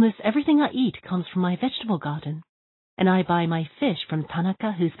 Almost everything I eat comes from my vegetable garden, and I buy my fish from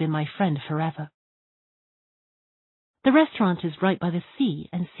Tanaka, who's been my friend forever. The restaurant is right by the sea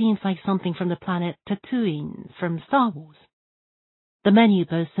and seems like something from the planet Tatooine from Star Wars. The menu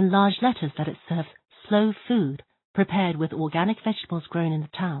boasts in large letters that it serves slow food prepared with organic vegetables grown in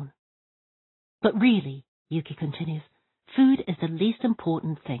the town. But really, Yuki continues, food is the least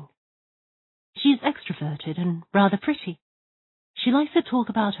important thing. She is extroverted and rather pretty. She likes to talk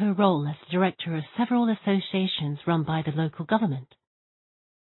about her role as the director of several associations run by the local government.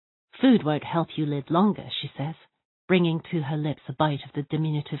 Food won't help you live longer, she says, bringing to her lips a bite of the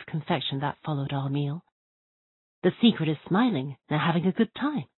diminutive confection that followed our meal. The secret is smiling and having a good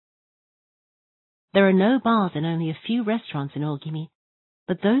time. There are no bars and only a few restaurants in Ogimi,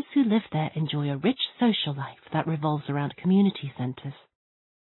 but those who live there enjoy a rich social life that revolves around community centers.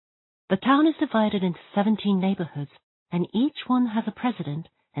 The town is divided into 17 neighborhoods, and each one has a president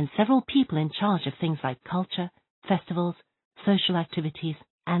and several people in charge of things like culture, festivals, social activities,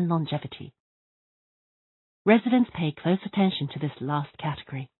 and longevity. Residents pay close attention to this last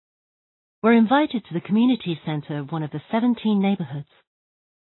category. We're invited to the community center of one of the 17 neighborhoods.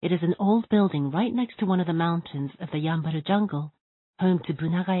 It is an old building right next to one of the mountains of the Yambaru jungle, home to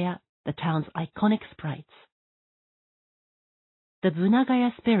Bunagaya, the town's iconic sprites. The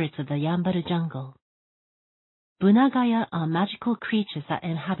Bunagaya spirits of the Yambaru jungle. Bunagaya are magical creatures that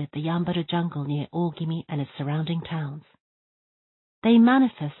inhabit the Yambaru jungle near Ogimi and its surrounding towns. They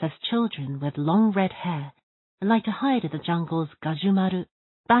manifest as children with long red hair and like to hide in the jungle's gajumaru,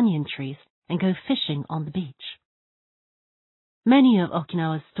 banyan trees, and go fishing on the beach. Many of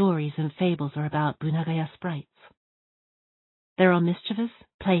Okinawa's stories and fables are about Bunagaya sprites. They are mischievous,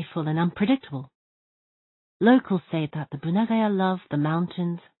 playful, and unpredictable. Locals say that the Bunagaya love the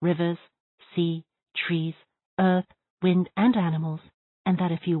mountains, rivers, sea, trees, earth, wind, and animals, and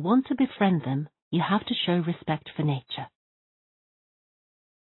that if you want to befriend them, you have to show respect for nature.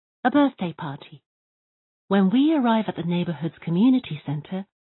 A birthday party. When we arrive at the neighborhood's community center,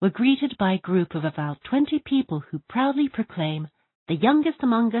 we're greeted by a group of about 20 people who proudly proclaim, "The youngest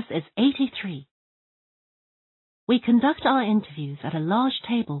among us is 83. We conduct our interviews at a large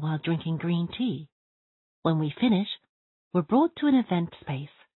table while drinking green tea. When we finish, we're brought to an event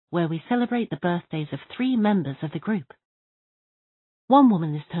space where we celebrate the birthdays of 3 members of the group. One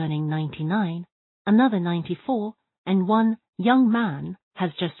woman is turning 99, another 94, and one young man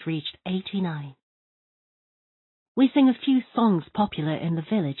has just reached 89. We sing a few songs popular in the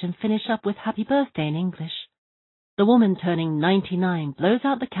village and finish up with happy birthday in English. The woman turning 99 blows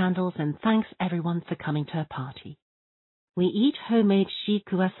out the candles and thanks everyone for coming to her party. We eat homemade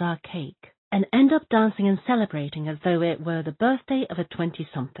shikuasa cake and end up dancing and celebrating as though it were the birthday of a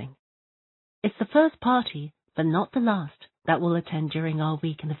 20-something. It's the first party, but not the last, that we'll attend during our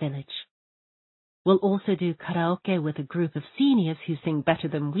week in the village. We'll also do karaoke with a group of seniors who sing better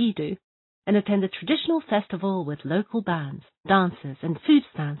than we do, and attend a traditional festival with local bands, dancers, and food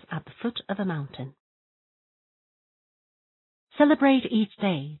stands at the foot of a mountain. Celebrate each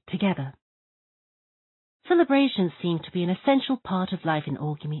day together. Celebrations seem to be an essential part of life in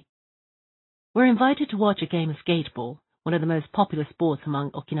Ogimi. We're invited to watch a game of skateball, one of the most popular sports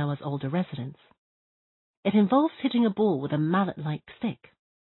among Okinawa's older residents. It involves hitting a ball with a mallet-like stick.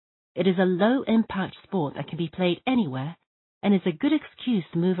 It is a low-impact sport that can be played anywhere and is a good excuse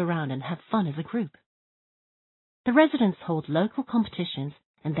to move around and have fun as a group. The residents hold local competitions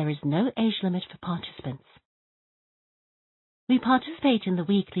and there is no age limit for participants. We participate in the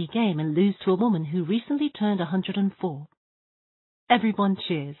weekly game and lose to a woman who recently turned 104. Everyone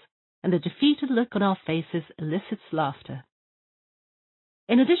cheers, and the defeated look on our faces elicits laughter.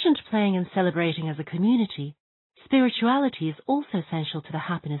 In addition to playing and celebrating as a community, spirituality is also essential to the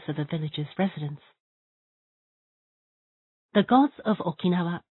happiness of the village's residents. The gods of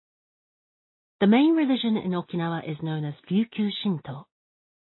Okinawa. The main religion in Okinawa is known as Ryukyu Shinto.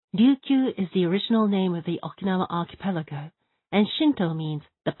 Ryukyu is the original name of the Okinawa archipelago, and Shinto means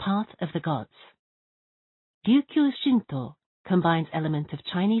the path of the gods. Ryukyu Shinto combines elements of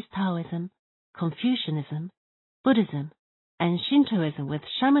Chinese Taoism, Confucianism, Buddhism, and Shintoism with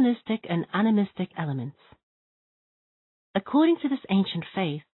shamanistic and animistic elements. According to this ancient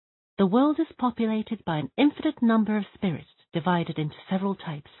faith, the world is populated by an infinite number of spirits divided into several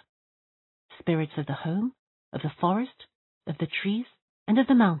types. Spirits of the home, of the forest, of the trees, and of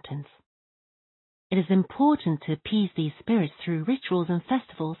the mountains. It is important to appease these spirits through rituals and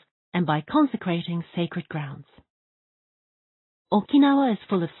festivals and by consecrating sacred grounds. Okinawa is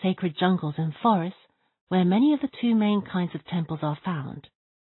full of sacred jungles and forests where many of the 2 main kinds of temples are found,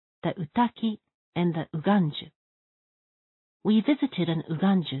 the Utaki and the Uganju. We visited an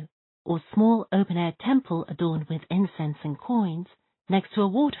Uganju, or small open-air temple adorned with incense and coins, next to a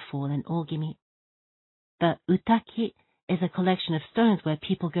waterfall in Ogimi. The Utaki is a collection of stones where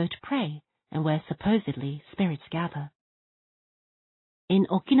people go to pray and where supposedly spirits gather. In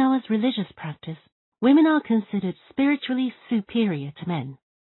Okinawa's religious practice, women are considered spiritually superior to men,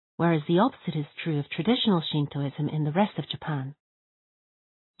 whereas the opposite is true of traditional Shintoism in the rest of Japan.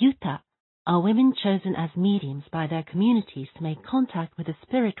 Yuta are women chosen as mediums by their communities to make contact with the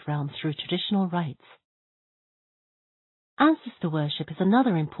spirit realm through traditional rites. Ancestor worship is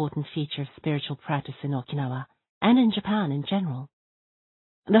another important feature of spiritual practice in Okinawa and in Japan in general.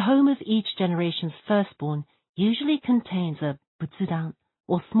 The home of each generation's firstborn usually contains a butsudan,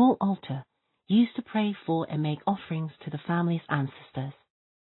 or small altar, used to pray for and make offerings to the family's ancestors.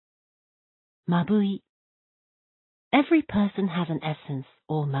 Mabui. Every person has an essence,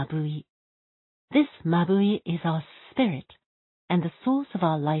 or Mabui. This Mabui is our spirit and the source of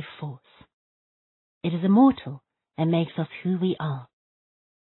our life force. It is immortal and makes us who we are.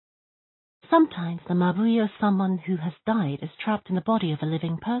 Sometimes the Mabui of someone who has died is trapped in the body of a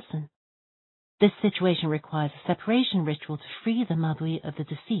living person. This situation requires a separation ritual to free the Mabui of the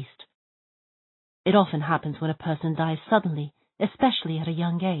deceased. It often happens when a person dies suddenly, especially at a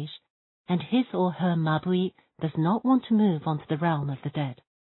young age, and his or her Mabui does not want to move on to the realm of the dead.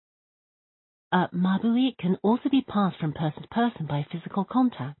 A Mabui can also be passed from person to person by physical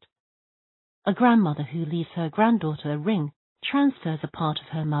contact. A grandmother who leaves her granddaughter a ring transfers a part of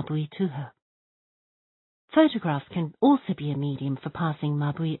her Mabui to her. Photographs can also be a medium for passing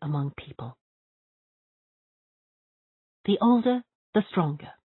Mabui among people. The older, the stronger.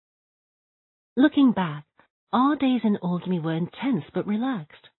 Looking back, our days in Ogimi were intense but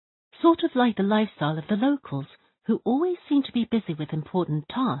relaxed, sort of like the lifestyle of the locals, who always seemed to be busy with important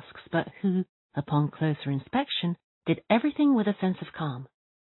tasks, but who, upon closer inspection, did everything with a sense of calm.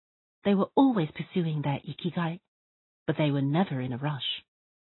 They were always pursuing their Ikigai, but they were never in a rush.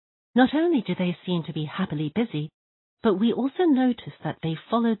 Not only did they seem to be happily busy, but we also noticed that they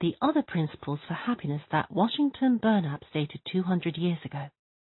followed the other principles for happiness that Washington Burnap stated 200 years ago.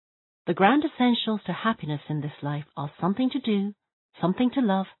 The grand essentials to happiness in this life are something to do, something to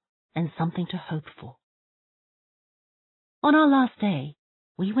love, and something to hope for. On our last day,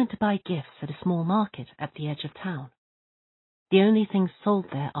 we went to buy gifts at a small market at the edge of town. The only things sold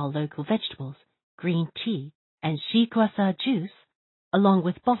there are local vegetables, green tea, and shikuasa juice, along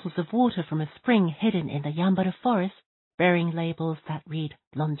with bottles of water from a spring hidden in the Yambara forest, bearing labels that read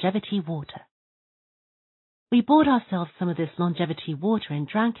longevity water. We bought ourselves some of this longevity water and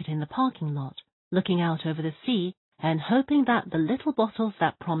drank it in the parking lot, looking out over the sea and hoping that the little bottles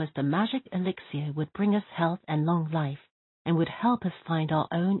that promised a magic elixir would bring us health and long life and would help us find our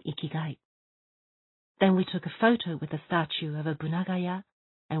own Ikigai. Then we took a photo with the statue of a Bunagaya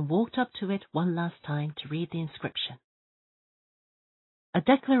and walked up to it one last time to read the inscription. A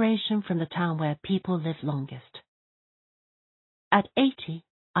declaration from the town where people live longest. At 80,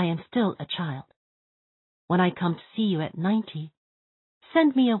 I am still a child. When I come to see you at 90,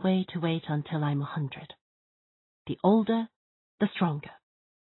 send me away to wait until I'm 100. The older, the stronger.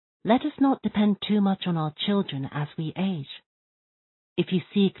 Let us not depend too much on our children as we age. If you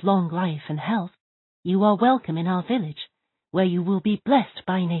seek long life and health, you are welcome in our village, where you will be blessed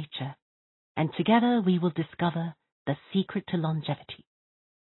by nature, and together we will discover the secret to longevity.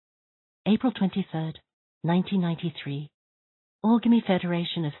 April 23rd, 1993, Ogimi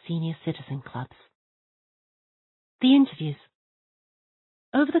Federation of Senior Citizen Clubs. The interviews.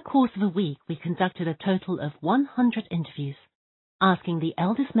 Over the course of a week, we conducted a total of 100 interviews, asking the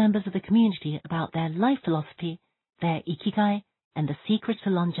eldest members of the community about their life philosophy, their Ikigai, and the secret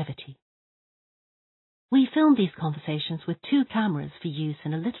to longevity. We filmed these conversations with 2 cameras for use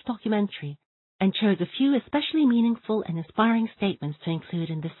in a little documentary and chose a few especially meaningful and inspiring statements to include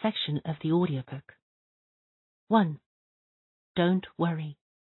in this section of the audiobook. 1. Don't worry.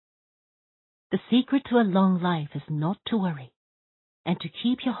 The secret to a long life is not to worry, and to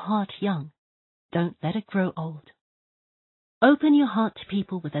keep your heart young. Don't let it grow old. Open your heart to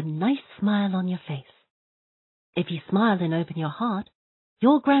people with a nice smile on your face. If you smile and open your heart,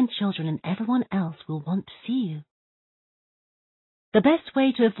 your grandchildren and everyone else will want to see you. The best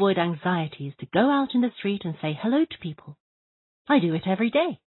way to avoid anxiety is to go out in the street and say hello to people. I do it every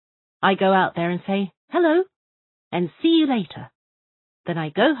day. I go out there and say hello and see you later. Then I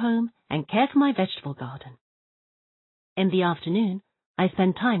go home and care for my vegetable garden. In the afternoon, I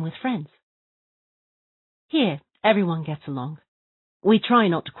spend time with friends. Here, everyone gets along. We try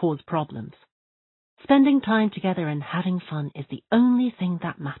not to cause problems. Spending time together and having fun is the only thing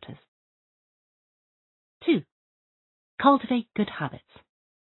that matters. 2. Cultivate good habits.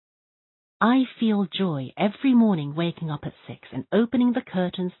 I feel joy every morning waking up at 6 and opening the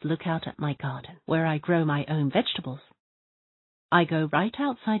curtains to look out at my garden, where I grow my own vegetables. I go right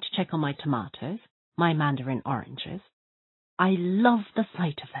outside to check on my tomatoes, my mandarin oranges. I love the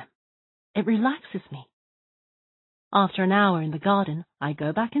sight of them. It relaxes me. After an hour in the garden, I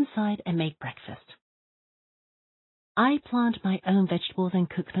go back inside and make breakfast. I plant my own vegetables and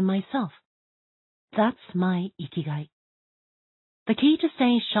cook them myself. That's my Ikigai. The key to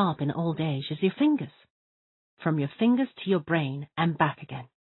staying sharp in old age is your fingers. From your fingers to your brain and back again.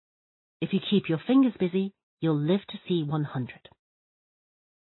 If you keep your fingers busy, you'll live to see 100.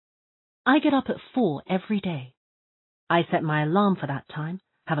 I get up at 4 every day. I set my alarm for that time,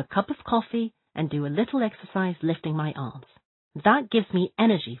 have a cup of coffee, and do a little exercise lifting my arms. That gives me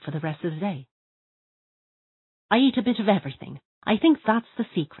energy for the rest of the day. I eat a bit of everything. I think that's the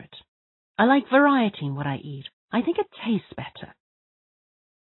secret. I like variety in what I eat. I think it tastes better.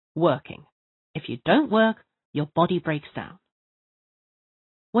 Working. If you don't work, your body breaks down.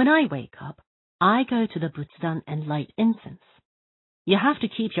 When I wake up, I go to the Butsudan and light incense. You have to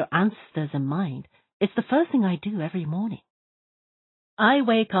keep your ancestors in mind. It's the first thing I do every morning. I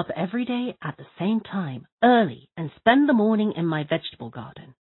wake up every day at the same time, early, and spend the morning in my vegetable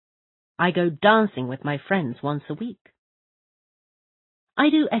garden. I go dancing with my friends once a week. I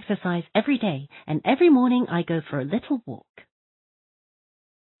do exercise every day, and every morning I go for a little walk.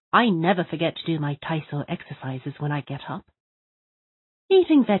 I never forget to do my Taiso exercises when I get up.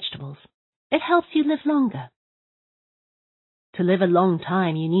 Eating vegetables. It helps you live longer. To live a long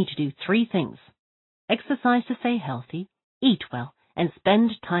time, you need to do 3 things. Exercise to stay healthy, eat well, and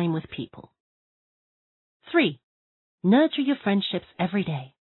spend time with people. 3. Nurture your friendships every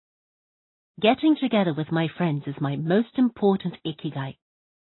day. Getting together with my friends is my most important Ikigai.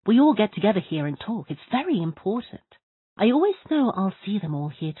 We all get together here and talk. It's very important. I always know I'll see them all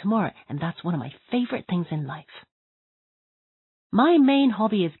here tomorrow, and that's one of my favorite things in life. My main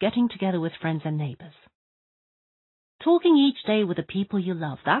hobby is getting together with friends and neighbors. Talking each day with the people you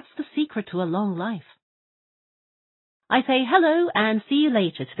love, that's the secret to a long life. I say hello and see you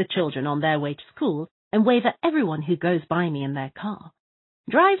later to the children on their way to school and wave at everyone who goes by me in their car.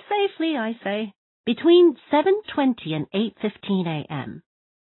 Drive safely, I say. Between 7:20 and 8:15 a.m.,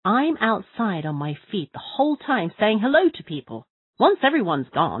 I'm outside on my feet the whole time saying hello to people. Once everyone's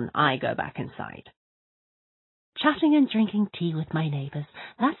gone, I go back inside. Chatting and drinking tea with my neighbors,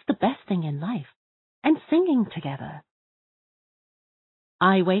 that's the best thing in life. And singing together.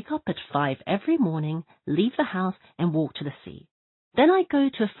 I wake up at 5 every morning, leave the house and walk to the sea. Then I go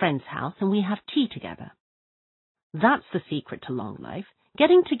to a friend's house and we have tea together. That's the secret to long life,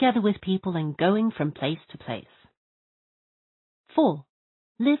 getting together with people and going from place to place. 4.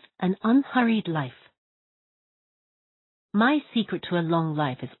 Live an unhurried life. My secret to a long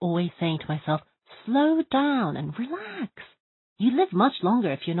life is always saying to myself, slow down and relax. You live much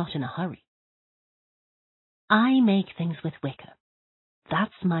longer if you're not in a hurry. I make things with wicker.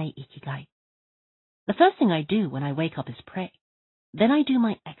 That's my Ikigai. The first thing I do when I wake up is pray. Then I do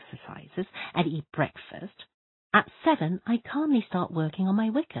my exercises and eat breakfast. At 7, I calmly start working on my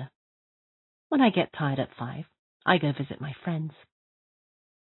wicker. When I get tired at 5, I go visit my friends.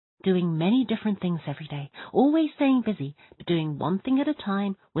 Doing many different things every day, always staying busy, but doing one thing at a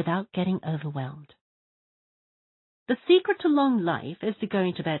time without getting overwhelmed. The secret to long life is to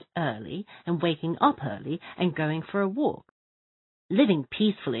going to bed early and waking up early and going for a walk. Living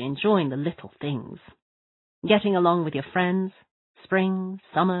peacefully, enjoying the little things. Getting along with your friends, spring,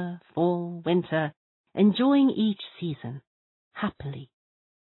 summer, fall, winter, enjoying each season, happily.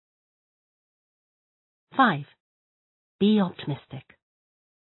 5. Be optimistic.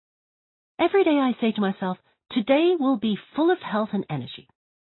 Every day I say to myself, today will be full of health and energy.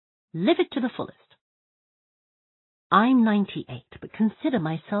 Live it to the fullest. I'm 98, but consider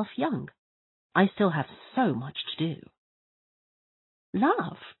myself young. I still have so much to do.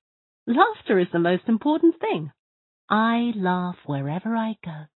 Laugh. Laughter is the most important thing. I laugh wherever I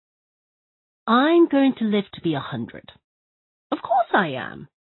go. I'm going to live to be 100. Of course I am.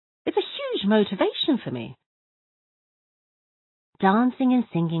 It's a huge motivation for me. Dancing and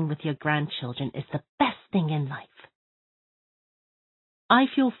singing with your grandchildren is the best thing in life. I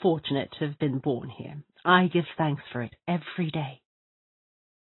feel fortunate to have been born here. I give thanks for it every day.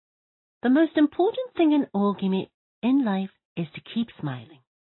 The most important thing in Ogimi in life is to keep smiling.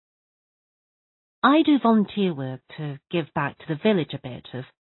 I do volunteer work to give back to the village a bit of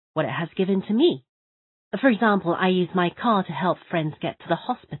what it has given to me. For example, I use my car to help friends get to the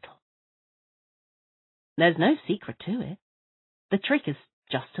hospital. There's no secret to it. The trick is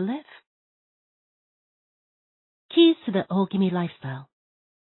just to live. Keys to the Ogimi lifestyle.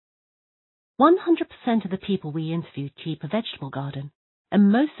 100% of the people we interview keep a vegetable garden,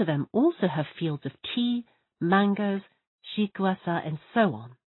 and most of them also have fields of tea, mangoes, shikuasa, and so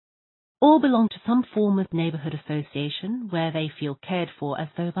on. All belong to some form of neighborhood association where they feel cared for as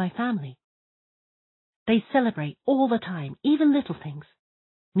though by family. They celebrate all the time, even little things.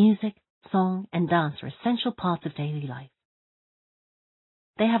 Music, song, and dance are essential parts of daily life.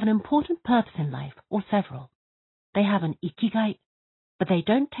 They have an important purpose in life, or several. They have an Ikigai, but they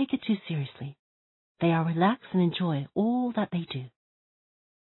don't take it too seriously. They are relaxed and enjoy all that they do.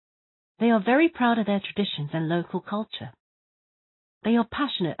 They are very proud of their traditions and local culture. They are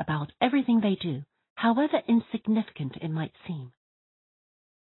passionate about everything they do, however insignificant it might seem.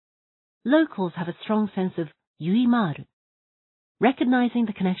 Locals have a strong sense of yuimaru, recognizing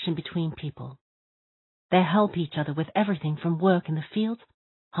the connection between people. They help each other with everything from work in the fields,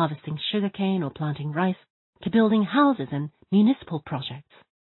 harvesting sugarcane or planting rice, to building houses and municipal projects.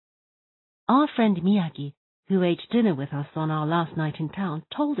 Our friend Miyagi, who ate dinner with us on our last night in town,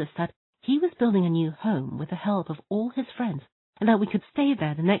 told us that he was building a new home with the help of all his friends, and that we could stay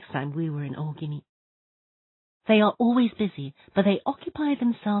there the next time we were in Ogimi. They are always busy, but they occupy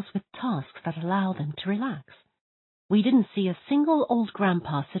themselves with tasks that allow them to relax. We didn't see a single old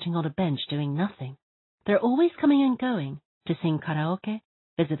grandpa sitting on a bench doing nothing. They're always coming and going to sing karaoke,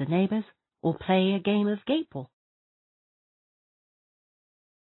 visit the neighbors, or play a game of gateball.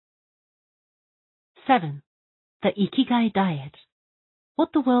 7. The Ikigai Diet. What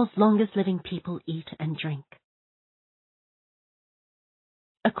the world's longest living people eat and drink.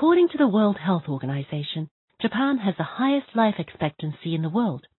 According to the World Health Organization, Japan has the highest life expectancy in the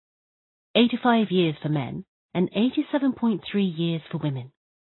world, 85 years for men and 87.3 years for women.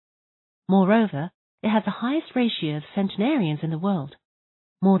 Moreover, it has the highest ratio of centenarians in the world,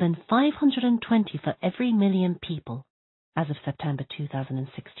 more than 520 for every million people, as of September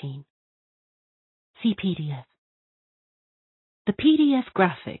 2016. See PDF. The PDF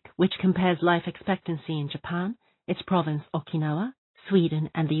graphic, which compares life expectancy in Japan, its province Okinawa, Sweden,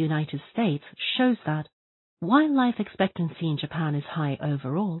 and the United States, shows that while life expectancy in Japan is high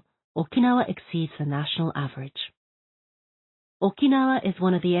overall, Okinawa exceeds the national average. Okinawa is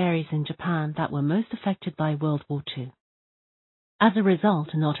one of the areas in Japan that were most affected by World War II. As a result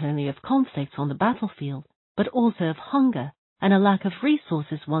not only of conflicts on the battlefield, but also of hunger and a lack of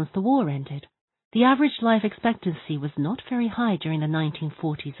resources once the war ended, the average life expectancy was not very high during the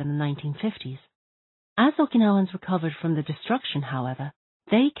 1940s and the 1950s. As Okinawans recovered from the destruction, however,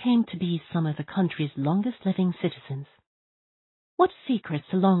 they came to be some of the country's longest living citizens. What secrets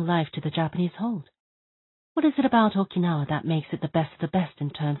to long life do the Japanese hold? What is it about Okinawa that makes it the best of the best in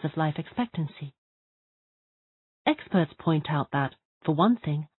terms of life expectancy? Experts point out that, for one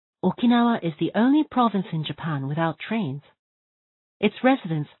thing, Okinawa is the only province in Japan without trains. Its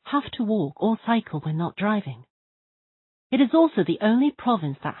residents have to walk or cycle when not driving. It is also the only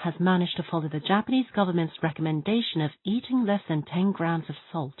province that has managed to follow the Japanese government's recommendation of eating less than 10 grams of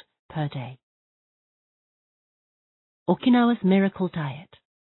salt per day. Okinawa's miracle diet.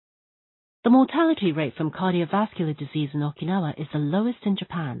 The mortality rate from cardiovascular disease in Okinawa is the lowest in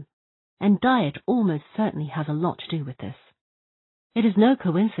Japan, and diet almost certainly has a lot to do with this. It is no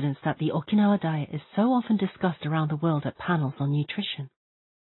coincidence that the Okinawa diet is so often discussed around the world at panels on nutrition.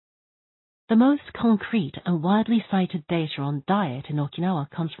 The most concrete and widely cited data on diet in Okinawa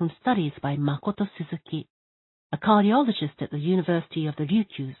comes from studies by Makoto Suzuki, a cardiologist at the University of the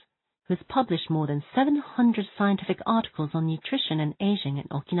Ryukyus, who has published more than 700 scientific articles on nutrition and aging in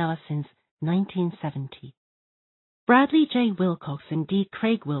Okinawa since 1970. Bradley J. Wilcox and D.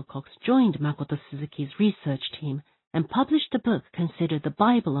 Craig Wilcox joined Makoto Suzuki's research team and published a book considered the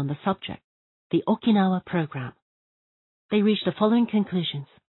Bible on the subject, the Okinawa Program. They reached the following conclusions.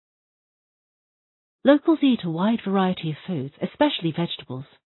 Locals eat a wide variety of foods, especially vegetables.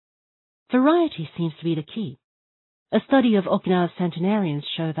 Variety seems to be the key. A study of Okinawa's centenarians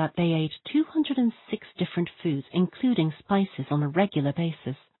showed that they ate 206 different foods, including spices, on a regular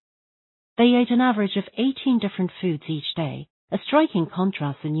basis. They ate an average of 18 different foods each day, a striking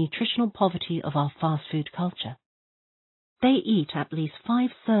contrast to the nutritional poverty of our fast food culture. They eat at least 5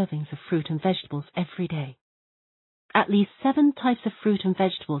 servings of fruit and vegetables every day. At least 7 types of fruit and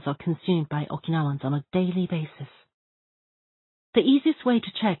vegetables are consumed by Okinawans on a daily basis. The easiest way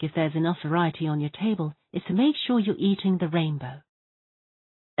to check if there's enough variety on your table is to make sure you're eating the rainbow.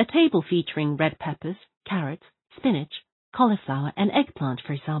 A table featuring red peppers, carrots, spinach, cauliflower, and eggplant,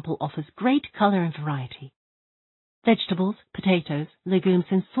 for example, offers great color and variety. Vegetables, potatoes, legumes,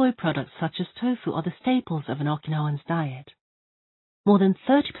 and soy products such as tofu are the staples of an Okinawan's diet. More than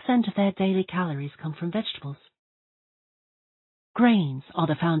 30% of their daily calories come from vegetables. Grains are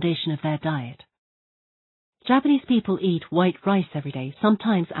the foundation of their diet. Japanese people eat white rice every day,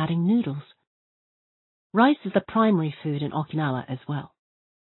 sometimes adding noodles. Rice is the primary food in Okinawa as well.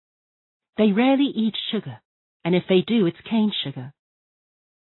 They rarely eat sugar, and if they do, it's cane sugar.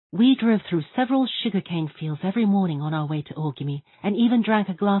 We drove through several sugarcane fields every morning on our way to Ogimi, and even drank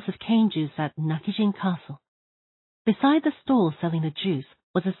a glass of cane juice at Nakijin Castle. Beside the stall selling the juice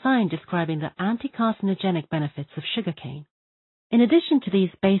was a sign describing the anti-carcinogenic benefits of sugarcane. In addition to these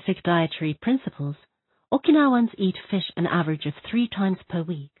basic dietary principles, Okinawans eat fish an average of 3 times per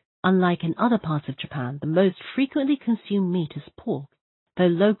week. Unlike in other parts of Japan, the most frequently consumed meat is pork, though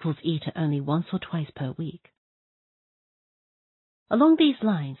locals eat it only once or twice per week. Along these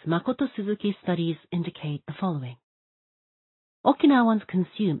lines, Makoto Suzuki's studies indicate the following. Okinawans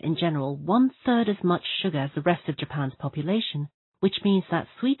consume, in general, 1/3 as much sugar as the rest of Japan's population, which means that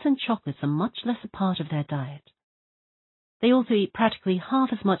sweets and chocolates are much less a part of their diet. They also eat practically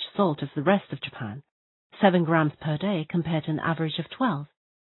half as much salt as the rest of Japan, 7 grams per day compared to an average of 12.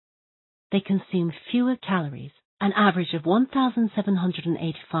 They consume fewer calories, an average of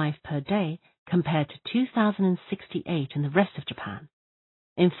 1,785 per day compared to 2,068 in the rest of Japan.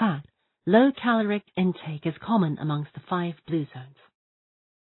 In fact, low caloric intake is common amongst the 5 blue zones.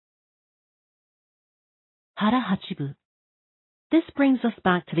 Hara Hachibu. This brings us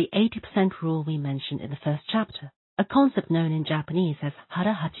back to the 80% rule we mentioned in the first chapter, a concept known in Japanese as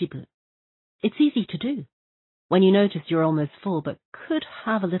Hara Hachibu. It's easy to do. When you notice you're almost full but could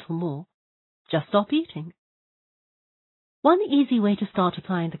have a little more, just stop eating. One easy way to start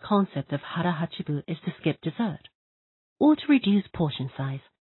applying the concept of Hara Hachibu is to skip dessert, or to reduce portion size.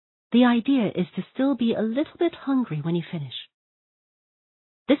 The idea is to still be a little bit hungry when you finish.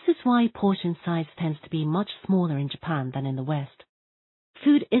 This is why portion size tends to be much smaller in Japan than in the West.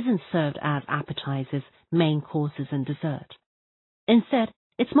 Food isn't served as appetizers, main courses, and dessert. Instead,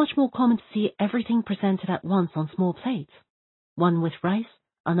 it's much more common to see everything presented at once on small plates. One with rice,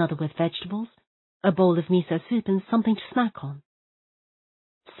 another with vegetables, a bowl of miso soup, and something to snack on.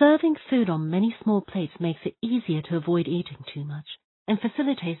 Serving food on many small plates makes it easier to avoid eating too much, and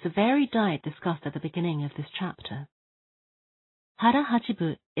facilitates the varied diet discussed at the beginning of this chapter. Hara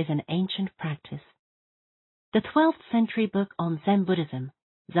Hachibu is an ancient practice. The 12th century book on Zen Buddhism,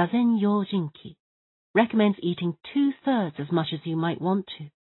 Zazen Yojinki, recommends eating 2/3 as much as you might want to.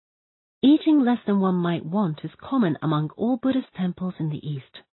 Eating less than one might want is common among all Buddhist temples in the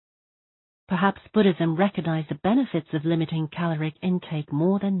East. Perhaps Buddhism recognized the benefits of limiting caloric intake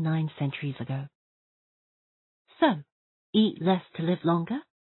more than 9 centuries ago. So, eat less to live longer?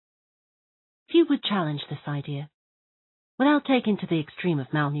 Few would challenge this idea. Without taking to the extreme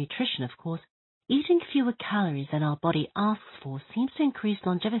of malnutrition, of course, eating fewer calories than our body asks for seems to increase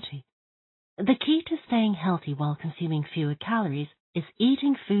longevity. The key to staying healthy while consuming fewer calories is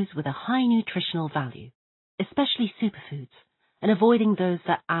eating foods with a high nutritional value, especially superfoods, and avoiding those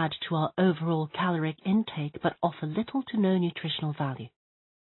that add to our overall caloric intake but offer little to no nutritional value.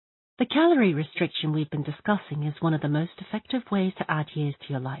 The calorie restriction we've been discussing is one of the most effective ways to add years to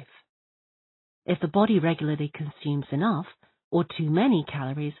your life. If the body regularly consumes enough, or too many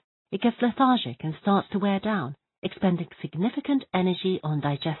calories, it gets lethargic and starts to wear down, expending significant energy on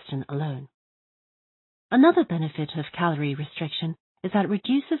digestion alone. Another benefit of calorie restriction is that it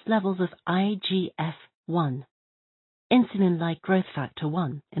reduces levels of IGF-1, insulin-like growth factor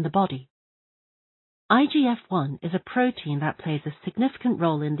 1, in the body. IGF-1 is a protein that plays a significant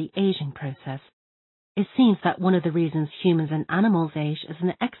role in the aging process. It seems that one of the reasons humans and animals age is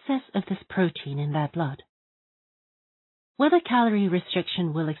an excess of this protein in their blood. Whether calorie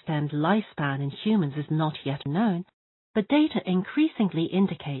restriction will extend lifespan in humans is not yet known, but data increasingly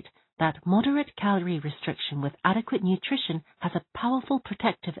indicate that moderate calorie restriction with adequate nutrition has a powerful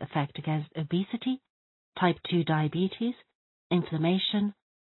protective effect against obesity, type 2 diabetes, inflammation,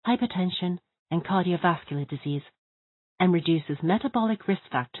 hypertension, and cardiovascular disease, and reduces metabolic risk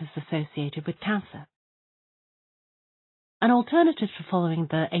factors associated with cancer. An alternative to following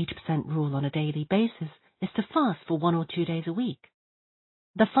the 80% rule on a daily basis is to fast for 1 or 2 days a week.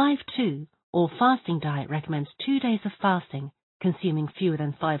 The 5-2, or fasting diet, recommends 2 days of fasting, consuming fewer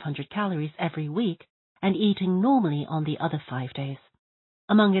than 500 calories every week, and eating normally on the other 5 days.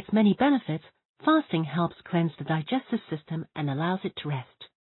 Among its many benefits, fasting helps cleanse the digestive system and allows it to rest.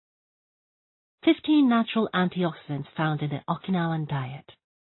 15 natural antioxidants found in the Okinawan diet.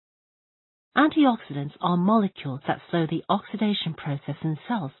 Antioxidants are molecules that slow the oxidation process in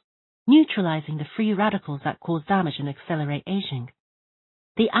cells, neutralizing the free radicals that cause damage and accelerate aging.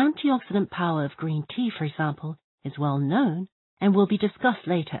 The antioxidant power of green tea, for example, is well known and will be discussed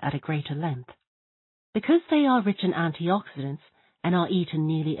later at a greater length. Because they are rich in antioxidants and are eaten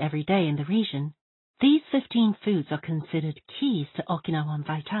nearly every day in the region, these 15 foods are considered keys to Okinawan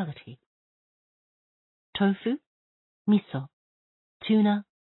vitality. Tofu, miso, tuna,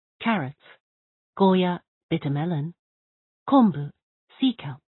 carrots, goya, bitter melon, kombu, sea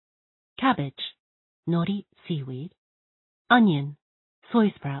kelp, cabbage, nori, seaweed, onion,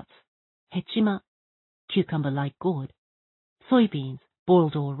 soy sprouts, hechima, cucumber-like gourd, soybeans,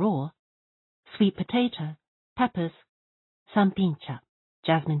 boiled or raw, sweet potato, peppers, sanpincha,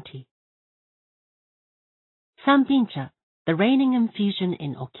 jasmine tea. Sanpincha, the reigning infusion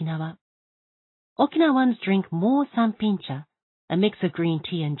in Okinawa. Okinawans drink more sanpincha, a mix of green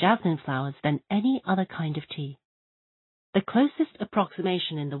tea and jasmine flowers, than any other kind of tea. The closest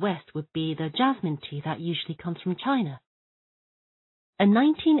approximation in the West would be the jasmine tea that usually comes from China. A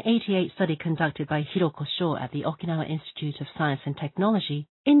 1988 study conducted by Hiroko Sho at the Okinawa Institute of Science and Technology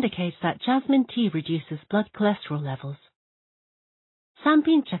indicates that jasmine tea reduces blood cholesterol levels.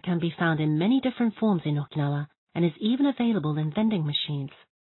 Sanpincha can be found in many different forms in Okinawa and is even available in vending machines.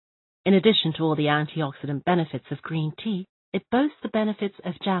 In addition to all the antioxidant benefits of green tea, it boasts the benefits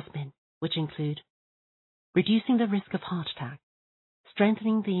of jasmine, which include reducing the risk of heart attack,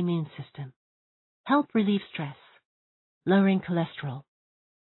 strengthening the immune system, help relieve stress, lowering cholesterol.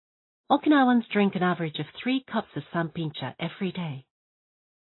 Okinawans drink an average of 3 cups of sanpincha every day.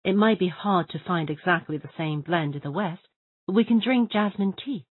 It might be hard to find exactly the same blend in the West, but we can drink jasmine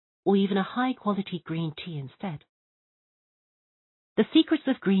tea, or even a high-quality green tea instead. The secrets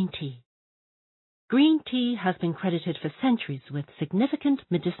of green tea. Green tea has been credited for centuries with significant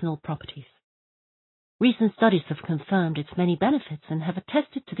medicinal properties. Recent studies have confirmed its many benefits and have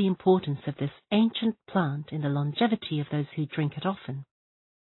attested to the importance of this ancient plant in the longevity of those who drink it often.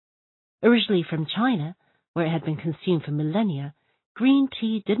 Originally from China, where it had been consumed for millennia, green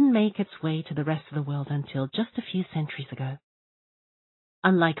tea didn't make its way to the rest of the world until just a few centuries ago.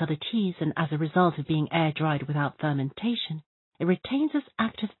 Unlike other teas, and as a result of being air-dried without fermentation, it retains its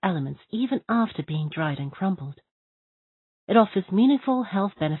active elements even after being dried and crumbled. It offers meaningful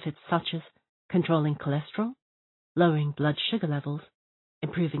health benefits such as controlling cholesterol, lowering blood sugar levels,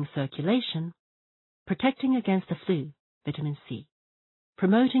 improving circulation, protecting against the flu, vitamin C,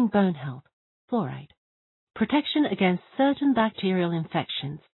 promoting bone health, fluoride, protection against certain bacterial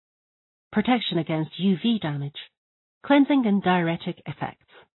infections, protection against UV damage, cleansing and diuretic effects.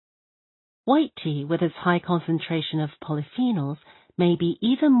 White tea, with its high concentration of polyphenols, may be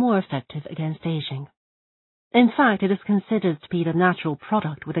even more effective against aging. In fact, it is considered to be the natural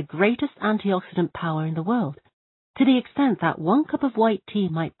product with the greatest antioxidant power in the world, to the extent that 1 cup of white tea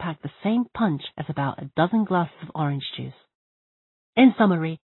might pack the same punch as about a dozen glasses of orange juice. In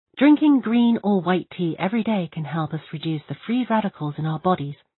summary, drinking green or white tea every day can help us reduce the free radicals in our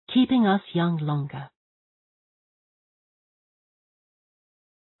bodies, keeping us young longer.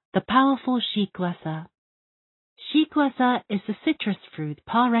 The powerful shikuasa. Shikuasa is the citrus fruit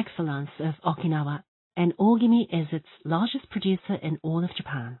par excellence of Okinawa, and Ogimi is its largest producer in all of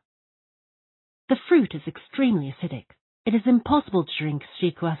Japan. The fruit is extremely acidic. It is impossible to drink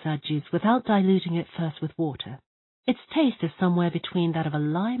shikuasa juice without diluting it first with water. Its taste is somewhere between that of a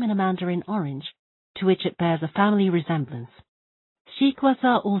lime and a mandarin orange, to which it bears a family resemblance.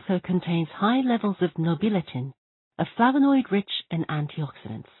 Shikuasa also contains high levels of nobiletin, a flavonoid rich in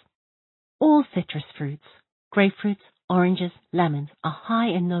antioxidants. All citrus fruits, grapefruits, oranges, lemons, are high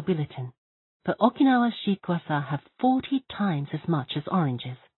in nobiletin, but Okinawa shikuasa have 40 times as much as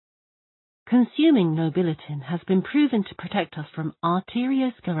oranges. Consuming nobiletin has been proven to protect us from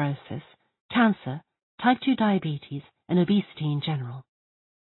arteriosclerosis, cancer, type 2 diabetes, and obesity in general.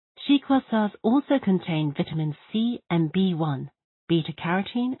 Shikuasas also contain vitamins C and B1,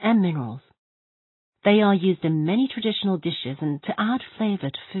 beta-carotene, and minerals. They are used in many traditional dishes and to add flavor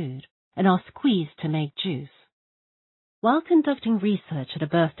to food, and are squeezed to make juice. While conducting research at a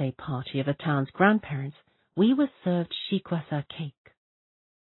birthday party of the town's grandparents, we were served shikuasa cake.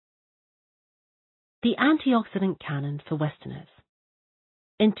 The antioxidant canon for Westerners.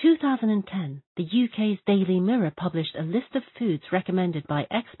 In 2010, the UK's Daily Mirror published a list of foods recommended by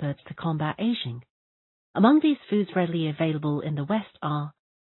experts to combat aging. Among these foods readily available in the West are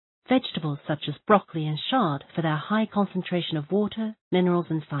vegetables such as broccoli and chard for their high concentration of water, minerals,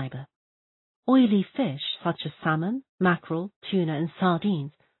 and fiber. Oily fish such as salmon, mackerel, tuna, and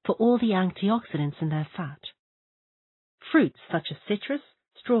sardines for all the antioxidants in their fat. Fruits such as citrus,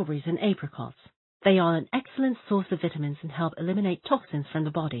 strawberries, and apricots. They are an excellent source of vitamins and help eliminate toxins from the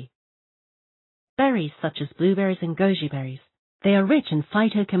body. Berries such as blueberries and goji berries. They are rich in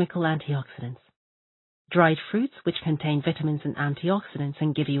phytochemical antioxidants. Dried fruits which contain vitamins and antioxidants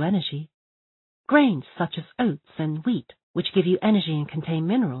and give you energy. Grains such as oats and wheat which give you energy and contain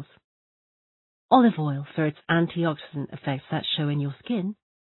minerals. Olive oil for its antioxidant effects that show in your skin.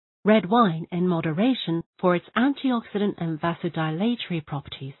 Red wine in moderation for its antioxidant and vasodilatory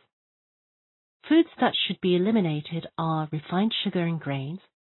properties. Foods that should be eliminated are refined sugar and grains,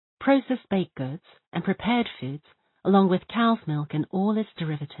 processed baked goods, and prepared foods, along with cow's milk and all its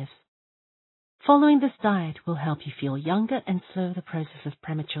derivatives. Following this diet will help you feel younger and slow the process of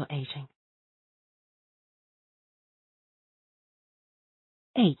premature aging.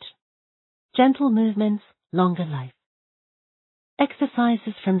 8. Gentle movements, longer life.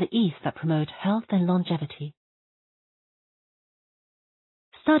 Exercises from the East that promote health and longevity.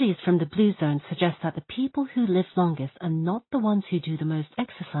 Studies from the Blue Zone suggest that the people who live longest are not the ones who do the most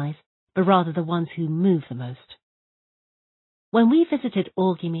exercise, but rather the ones who move the most. When we visited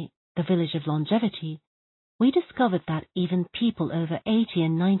Ogimi, the village of longevity, we discovered that even people over 80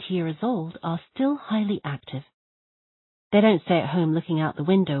 and 90 years old are still highly active. They don't stay at home looking out the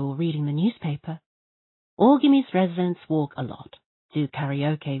window or reading the newspaper. Ogimi's residents walk a lot, do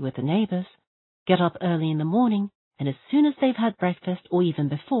karaoke with the neighbors, get up early in the morning, and as soon as they've had breakfast or even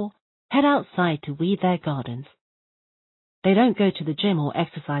before, head outside to weed their gardens. They don't go to the gym or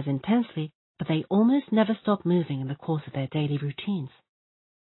exercise intensely, but they almost never stop moving in the course of their daily routines.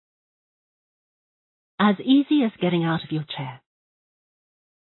 As easy as getting out of your chair.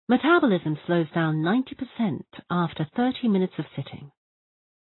 Metabolism slows down 90% after 30 minutes of sitting.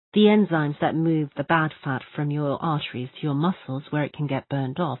 The enzymes that move the bad fat from your arteries to your muscles where it can get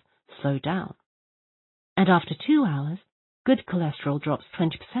burned off slow down. And after 2 hours, good cholesterol drops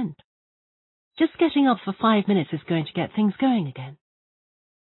 20%. Just getting up for 5 minutes is going to get things going again.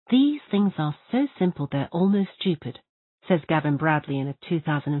 These things are so simple they're almost stupid, says Gavin Bradley in a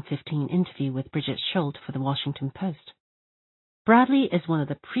 2015 interview with Bridget Schult for the Washington Post. Bradley is one of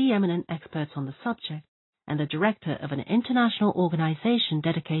the preeminent experts on the subject and the director of an international organization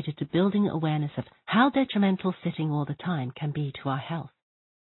dedicated to building awareness of how detrimental sitting all the time can be to our health.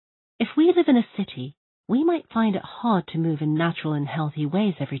 If we live in a city, we might find it hard to move in natural and healthy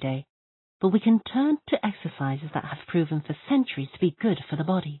ways every day, but we can turn to exercises that have proven for centuries to be good for the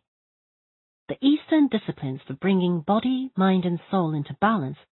body. The Eastern disciplines for bringing body, mind and soul into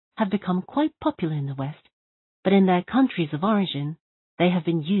balance have become quite popular in the West, but in their countries of origin, they have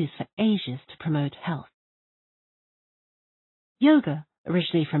been used for ages to promote health. Yoga,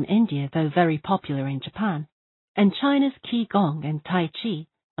 originally from India though very popular in Japan, and China's Qigong and Tai Chi,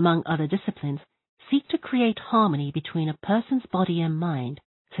 among other disciplines, seek to create harmony between a person's body and mind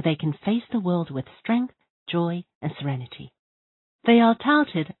so they can face the world with strength, joy, and serenity. They are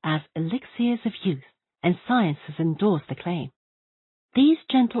touted as elixirs of youth, and science has endorsed the claim. These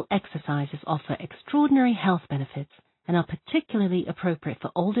gentle exercises offer extraordinary health benefits and are particularly appropriate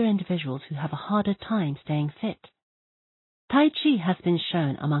for older individuals who have a harder time staying fit. Tai Chi has been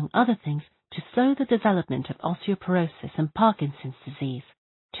shown, among other things, to slow the development of osteoporosis and Parkinson's disease,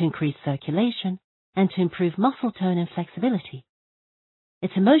 to increase circulation, and to improve muscle tone and flexibility.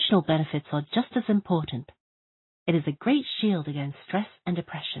 Its emotional benefits are just as important. It is a great shield against stress and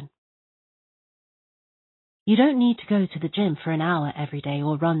depression. You don't need to go to the gym for an hour every day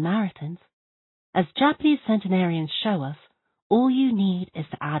or run marathons. As Japanese centenarians show us, all you need is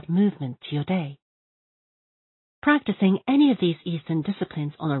to add movement to your day. Practicing any of these Eastern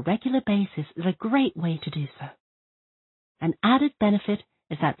disciplines on a regular basis is a great way to do so. An added benefit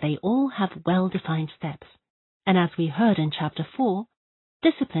is that they all have well-defined steps, and as we heard in Chapter 4,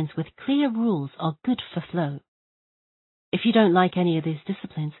 disciplines with clear rules are good for flow. If you don't like any of these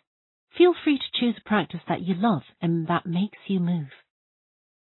disciplines, feel free to choose a practice that you love and that makes you move.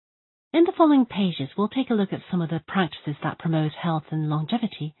 In the following pages, we'll take a look at some of the practices that promote health and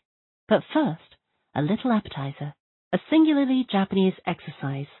longevity, but first, a little appetizer, a singularly Japanese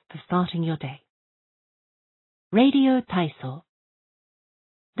exercise for starting your day. Radio Taiso.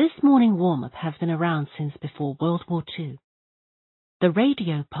 This morning warm-up has been around since before World War II. The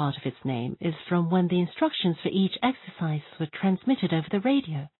radio part of its name is from when the instructions for each exercise were transmitted over the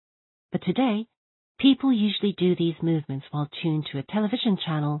radio, but today, people usually do these movements while tuned to a television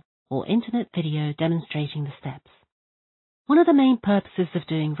channel or internet video demonstrating the steps. One of the main purposes of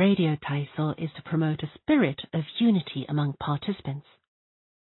doing radio Taiso is to promote a spirit of unity among participants.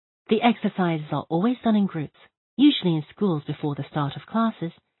 The exercises are always done in groups, usually in schools before the start of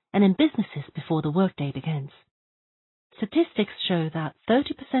classes and in businesses before the workday begins. Statistics show that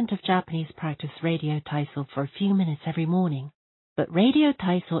 30% of Japanese practice radio Taiso for a few minutes every morning, but radio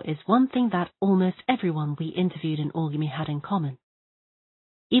Taiso is one thing that almost everyone we interviewed in Ogimi had in common.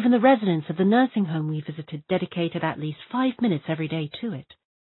 Even the residents of the nursing home we visited dedicated at least 5 minutes every day to it,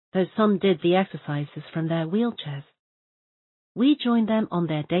 though some did the exercises from their wheelchairs. We joined them on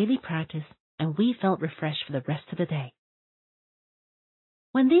their daily practice and we felt refreshed for the rest of the day.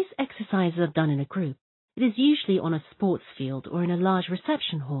 When these exercises are done in a group, it is usually on a sports field or in a large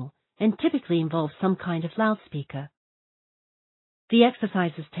reception hall and typically involves some kind of loudspeaker. The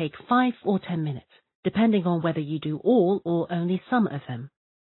exercises take 5 or 10 minutes, depending on whether you do all or only some of them.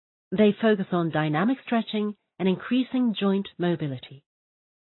 They focus on dynamic stretching and increasing joint mobility.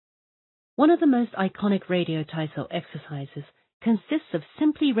 One of the most iconic radio Taiso exercises consists of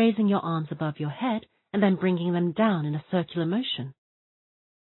simply raising your arms above your head and then bringing them down in a circular motion.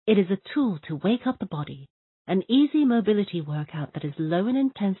 It is a tool to wake up the body, an easy mobility workout that is low in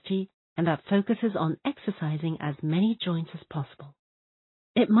intensity and that focuses on exercising as many joints as possible.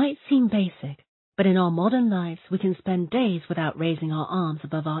 It might seem basic, But in our modern lives, we can spend days without raising our arms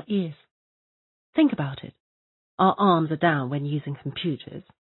above our ears. Think about it. Our arms are down when using computers,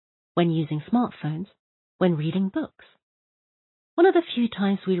 when using smartphones, when reading books. One of the few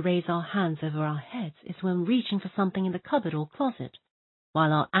times we raise our hands over our heads is when reaching for something in the cupboard or closet,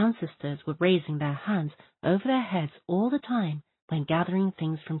 while our ancestors were raising their hands over their heads all the time when gathering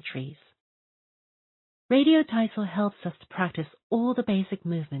things from trees. Radio Taisho helps us to practice all the basic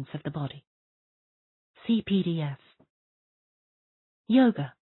movements of the body. See PDF.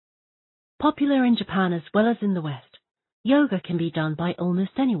 Yoga. Popular in Japan as well as in the West, yoga can be done by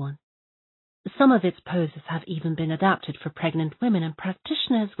almost anyone. Some of its poses have even been adapted for pregnant women and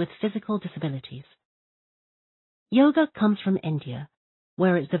practitioners with physical disabilities. Yoga comes from India,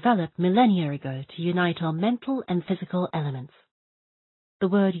 where it developed millennia ago to unite our mental and physical elements. The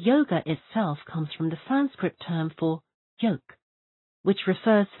word yoga itself comes from the Sanskrit term for yoke, which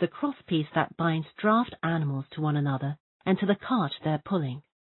refers to the crosspiece that binds draft animals to one another and to the cart they're pulling.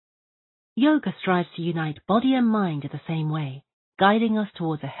 Yoga strives to unite body and mind in the same way, guiding us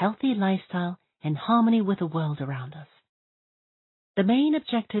towards a healthy lifestyle in harmony with the world around us. The main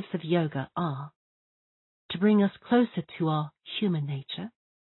objectives of yoga are to bring us closer to our human nature,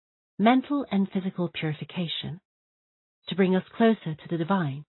 mental and physical purification, to bring us closer to the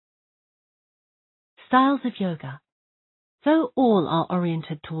divine. Styles of yoga. Though all are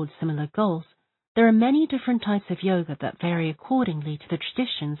oriented towards similar goals, there are many different types of yoga that vary accordingly to the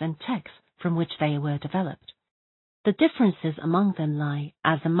traditions and texts from which they were developed. The differences among them lie,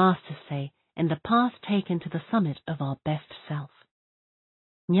 as the masters say, in the path taken to the summit of our best self.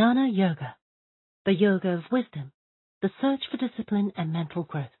 Jnana Yoga, the yoga of wisdom, the search for discipline and mental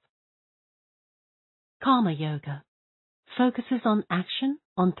growth. Karma Yoga focuses on action,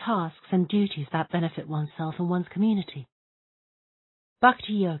 on tasks and duties that benefit oneself and one's community.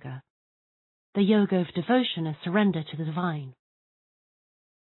 Bhakti Yoga, the yoga of devotion and surrender to the divine.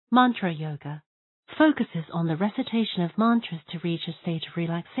 Mantra Yoga focuses on the recitation of mantras to reach a state of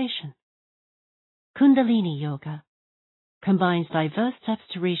relaxation. Kundalini Yoga combines diverse steps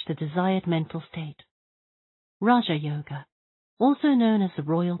to reach the desired mental state. Raja Yoga, also known as the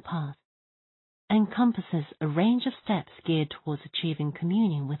royal path, encompasses a range of steps geared towards achieving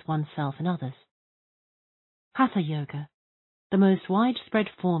communion with oneself and others. Hatha Yoga, the most widespread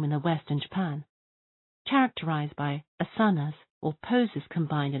form in the West and Japan, characterized by asanas or poses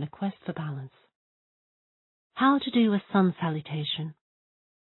combined in a quest for balance. How to do a sun salutation.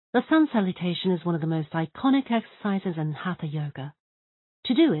 The sun salutation is one of the most iconic exercises in Hatha Yoga.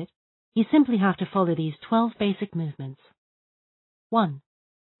 To do it, you simply have to follow these 12 basic movements. 1.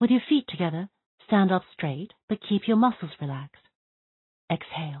 With your feet together, stand up straight, but keep your muscles relaxed.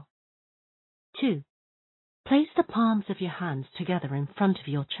 Exhale. 2. Place the palms of your hands together in front of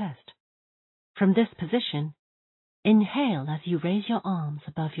your chest. From this position, inhale as you raise your arms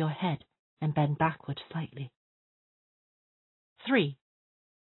above your head and bend backward slightly. 3.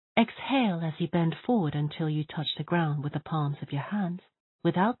 Exhale as you bend forward until you touch the ground with the palms of your hands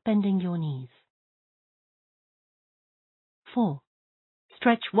without bending your knees. 4.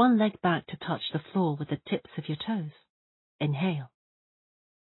 Stretch one leg back to touch the floor with the tips of your toes. Inhale.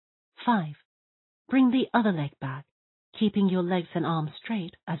 5. Bring the other leg back, keeping your legs and arms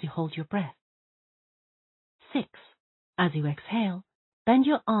straight as you hold your breath. 6. As you exhale, bend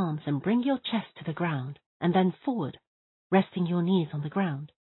your arms and bring your chest to the ground, and then forward, resting your knees on the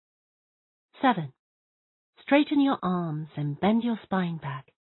ground. 7. Straighten your arms and bend your spine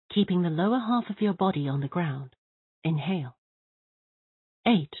back, keeping the lower half of your body on the ground. Inhale.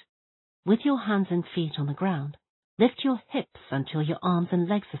 8. With your hands and feet on the ground, lift your hips until your arms and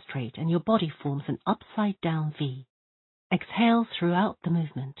legs are straight and your body forms an upside-down V. Exhale throughout the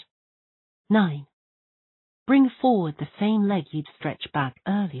movement. 9. Bring forward the same leg you'd stretched back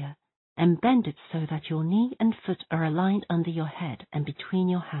earlier and bend it so that your knee and foot are aligned under your head and between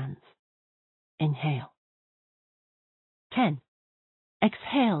your hands. Inhale. 10.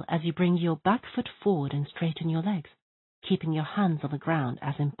 Exhale as you bring your back foot forward and straighten your legs, keeping your hands on the ground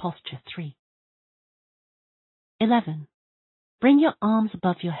as in posture 3. 11. Bring your arms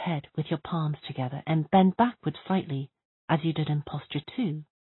above your head with your palms together and bend backward slightly as you did in posture 2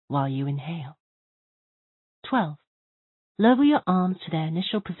 while you inhale. 12. Lower your arms to their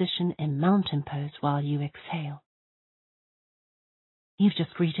initial position in mountain pose while you exhale. You've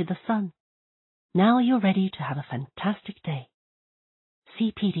just greeted the sun. Now you're ready to have a fantastic day.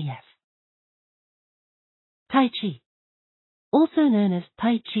 See PDF. Tai Chi, also known as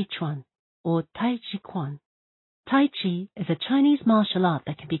Tai Chi Chuan or Tai Chi Quan. Tai Chi is a Chinese martial art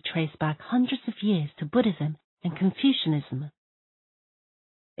that can be traced back hundreds of years to Buddhism and Confucianism.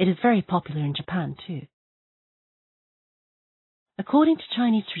 It is very popular in Japan too. According to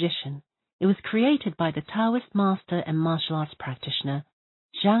Chinese tradition, it was created by the Taoist master and martial arts practitioner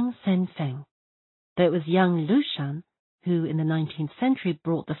Zhang Senfeng, though it was young Lu Shan who in the 19th century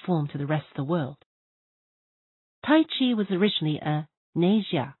brought the form to the rest of the world. Tai Chi was originally a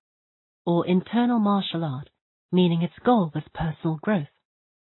neijia, or internal martial art, meaning its goal was personal growth.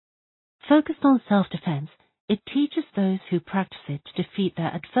 Focused on self-defense, it teaches those who practice it to defeat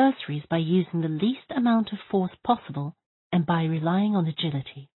their adversaries by using the least amount of force possible and by relying on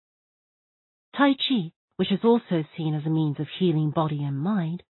agility. Tai Chi, which is also seen as a means of healing body and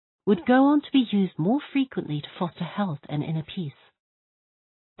mind, would go on to be used more frequently to foster health and inner peace.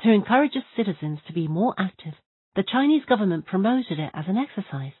 To encourage its citizens to be more active, the Chinese government promoted it as an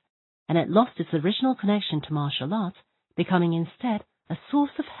exercise, and it lost its original connection to martial arts, becoming instead a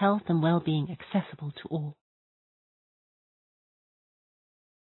source of health and well-being accessible to all.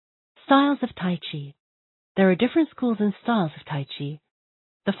 Styles of Tai Chi. There are different schools and styles of Tai Chi.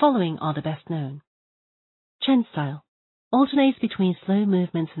 The following are the best known. Chen style alternates between slow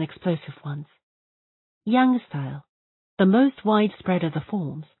movements and explosive ones. Yang style, the most widespread of the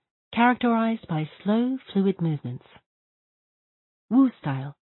forms, characterized by slow, fluid movements. Wu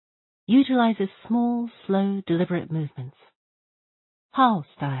style utilizes small, slow, deliberate movements. Hao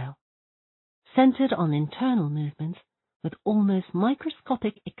style, centered on internal movements with almost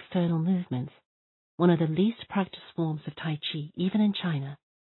microscopic external movements, one of the least practiced forms of Tai Chi even in China.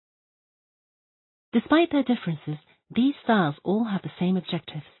 Despite their differences, these styles all have the same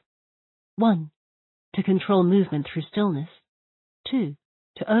objectives. 1. To control movement through stillness. 2.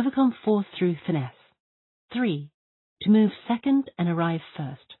 To overcome force through finesse. 3. To move second and arrive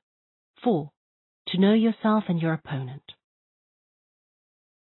first. 4. To know yourself and your opponent.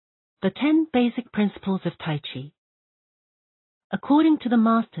 The 10 basic principles of Tai Chi. According to the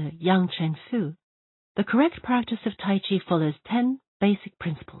master Yang Chen Fu, the correct practice of Tai Chi follows 10 basic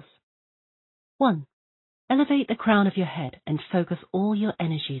principles. 1. Elevate the crown of your head and focus all your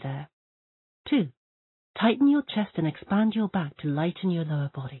energy there. 2. Tighten your chest and expand your back to lighten your lower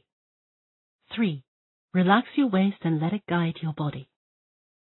body. 3. Relax your waist and let it guide your body.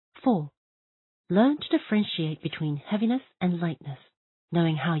 4. Learn to differentiate between heaviness and lightness,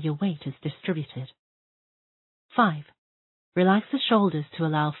 knowing how your weight is distributed. 5. Relax the shoulders to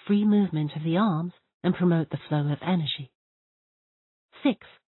allow free movement of the arms and promote the flow of energy. 6.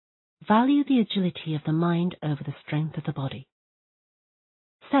 Value the agility of the mind over the strength of the body.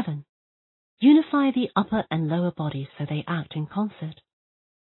 7. Unify the upper and lower bodies so they act in concert.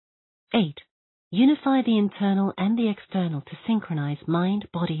 8. Unify the internal and the external to synchronize mind,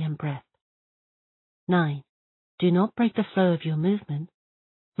 body, and breath. 9. Do not break the flow of your movement.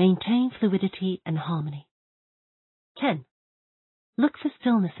 Maintain fluidity and harmony. 10. Look for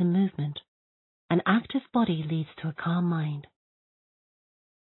stillness in movement. An active body leads to a calm mind.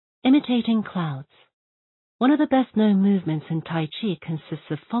 Imitating clouds. One of the best-known movements in Tai Chi consists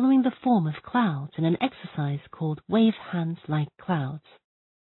of following the form of clouds in an exercise called wave hands like clouds.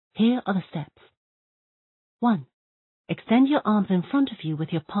 Here are the steps. 1. Extend your arms in front of you with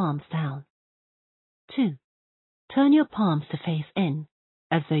your palms down. 2. Turn your palms to face in,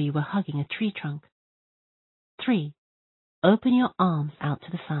 as though you were hugging a tree trunk. 3. Open your arms out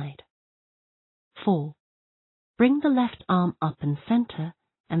to the side. 4. Bring the left arm up and center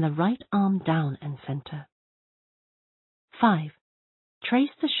and the right arm down and center. 5. Trace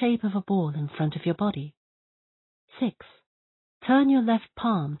the shape of a ball in front of your body. 6. Turn your left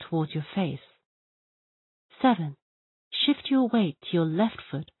palm towards your face. 7. Shift your weight to your left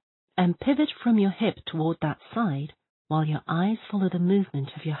foot and pivot from your hip toward that side while your eyes follow the movement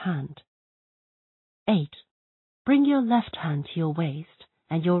of your hand. 8. Bring your left hand to your waist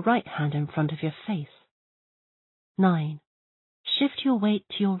and your right hand in front of your face. 9. Shift your weight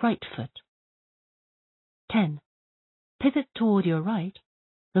to your right foot. 10. Pivot toward your right.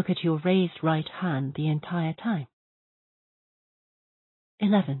 Look at your raised right hand the entire time.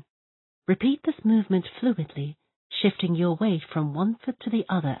 11. Repeat this movement fluidly, shifting your weight from one foot to the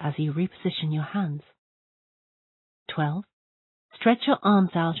other as you reposition your hands. 12. Stretch your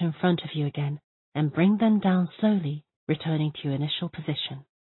arms out in front of you again and bring them down slowly, returning to your initial position.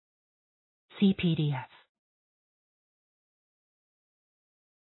 See PDF.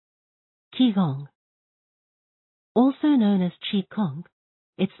 Qigong. Also known as Qigong,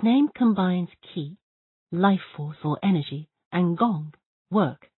 its name combines Qi, life force or energy, and Gong,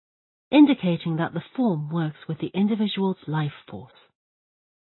 work, indicating that the form works with the individual's life force.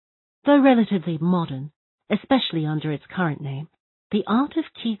 Though relatively modern, especially under its current name, the art of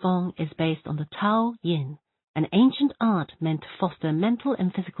Qigong is based on the Tao Yin, an ancient art meant to foster mental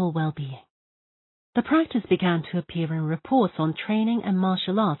and physical well-being. The practice began to appear in reports on training and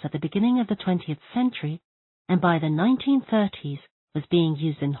martial arts at the beginning of the 20th century, and by the 1930s was being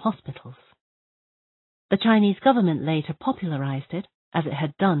used in hospitals. The Chinese government later popularized it, as it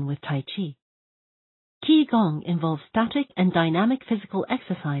had done with Tai Chi. Qigong involves static and dynamic physical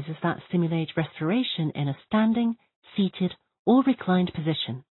exercises that stimulate respiration in a standing, seated, or reclined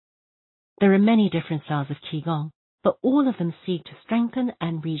position. There are many different styles of Qigong, but all of them seek to strengthen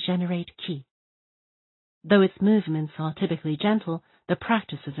and regenerate Qi. Though its movements are typically gentle, the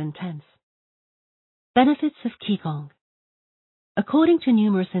practice is intense. Benefits of Qigong. According to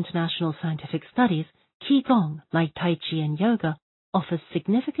numerous international scientific studies, Qigong, like Tai Chi and yoga, offers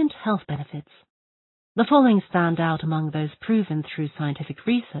significant health benefits. The following stand out among those proven through scientific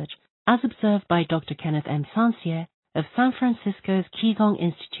research, as observed by Dr. Kenneth M. Sancier of San Francisco's Qigong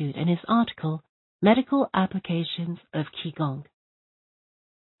Institute in his article, Medical Applications of Qigong.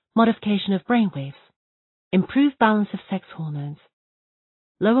 Modification of brainwaves, improved balance of sex hormones,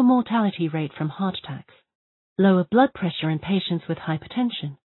 lower mortality rate from heart attacks, lower blood pressure in patients with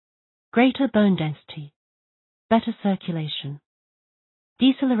hypertension, greater bone density, better circulation,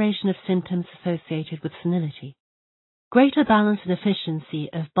 deceleration of symptoms associated with senility, greater balance and efficiency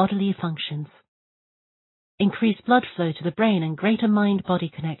of bodily functions, increased blood flow to the brain and greater mind-body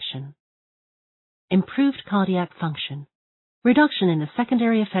connection, improved cardiac function, reduction in the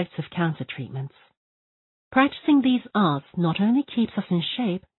secondary effects of cancer treatments. Practicing these arts not only keeps us in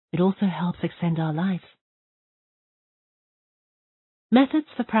shape, it also helps extend our lives. Methods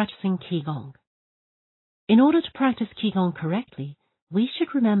for practicing Qigong. In order to practice Qigong correctly, we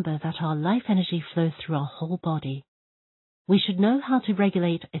should remember that our life energy flows through our whole body. We should know how to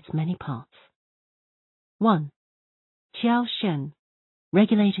regulate its many parts. 1. Qiao Shen,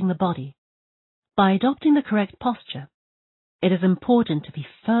 regulating the body. By adopting the correct posture, it is important to be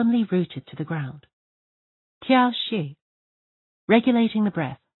firmly rooted to the ground. Qiao Shi, regulating the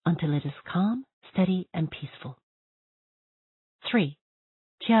breath until it is calm, steady, and peaceful. 3.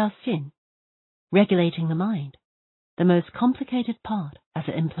 Qiao Xin, regulating the mind, the most complicated part as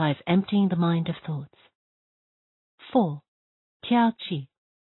it implies emptying the mind of thoughts. 4. Qiao Qi,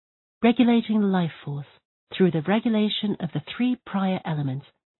 regulating the life force through the regulation of the 3 prior elements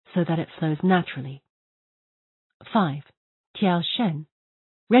so that it flows naturally. 5. Qiao Shen,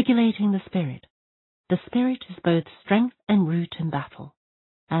 regulating the spirit. The spirit is both strength and root in battle,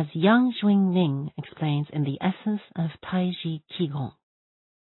 as Yang Xuing explains in the Essence of Taiji Qigong.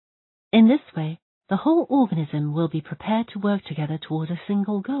 In this way, the whole organism will be prepared to work together toward a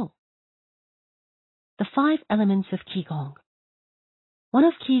single goal. The 5 elements of Qigong. One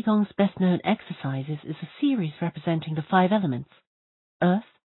of Qigong's best-known exercises is a series representing the 5 elements: earth,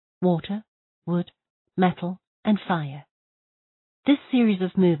 water, wood, metal, and fire. This series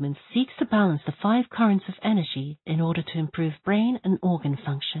of movements seeks to balance the 5 currents of energy in order to improve brain and organ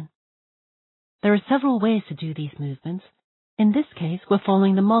function. There are several ways to do these movements. In this case, we're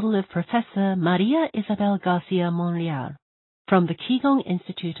following the model of Professor Maria Isabel Garcia Monreal from the Qigong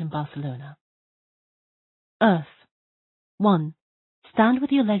Institute in Barcelona. Earth. 1. Stand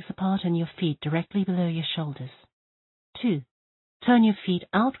with your legs apart and your feet directly below your shoulders. 2. Turn your feet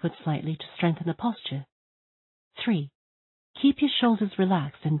outward slightly to strengthen the posture. 3. Keep your shoulders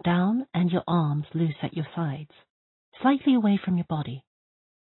relaxed and down and your arms loose at your sides, slightly away from your body.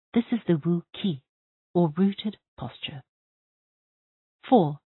 This is the Wu Qi, or rooted posture.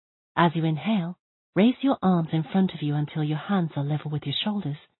 4. As you inhale, raise your arms in front of you until your hands are level with your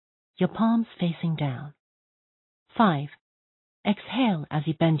shoulders, your palms facing down. 5. Exhale as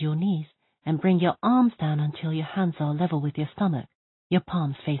you bend your knees and bring your arms down until your hands are level with your stomach, your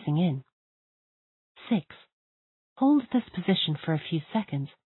palms facing in. 6. Hold this position for a few seconds,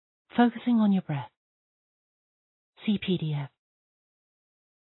 focusing on your breath. See PDF.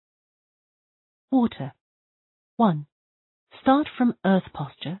 Water. 1. Start from earth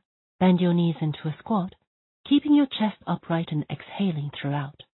posture, bend your knees into a squat, keeping your chest upright and exhaling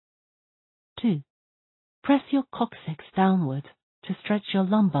throughout. 2. Press your coccyx downwards to stretch your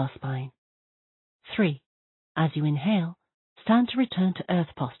lumbar spine. 3. As you inhale, stand to return to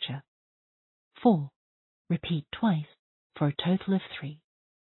earth posture. 4. Repeat twice for a total of 3.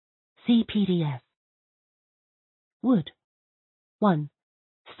 See PDF. Wood. 1.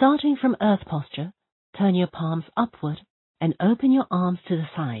 Starting from earth posture, turn your palms upward and open your arms to the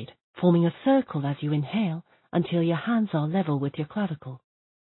side, forming a circle as you inhale until your hands are level with your clavicle.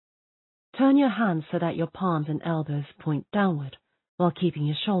 Turn your hands so that your palms and elbows point downward while keeping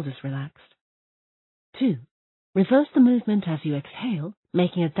your shoulders relaxed. 2. Reverse the movement as you exhale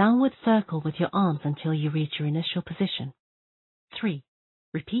making a downward circle with your arms until you reach your initial position. 3.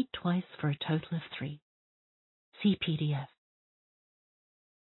 Repeat twice for a total of 3. See PDF.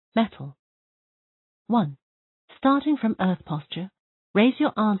 Metal. 1. Starting from earth posture, raise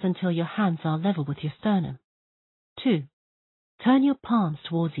your arms until your hands are level with your sternum. 2. Turn your palms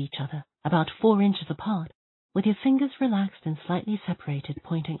towards each other, about 4 inches apart, with your fingers relaxed and slightly separated,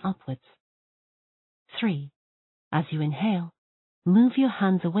 pointing upwards. 3. As you inhale, move your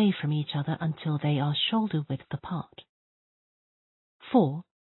hands away from each other until they are shoulder width apart. 4.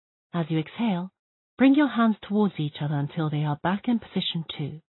 As you exhale, bring your hands towards each other until they are back in position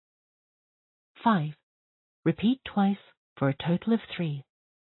 2. 5. Repeat twice for a total of 3,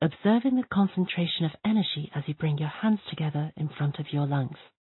 observing the concentration of energy as you bring your hands together in front of your lungs.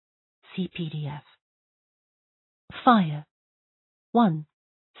 See PDF. Fire. 1.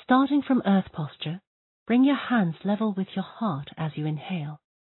 Starting from earth posture, bring your hands level with your heart as you inhale,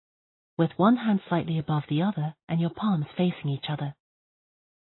 with one hand slightly above the other and your palms facing each other.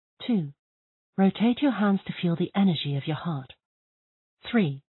 2. Rotate your hands to feel the energy of your heart.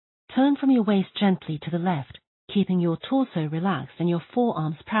 3. Turn from your waist gently to the left, keeping your torso relaxed and your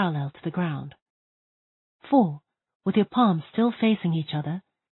forearms parallel to the ground. 4. With your palms still facing each other,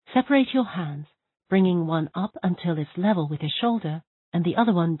 separate your hands, bringing one up until it's level with your shoulder and the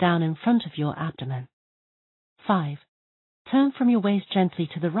other one down in front of your abdomen. 5. Turn from your waist gently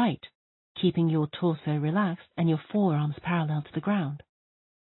to the right, keeping your torso relaxed and your forearms parallel to the ground.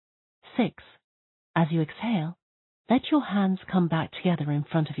 6. As you exhale, let your hands come back together in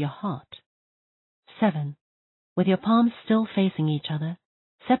front of your heart. 7. With your palms still facing each other,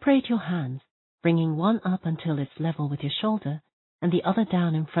 separate your hands, bringing one up until it's level with your shoulder and the other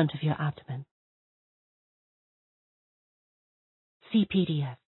down in front of your abdomen. See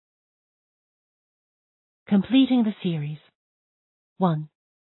PDF. Completing the series. 1.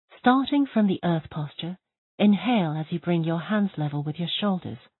 Starting from the earth posture, inhale as you bring your hands level with your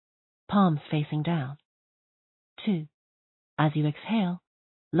shoulders, palms facing down. 2. As you exhale,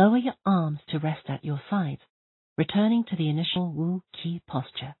 lower your arms to rest at your sides, returning to the initial Wu Qi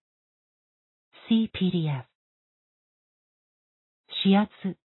posture. See PDF.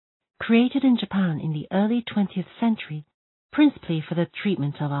 Shiatsu. Created in Japan in the early 20th century, principally for the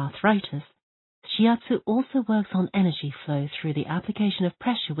treatment of arthritis, shiatsu also works on energy flow through the application of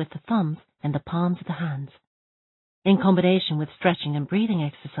pressure with the thumbs and the palms of the hands. In combination with stretching and breathing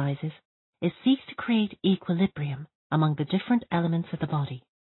exercises, it seeks to create equilibrium among the different elements of the body.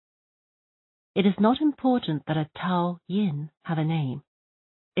 It is not important that a Tao Yin have a name,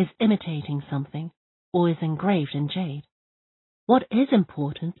 is imitating something, or is engraved in jade. What is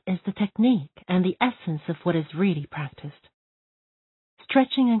important is the technique and the essence of what is really practiced.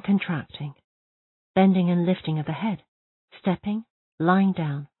 Stretching and contracting, bending and lifting of the head, stepping, lying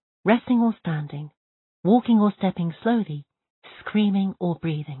down, resting or standing, walking or stepping slowly, screaming or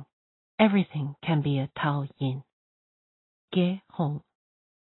breathing. Everything can be a Tao Yin. Ge Hong.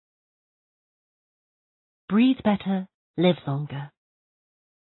 Breathe better, live longer.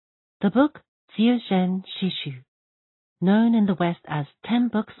 The book Jiuzhen Shishu, known in the West as 10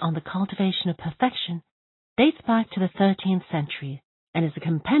 Books on the Cultivation of Perfection, dates back to the 13th century and is a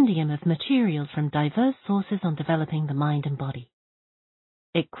compendium of materials from diverse sources on developing the mind and body.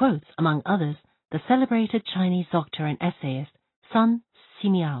 It quotes, among others, the celebrated Chinese doctor and essayist Sun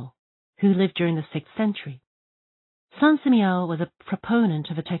Simiao, who lived during the 6th century. Sun Simiao was a proponent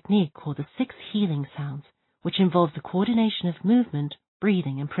of a technique called the 6 healing sounds, which involves the coordination of movement,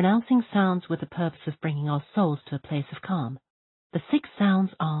 breathing, and pronouncing sounds with the purpose of bringing our souls to a place of calm. The 6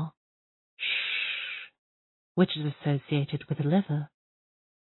 sounds are shh, which is associated with the liver,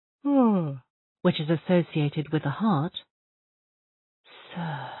 which is associated with the heart,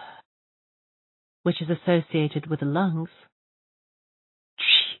 sir, which is associated with the lungs,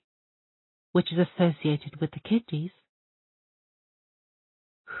 ch, which is associated with the kidneys,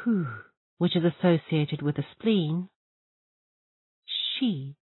 hu, which is associated with the spleen,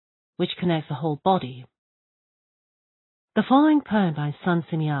 shi, which connects the whole body. The following poem by Sun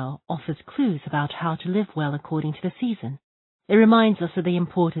Simiao offers clues about how to live well according to the season. It reminds us of the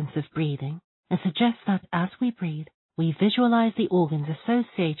importance of breathing and suggests that as we breathe, we visualize the organs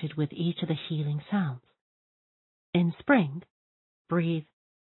associated with each of the healing sounds. In spring, breathe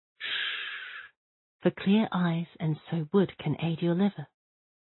shh for clear eyes and so wood can aid your liver.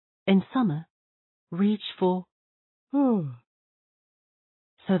 In summer, reach for so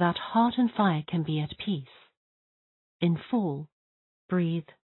that heart and fire can be at peace. In fall, breathe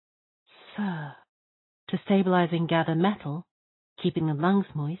sir to stabilize and gather metal, keeping the lungs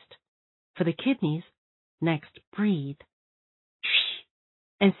moist. For the kidneys, next breathe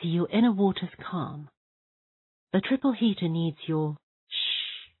and see your inner waters calm. The triple heater needs your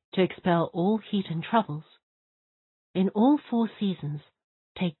shh to expel all heat and troubles. In all 4 seasons,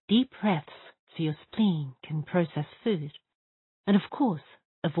 take deep breaths so your spleen can process food. And of course,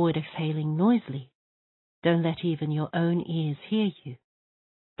 avoid exhaling noisily. Don't let even your own ears hear you.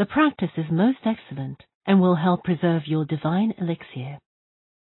 The practice is most excellent and will help preserve your divine elixir.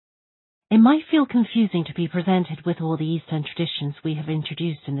 It might feel confusing to be presented with all the Eastern traditions we have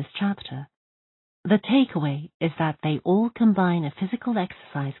introduced in this chapter. The takeaway is that they all combine a physical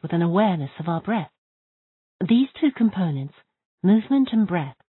exercise with an awareness of our breath. These 2 components, movement and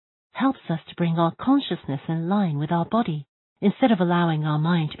breath, helps us to bring our consciousness in line with our body instead of allowing our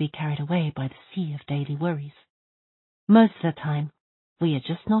mind to be carried away by the sea of daily worries. Most of the time, we are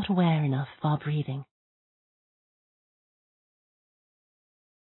just not aware enough of our breathing.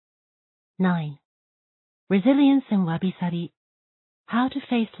 9. Resilience and wabi-sabi. How to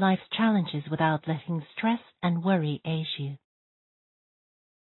face life's challenges without letting stress and worry age you.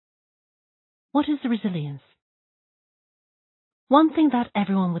 What is resilience? One thing that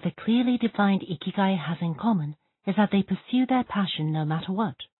everyone with a clearly defined Ikigai has in common is that they pursue their passion no matter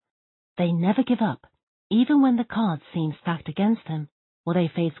what. They never give up, even when the cards seem stacked against them or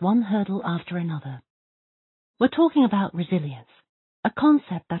they face one hurdle after another. We're talking about resilience, a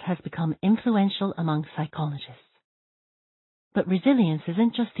concept that has become influential among psychologists. But resilience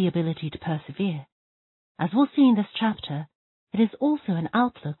isn't just the ability to persevere. As we'll see in this chapter, it is also an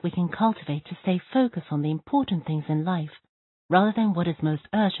outlook we can cultivate to stay focused on the important things in life rather than what is most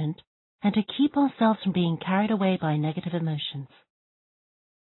urgent, and to keep ourselves from being carried away by negative emotions.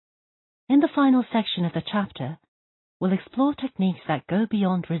 In the final section of the chapter, we'll explore techniques that go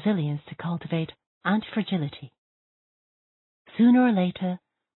beyond resilience to cultivate anti-fragility. Sooner or later,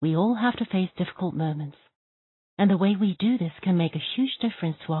 we all have to face difficult moments, and the way we do this can make a huge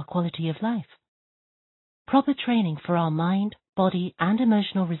difference to our quality of life. Proper training for our mind, body, and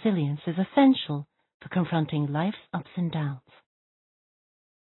emotional resilience is essential for confronting life's ups and downs.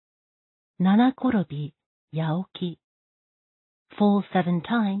 Nana korobi, yaoki. Fall 7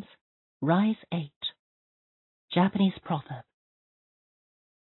 times, rise 8. Japanese proverb.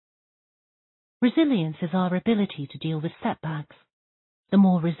 Resilience is our ability to deal with setbacks. The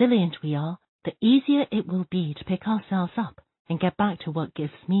more resilient we are, the easier it will be to pick ourselves up and get back to what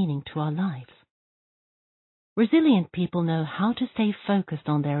gives meaning to our lives. Resilient people know how to stay focused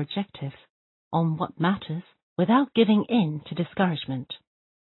on their objectives, on what matters, without giving in to discouragement.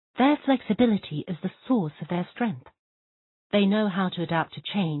 Their flexibility is the source of their strength. They know how to adapt to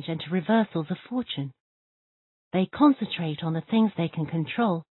change and to reversals of fortune. They concentrate on the things they can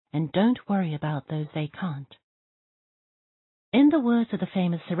control and don't worry about those they can't. In the words of the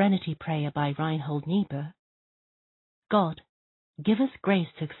famous Serenity Prayer by Reinhold Niebuhr, God, give us grace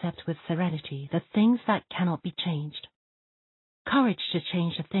to accept with serenity the things that cannot be changed, courage to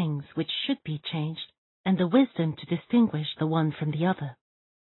change the things which should be changed, and the wisdom to distinguish the one from the other.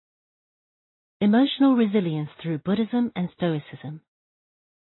 Emotional resilience through Buddhism and Stoicism.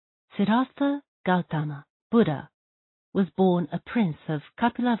 Siddhartha Gautama, Buddha, was born a prince of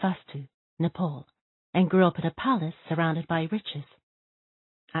Kapilavastu, Nepal, and grew up in a palace surrounded by riches.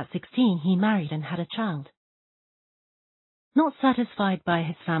 At 16, he married and had a child. Not satisfied by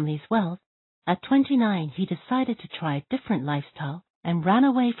his family's wealth, at 29 he decided to try a different lifestyle and ran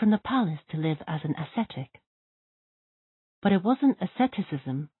away from the palace to live as an ascetic. But it wasn't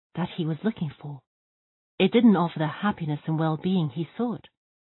asceticism that he was looking for. It didn't offer the happiness and well-being he sought.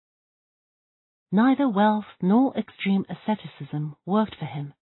 Neither wealth nor extreme asceticism worked for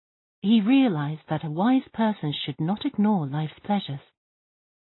him. He realized that a wise person should not ignore life's pleasures.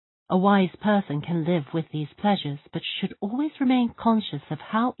 A wise person can live with these pleasures, but should always remain conscious of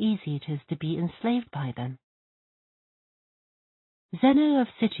how easy it is to be enslaved by them. Zeno of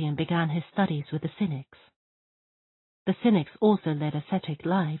Citium began his studies with the Cynics. The Cynics also led ascetic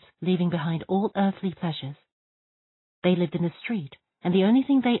lives, leaving behind all earthly pleasures. They lived in the street, and the only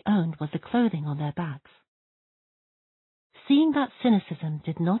thing they owned was the clothing on their backs. Seeing that cynicism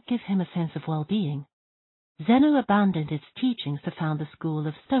did not give him a sense of well-being, Zeno abandoned its teachings to found the school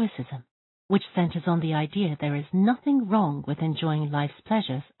of Stoicism, which centers on the idea there is nothing wrong with enjoying life's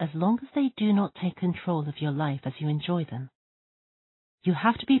pleasures as long as they do not take control of your life as you enjoy them. You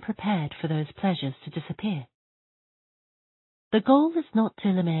have to be prepared for those pleasures to disappear. The goal is not to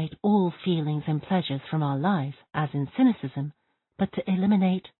eliminate all feelings and pleasures from our lives, as in cynicism, but to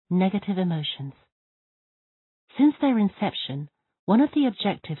eliminate negative emotions. Since their inception, one of the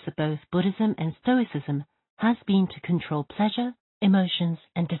objectives of both Buddhism and Stoicism has been to control pleasure, emotions,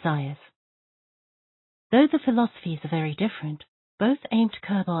 and desires. Though the philosophies are very different, both aim to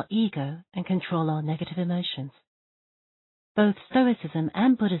curb our ego and control our negative emotions. Both Stoicism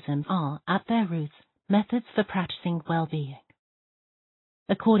and Buddhism are, at their roots, methods for practicing well-being.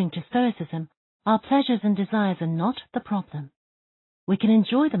 According to Stoicism, our pleasures and desires are not the problem. We can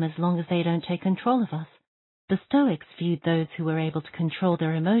enjoy them as long as they don't take control of us. The Stoics viewed those who were able to control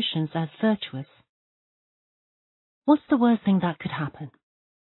their emotions as virtuous. What's the worst thing that could happen?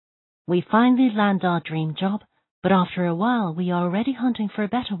 We finally land our dream job, but after a while we are already hunting for a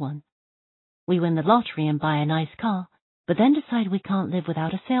better one. We win the lottery and buy a nice car, but then decide we can't live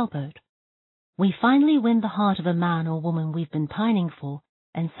without a sailboat. We finally win the heart of a man or woman we've been pining for,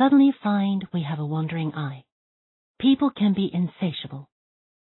 and suddenly find we have a wandering eye. People can be insatiable.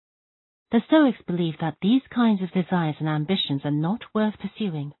 The Stoics believe that these kinds of desires and ambitions are not worth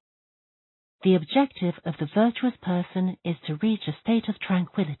pursuing. The objective of the virtuous person is to reach a state of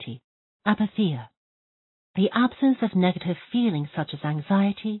tranquility, apatheia, the absence of negative feelings such as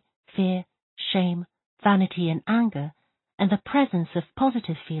anxiety, fear, shame, vanity, and anger, and the presence of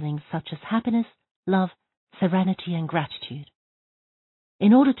positive feelings such as happiness, love, serenity, and gratitude.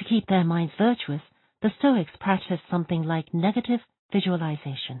 In order to keep their minds virtuous, the Stoics practice something like negative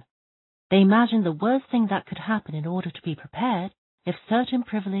visualization. They imagine the worst thing that could happen in order to be prepared if certain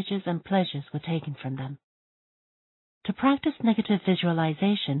privileges and pleasures were taken from them. To practice negative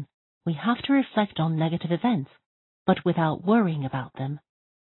visualization, we have to reflect on negative events, but without worrying about them.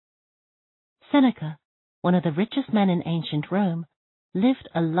 Seneca, one of the richest men in ancient Rome, lived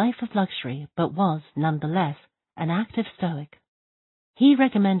a life of luxury but was, nonetheless, an active Stoic. He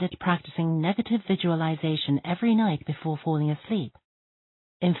recommended practicing negative visualization every night before falling asleep.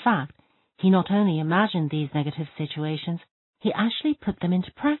 In fact, he not only imagined these negative situations, he actually put them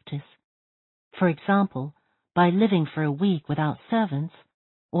into practice. For example, by living for a week without servants,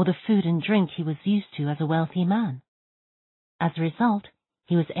 or the food and drink he was used to as a wealthy man. As a result,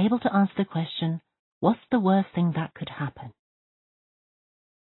 he was able to answer the question, what's the worst thing that could happen?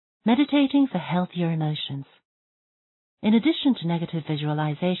 Meditating for healthier emotions. In addition to negative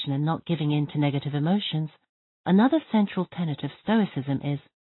visualization and not giving in to negative emotions, another central tenet of Stoicism is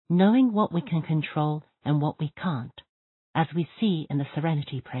knowing what we can control and what we can't, as we see in the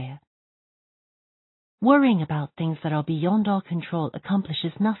Serenity Prayer. Worrying about things that are beyond our control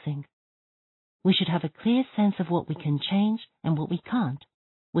accomplishes nothing. We should have a clear sense of what we can change and what we can't,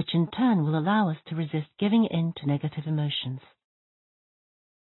 which in turn will allow us to resist giving in to negative emotions.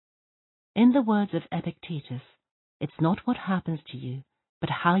 In the words of Epictetus, it's not what happens to you,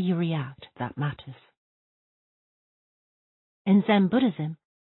 but how you react that matters. In Zen Buddhism,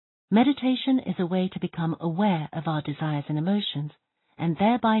 meditation is a way to become aware of our desires and emotions, and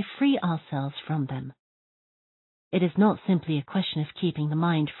thereby free ourselves from them. It is not simply a question of keeping the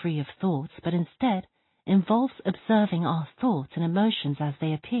mind free of thoughts, but instead involves observing our thoughts and emotions as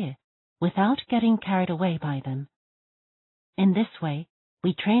they appear, without getting carried away by them. In this way,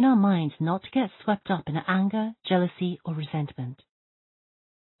 we train our minds not to get swept up in anger, jealousy, or resentment.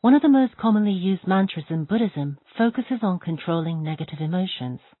 One of the most commonly used mantras in Buddhism focuses on controlling negative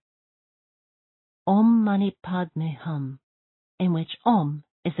emotions. Om Mani Padme Hum, in which Om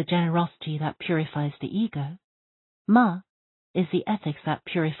is the generosity that purifies the ego, Ma is the ethics that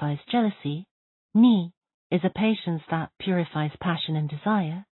purifies jealousy, Ni is a patience that purifies passion and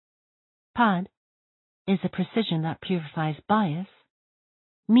desire, Pad is a precision that purifies bias,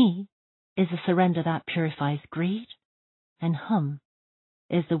 Mi is a surrender that purifies greed, and Hum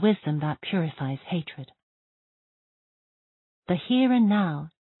is the wisdom that purifies hatred. The here and now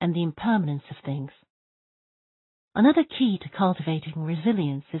and the impermanence of things. Another key to cultivating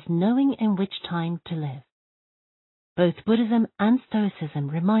resilience is knowing in which time to live. Both Buddhism and Stoicism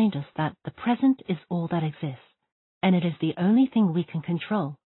remind us that the present is all that exists, and it is the only thing we can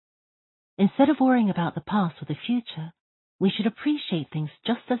control. Instead of worrying about the past or the future, we should appreciate things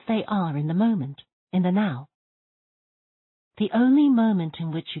just as they are in the moment, in the now. The only moment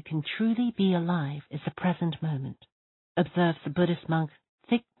in which you can truly be alive is the present moment, observes the Buddhist monk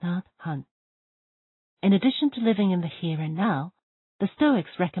Thich Nhat Hanh. In addition to living in the here and now, the Stoics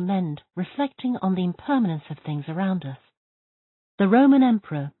recommend reflecting on the impermanence of things around us. The Roman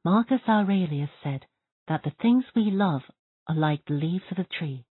Emperor Marcus Aurelius said that the things we love are like the leaves of a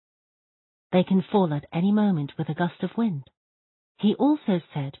tree. They can fall at any moment with a gust of wind. He also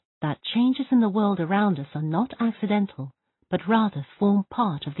said that changes in the world around us are not accidental, but rather form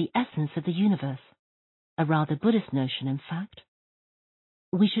part of the essence of the universe, a rather Buddhist notion, in fact.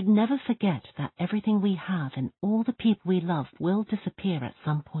 We should never forget that everything we have and all the people we love will disappear at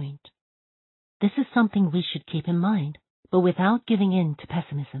some point. This is something we should keep in mind, but without giving in to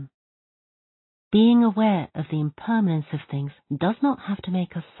pessimism. Being aware of the impermanence of things does not have to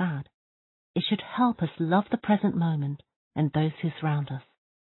make us sad. It should help us love the present moment and those who surround us.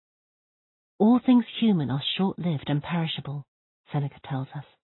 All things human are short-lived and perishable, Seneca tells us.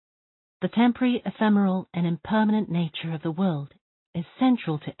 The temporary, ephemeral, and impermanent nature of the world is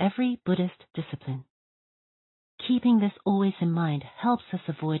central to every Buddhist discipline. Keeping this always in mind helps us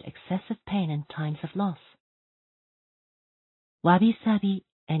avoid excessive pain in times of loss. Wabi-sabi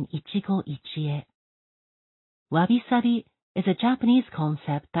and Ichigo Ichie. Wabi-sabi is a Japanese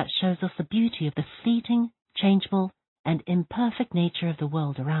concept that shows us the beauty of the fleeting, changeable, and imperfect nature of the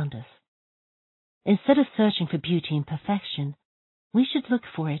world around us. Instead of searching for beauty in perfection, we should look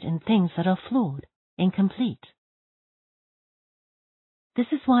for it in things that are flawed, incomplete. This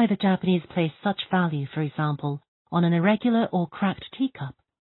is why the Japanese place such value, for example, on an irregular or cracked teacup.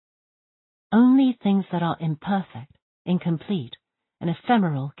 Only things that are imperfect, incomplete, and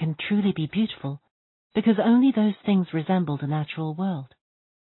ephemeral can truly be beautiful, because only those things resemble the natural world.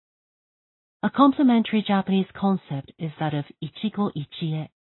 A complementary Japanese concept is that of Ichigo Ichie,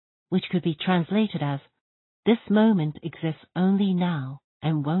 which could be translated as, this moment exists only now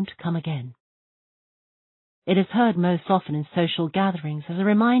and won't come again. It is heard most often in social gatherings as a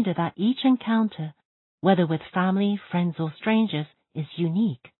reminder that each encounter, whether with family, friends, or strangers, is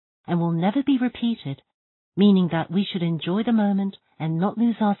unique and will never be repeated, meaning that we should enjoy the moment and not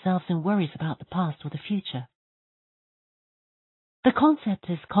lose ourselves in worries about the past or the future. The concept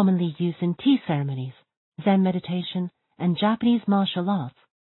is commonly used in tea ceremonies, Zen meditation, and Japanese martial arts,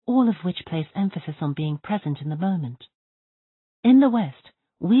 all of which place emphasis on being present in the moment. In the West,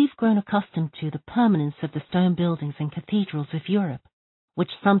 we've grown accustomed to the permanence of the stone buildings and cathedrals of Europe, which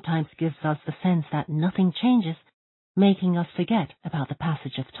sometimes gives us the sense that nothing changes, making us forget about the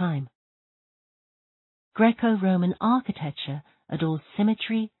passage of time. Greco-Roman architecture adores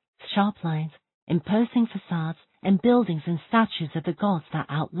symmetry, sharp lines, imposing facades, and buildings and statues of the gods that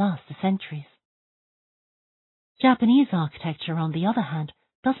outlast the centuries. Japanese architecture, on the other hand,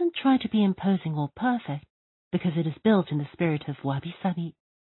 doesn't try to be imposing or perfect because it is built in the spirit of wabi-sabi.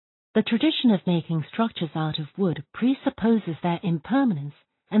 The tradition of making structures out of wood presupposes their impermanence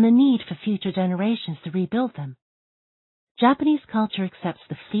and the need for future generations to rebuild them. Japanese culture accepts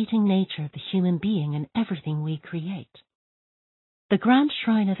the fleeting nature of the human being and everything we create. The Grand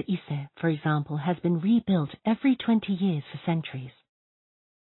Shrine of Ise, for example, has been rebuilt every 20 years for centuries.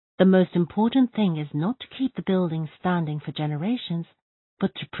 The most important thing is not to keep the building standing for generations,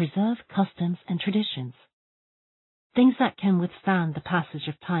 but to preserve customs and traditions. Things that can withstand the passage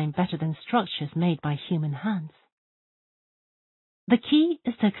of time better than structures made by human hands. The key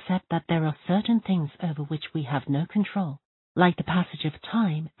is to accept that there are certain things over which we have no control, like the passage of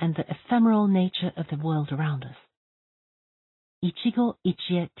time and the ephemeral nature of the world around us. Ichigo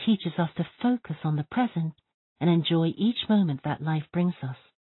Ichie teaches us to focus on the present and enjoy each moment that life brings us.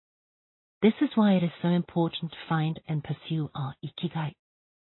 This is why it is so important to find and pursue our Ikigai.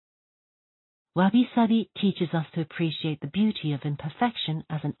 Wabi-sabi teaches us to appreciate the beauty of imperfection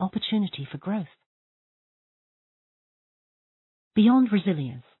as an opportunity for growth. Beyond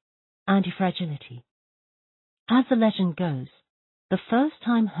resilience, anti-fragility. As the legend goes, the first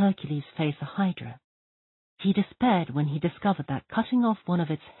time Hercules faced a hydra, he despaired when he discovered that cutting off one of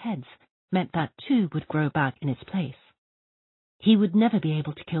its heads meant that two would grow back in its place. He would never be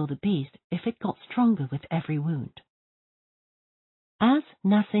able to kill the beast if it got stronger with every wound. As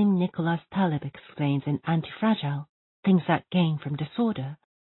Nassim Nicholas Taleb explains in Anti-Fragile, Things That Gain from Disorder,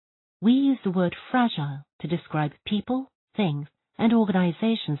 we use the word fragile to describe people, things, and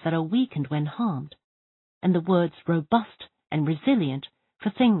organizations that are weakened when harmed, and the words robust and resilient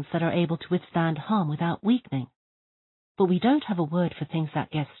for things that are able to withstand harm without weakening. But we don't have a word for things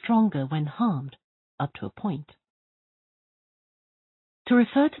that get stronger when harmed, up to a point. To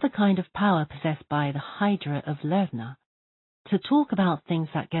refer to the kind of power possessed by the Hydra of Lerna, to talk about things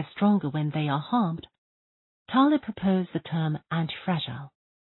that get stronger when they are harmed, Taleb proposed the term antifragile.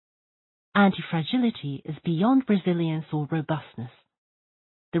 Antifragility is beyond resilience or robustness.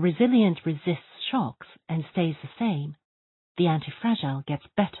 The resilient resists shocks and stays the same. The antifragile gets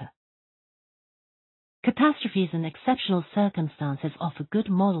better. Catastrophes and exceptional circumstances offer good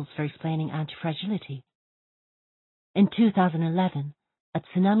models for explaining antifragility. In 2011, a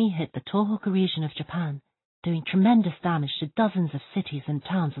tsunami hit the Tohoku region of Japan, doing tremendous damage to dozens of cities and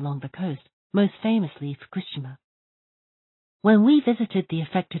towns along the coast, most famously Fukushima. When we visited the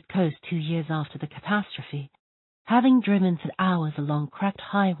affected coast 2 years after the catastrophe, having driven for hours along cracked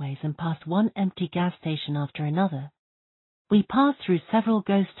highways and past one empty gas station after another, we passed through several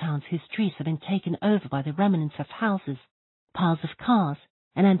ghost towns whose streets had been taken over by the remnants of houses, piles of cars,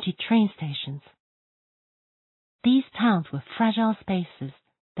 and empty train stations. These towns were fragile spaces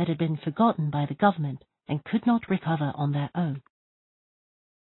that had been forgotten by the government and could not recover on their own.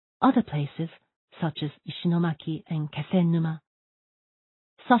 Other places, such as Ishinomaki and Kesennuma,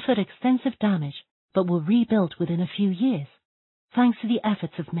 suffered extensive damage but were rebuilt within a few years, thanks to the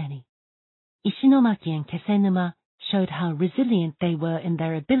efforts of many. Ishinomaki and Kesennuma showed how resilient they were in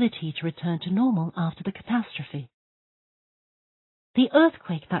their ability to return to normal after the catastrophe. The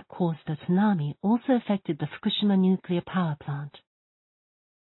earthquake that caused the tsunami also affected the Fukushima nuclear power plant.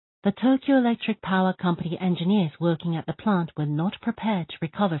 The Tokyo Electric Power Company engineers working at the plant were not prepared to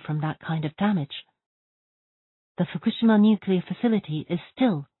recover from that kind of damage. The Fukushima nuclear facility is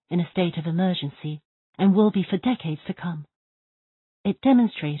still in a state of emergency and will be for decades to come. It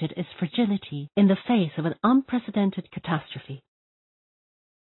demonstrated its fragility in the face of an unprecedented catastrophe.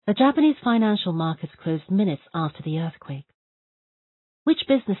 The Japanese financial markets closed minutes after the earthquake. Which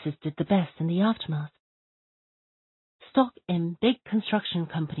businesses did the best in the aftermath? Stock in big construction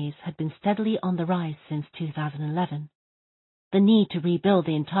companies had been steadily on the rise since 2011. The need to rebuild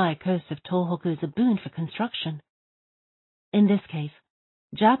the entire coast of Tohoku is a boon for construction. In this case,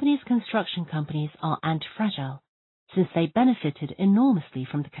 Japanese construction companies are anti-fragile, since they benefited enormously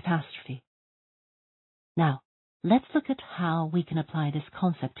from the catastrophe. Now, let's look at how we can apply this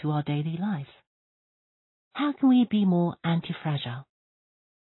concept to our daily lives. How can we be more anti-fragile?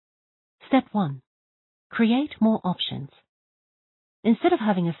 Step 1. Create more options. Instead of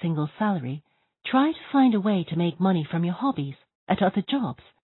having a single salary, try to find a way to make money from your hobbies, at other jobs,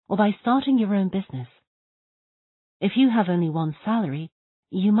 or by starting your own business. If you have only one salary,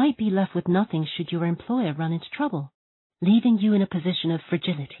 you might be left with nothing should your employer run into trouble, leaving you in a position of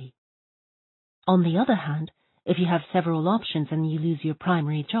fragility. On the other hand, if you have several options and you lose your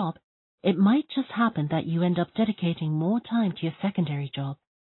primary job, it might just happen that you end up dedicating more time to your secondary job,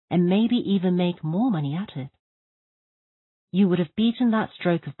 and maybe even make more money at it. You would have beaten that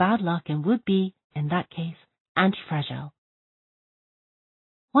stroke of bad luck and would be, in that case, anti-fragile.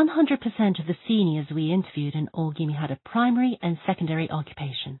 100% of the seniors we interviewed in Ogimi had a primary and secondary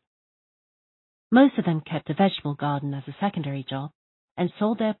occupation. Most of them kept a vegetable garden as a secondary job and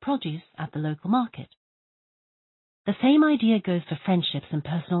sold their produce at the local market. The same idea goes for friendships and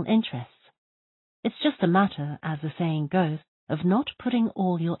personal interests. It's just a matter, as the saying goes, of not putting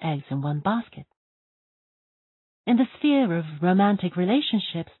all your eggs in one basket. In the sphere of romantic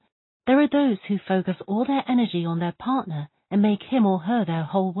relationships, there are those who focus all their energy on their partner and make him or her their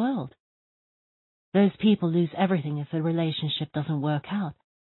whole world. Those people lose everything if the relationship doesn't work out,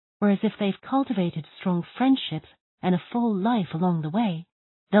 whereas if they've cultivated strong friendships and a full life along the way,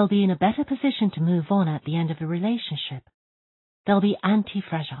 they'll be in a better position to move on at the end of the relationship. They'll be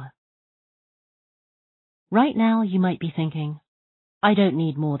anti-fragile. Right now, you might be thinking, I don't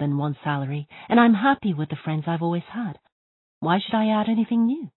need more than one salary, and I'm happy with the friends I've always had. Why should I add anything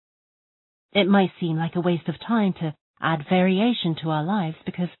new? It might seem like a waste of time to add variation to our lives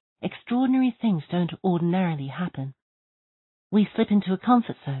because extraordinary things don't ordinarily happen. We slip into a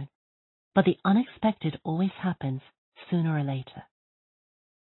comfort zone, but the unexpected always happens sooner or later.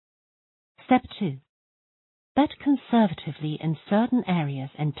 Step 2. Bet conservatively in certain areas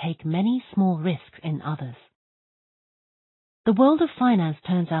and take many small risks in others. The world of finance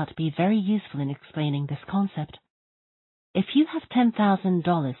turns out to be very useful in explaining this concept. If you have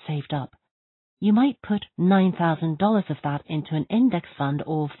 $10,000 saved up, you might put $9,000 of that into an index fund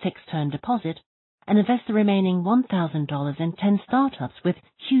or fixed-term deposit and invest the remaining $1,000 in 10 startups with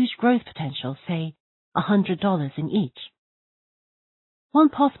huge growth potential, say $100 in each. One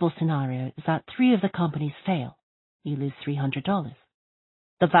possible scenario is that 3 of the companies fail. You lose $300.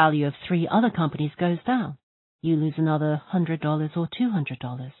 The value of 3 other companies goes down. You lose another $100 or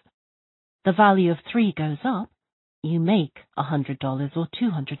 $200. The value of 3 goes up. You make $100 or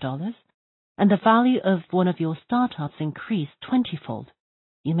 $200. And the value of one of your startups increased 20-fold.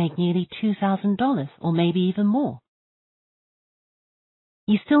 You make nearly $2,000 or maybe even more.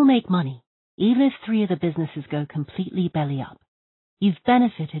 You still make money, even if 3 of the businesses go completely belly up. You've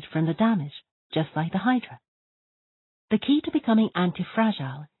benefited from the damage, just like the Hydra. The key to becoming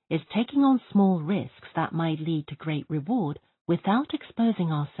anti-fragile is taking on small risks that might lead to great reward without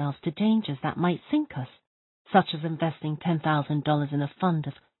exposing ourselves to dangers that might sink us, such as investing $10,000 in a fund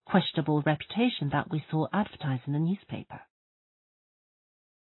of questionable reputation that we saw advertised in the newspaper.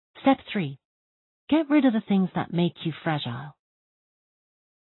 Step 3. Get rid of the things that make you fragile.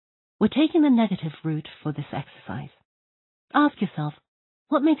 We're taking the negative route for this exercise. Ask yourself,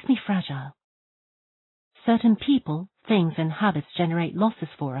 what makes me fragile? Certain people, things, and habits generate losses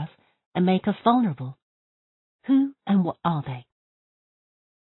for us and make us vulnerable. Who and what are they?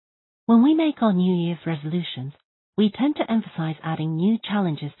 When we make our New Year's resolutions, we tend to emphasize adding new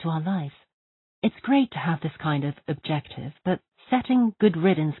challenges to our lives. It's great to have this kind of objective, but setting good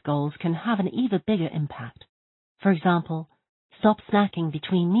riddance goals can have an even bigger impact. For example, stop snacking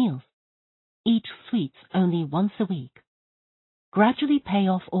between meals. Eat sweets only once a week. Gradually pay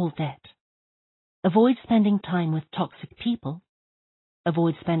off all debt. Avoid spending time with toxic people.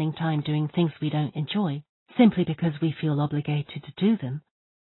 Avoid spending time doing things we don't enjoy simply because we feel obligated to do them.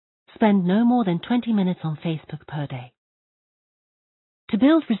 Spend no more than 20 minutes on Facebook per day. To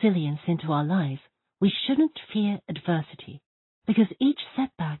build resilience into our lives, we shouldn't fear adversity, because each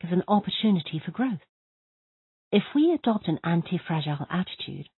setback is an opportunity for growth. If we adopt an anti-fragile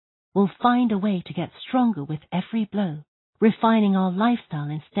attitude, we'll find a way to get stronger with every blow, refining our lifestyle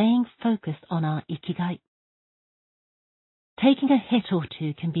and staying focused on our Ikigai. Taking a hit or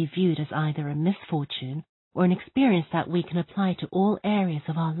two can be viewed as either a misfortune or an experience that we can apply to all areas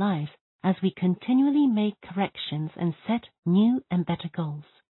of our lives as we continually make corrections and set new and better goals.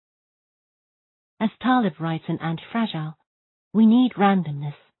 As Taleb writes in Anti-Fragile, we need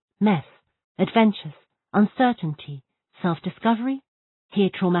randomness, mess, adventures, uncertainty, self-discovery, hear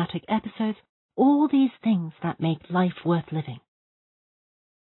traumatic episodes, all these things that make life worth living.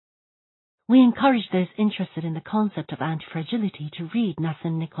 We encourage those interested in the concept of anti-fragility to read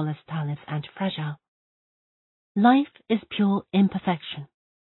Nassim Nicholas Taleb's Anti-Fragile. Life is pure imperfection,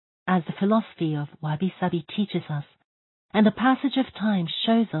 as the philosophy of wabi-sabi teaches us, and the passage of time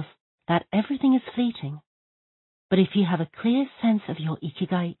shows us that everything is fleeting. But if you have a clear sense of your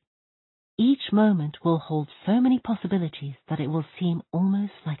Ikigai, each moment will hold so many possibilities that it will seem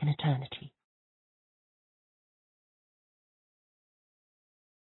almost like an eternity.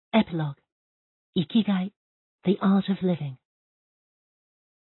 Epilogue. Ikigai, the Art of Living.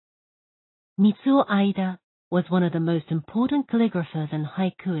 Mitsuo Aida was one of the most important calligraphers and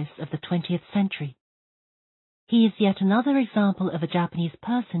haikuists of the 20th century. He is yet another example of a Japanese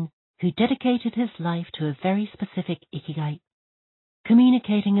person who dedicated his life to a very specific Ikigai,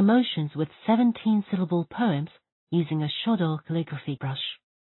 communicating emotions with 17-syllable poems using a shodo calligraphy brush.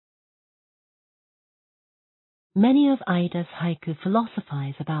 Many of Aida's haiku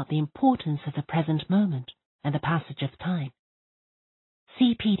philosophize about the importance of the present moment and the passage of time.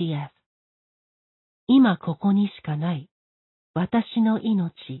 See PDF. 今ここにしかない。私の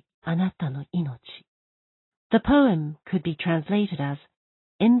命、あなたの命. The poem could be translated as,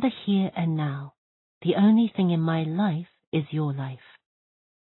 In the here and now, the only thing in my life is your life.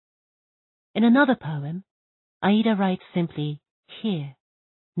 In another poem, Aida writes simply, here,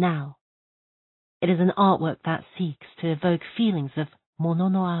 now. It is an artwork that seeks to evoke feelings of mono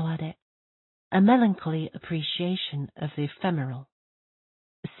no aware, a melancholy appreciation of the ephemeral.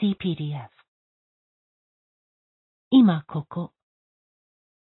 See PDF. 今ここ.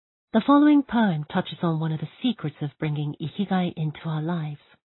 The following poem touches on one of the secrets of bringing Ikigai into our lives.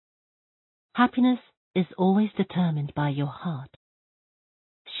 Happiness is always determined by your heart.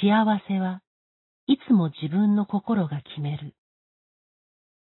 幸せはいつも自分の心が決める.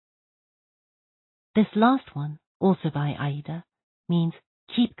 This last one, also by Aida, means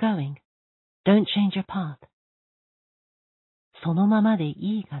keep going, don't change your path. そのままで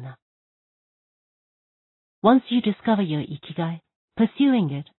いいかな. Once you discover your Ikigai, pursuing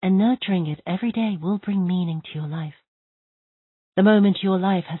it and nurturing it every day will bring meaning to your life. The moment your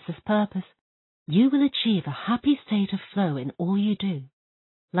life has this purpose, you will achieve a happy state of flow in all you do,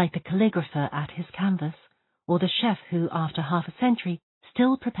 like the calligrapher at his canvas, or the chef who, after half a century,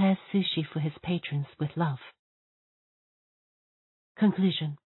 still prepares sushi for his patrons with love.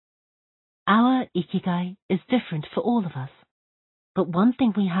 Conclusion. Our Ikigai is different for all of us, but one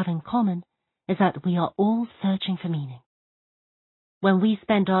thing we have in common is that we are all searching for meaning. When we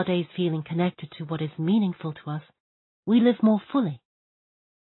spend our days feeling connected to what is meaningful to us, we live more fully.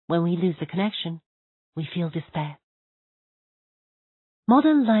 When we lose the connection, we feel despair.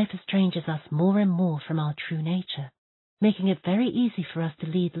 Modern life estranges us more and more from our true nature, making it very easy for us to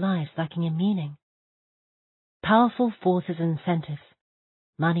lead lives lacking in meaning. Powerful forces and incentives,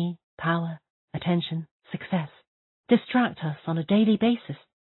 money, power, attention, success, distract us on a daily basis.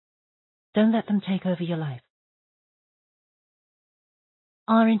 Don't let them take over your life.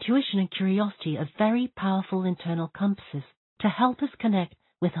 Our intuition and curiosity are very powerful internal compasses to help us connect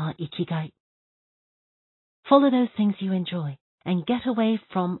with our Ikigai. Follow those things you enjoy and get away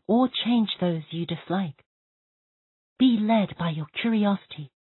from or change those you dislike. Be led by your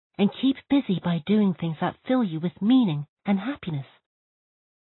curiosity and keep busy by doing things that fill you with meaning and happiness.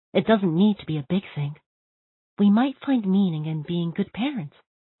 It doesn't need to be a big thing. We might find meaning in being good parents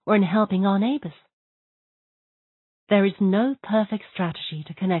or in helping our neighbors. There is no perfect strategy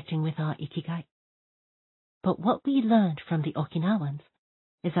to connecting with our Ikigai. But what we learned from the Okinawans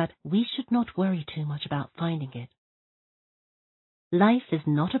is that we should not worry too much about finding it. Life is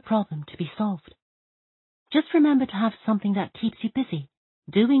not a problem to be solved. Just remember to have something that keeps you busy,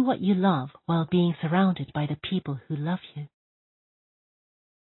 doing what you love while being surrounded by the people who love you.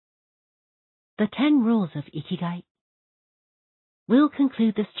 The 10 Rules of Ikigai. We'll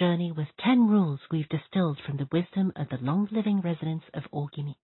conclude this journey with 10 rules we've distilled from the wisdom of the long-living residents of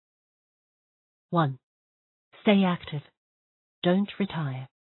Ogimi. 1. Stay active. Don't retire.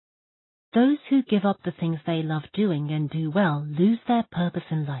 Those who give up the things they love doing and do well lose their purpose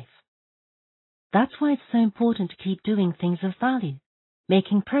in life. That's why it's so important to keep doing things of value,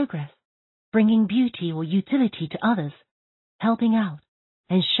 making progress, bringing beauty or utility to others, helping out,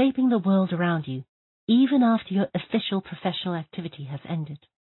 and shaping the world around you, even after your official professional activity has ended.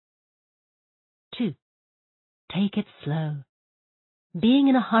 2. Take it slow. Being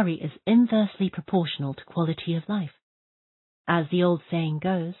in a hurry is inversely proportional to quality of life. As the old saying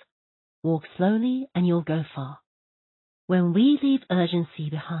goes, walk slowly and you'll go far. When we leave urgency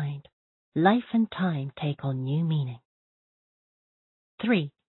behind, life and time take on new meaning.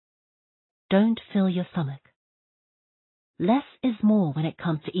 3. Don't fill your stomach. Less is more when it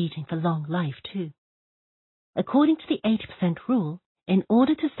comes to eating for long life too. According to the 80% rule, in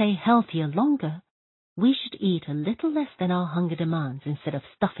order to stay healthier longer, we should eat a little less than our hunger demands instead of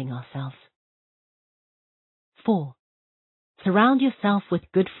stuffing ourselves. 4. Surround yourself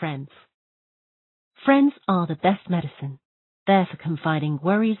with good friends. Friends are the best medicine. They're for confiding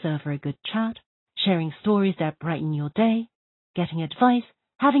worries over a good chat, sharing stories that brighten your day, getting advice,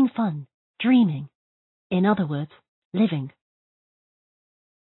 having fun, dreaming. In other words, living.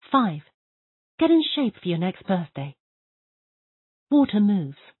 5. Get in shape for your next birthday. Water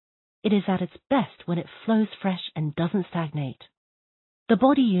moves. It is at its best when it flows fresh and doesn't stagnate. The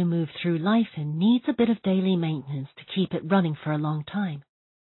body you move through life in needs a bit of daily maintenance to keep it running for a long time.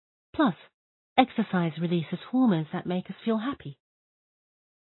 Plus, exercise releases hormones that make us feel happy.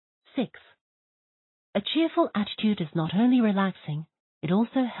 6. A cheerful attitude is not only relaxing, it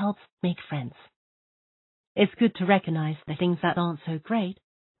also helps make friends. It's good to recognize the things that aren't so great,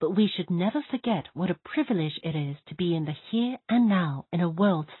 but we should never forget what a privilege it is to be in the here and now in a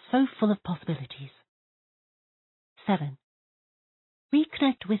world so full of possibilities. 7.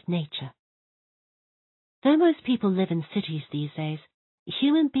 Reconnect with nature. Though most people live in cities these days,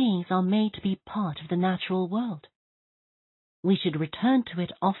 human beings are made to be part of the natural world. We should return to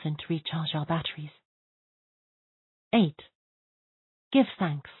it often to recharge our batteries. 8. Give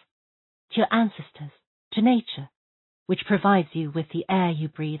thanks to your ancestors, to nature, which provides you with the air you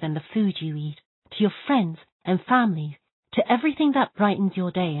breathe and the food you eat, to your friends and family, to everything that brightens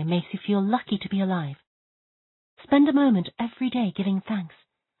your day and makes you feel lucky to be alive. Spend a moment every day giving thanks,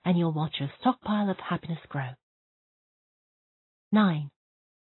 and you'll watch your stockpile of happiness grow. 9.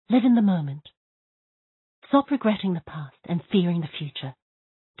 Live in the moment. Stop regretting the past and fearing the future.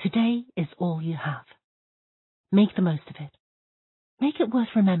 Today is all you have. Make the most of it. Make it worth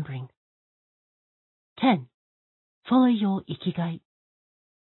remembering. 10. Follow your Ikigai.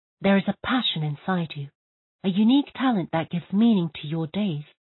 There is a passion inside you, a unique talent that gives meaning to your days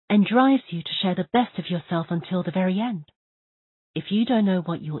and drives you to share the best of yourself until the very end. If you don't know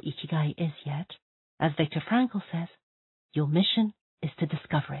what your Ikigai is yet, as Viktor Frankl says, your mission is to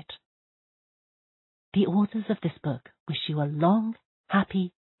discover it. The authors of this book wish you a long,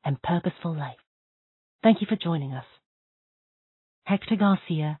 happy, and purposeful life. Thank you for joining us. Hector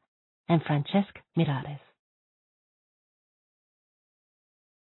Garcia and Francesc Miralles.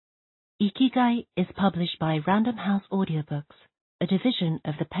 Ikigai is published by Random House Audiobooks, a division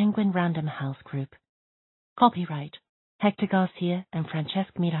of the Penguin Random House Group. Copyright Hector Garcia and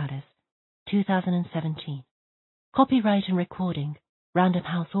Francesc Miralles, 2017. Copyright and recording Random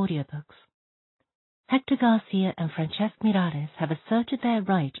House Audiobooks. Hector Garcia and Francesc Miralles have asserted their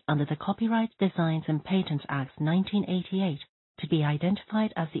right under the Copyright Designs and Patents Act 1988 to be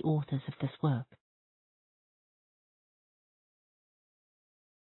identified as the authors of this work.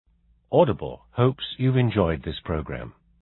 Audible hopes you've enjoyed this program.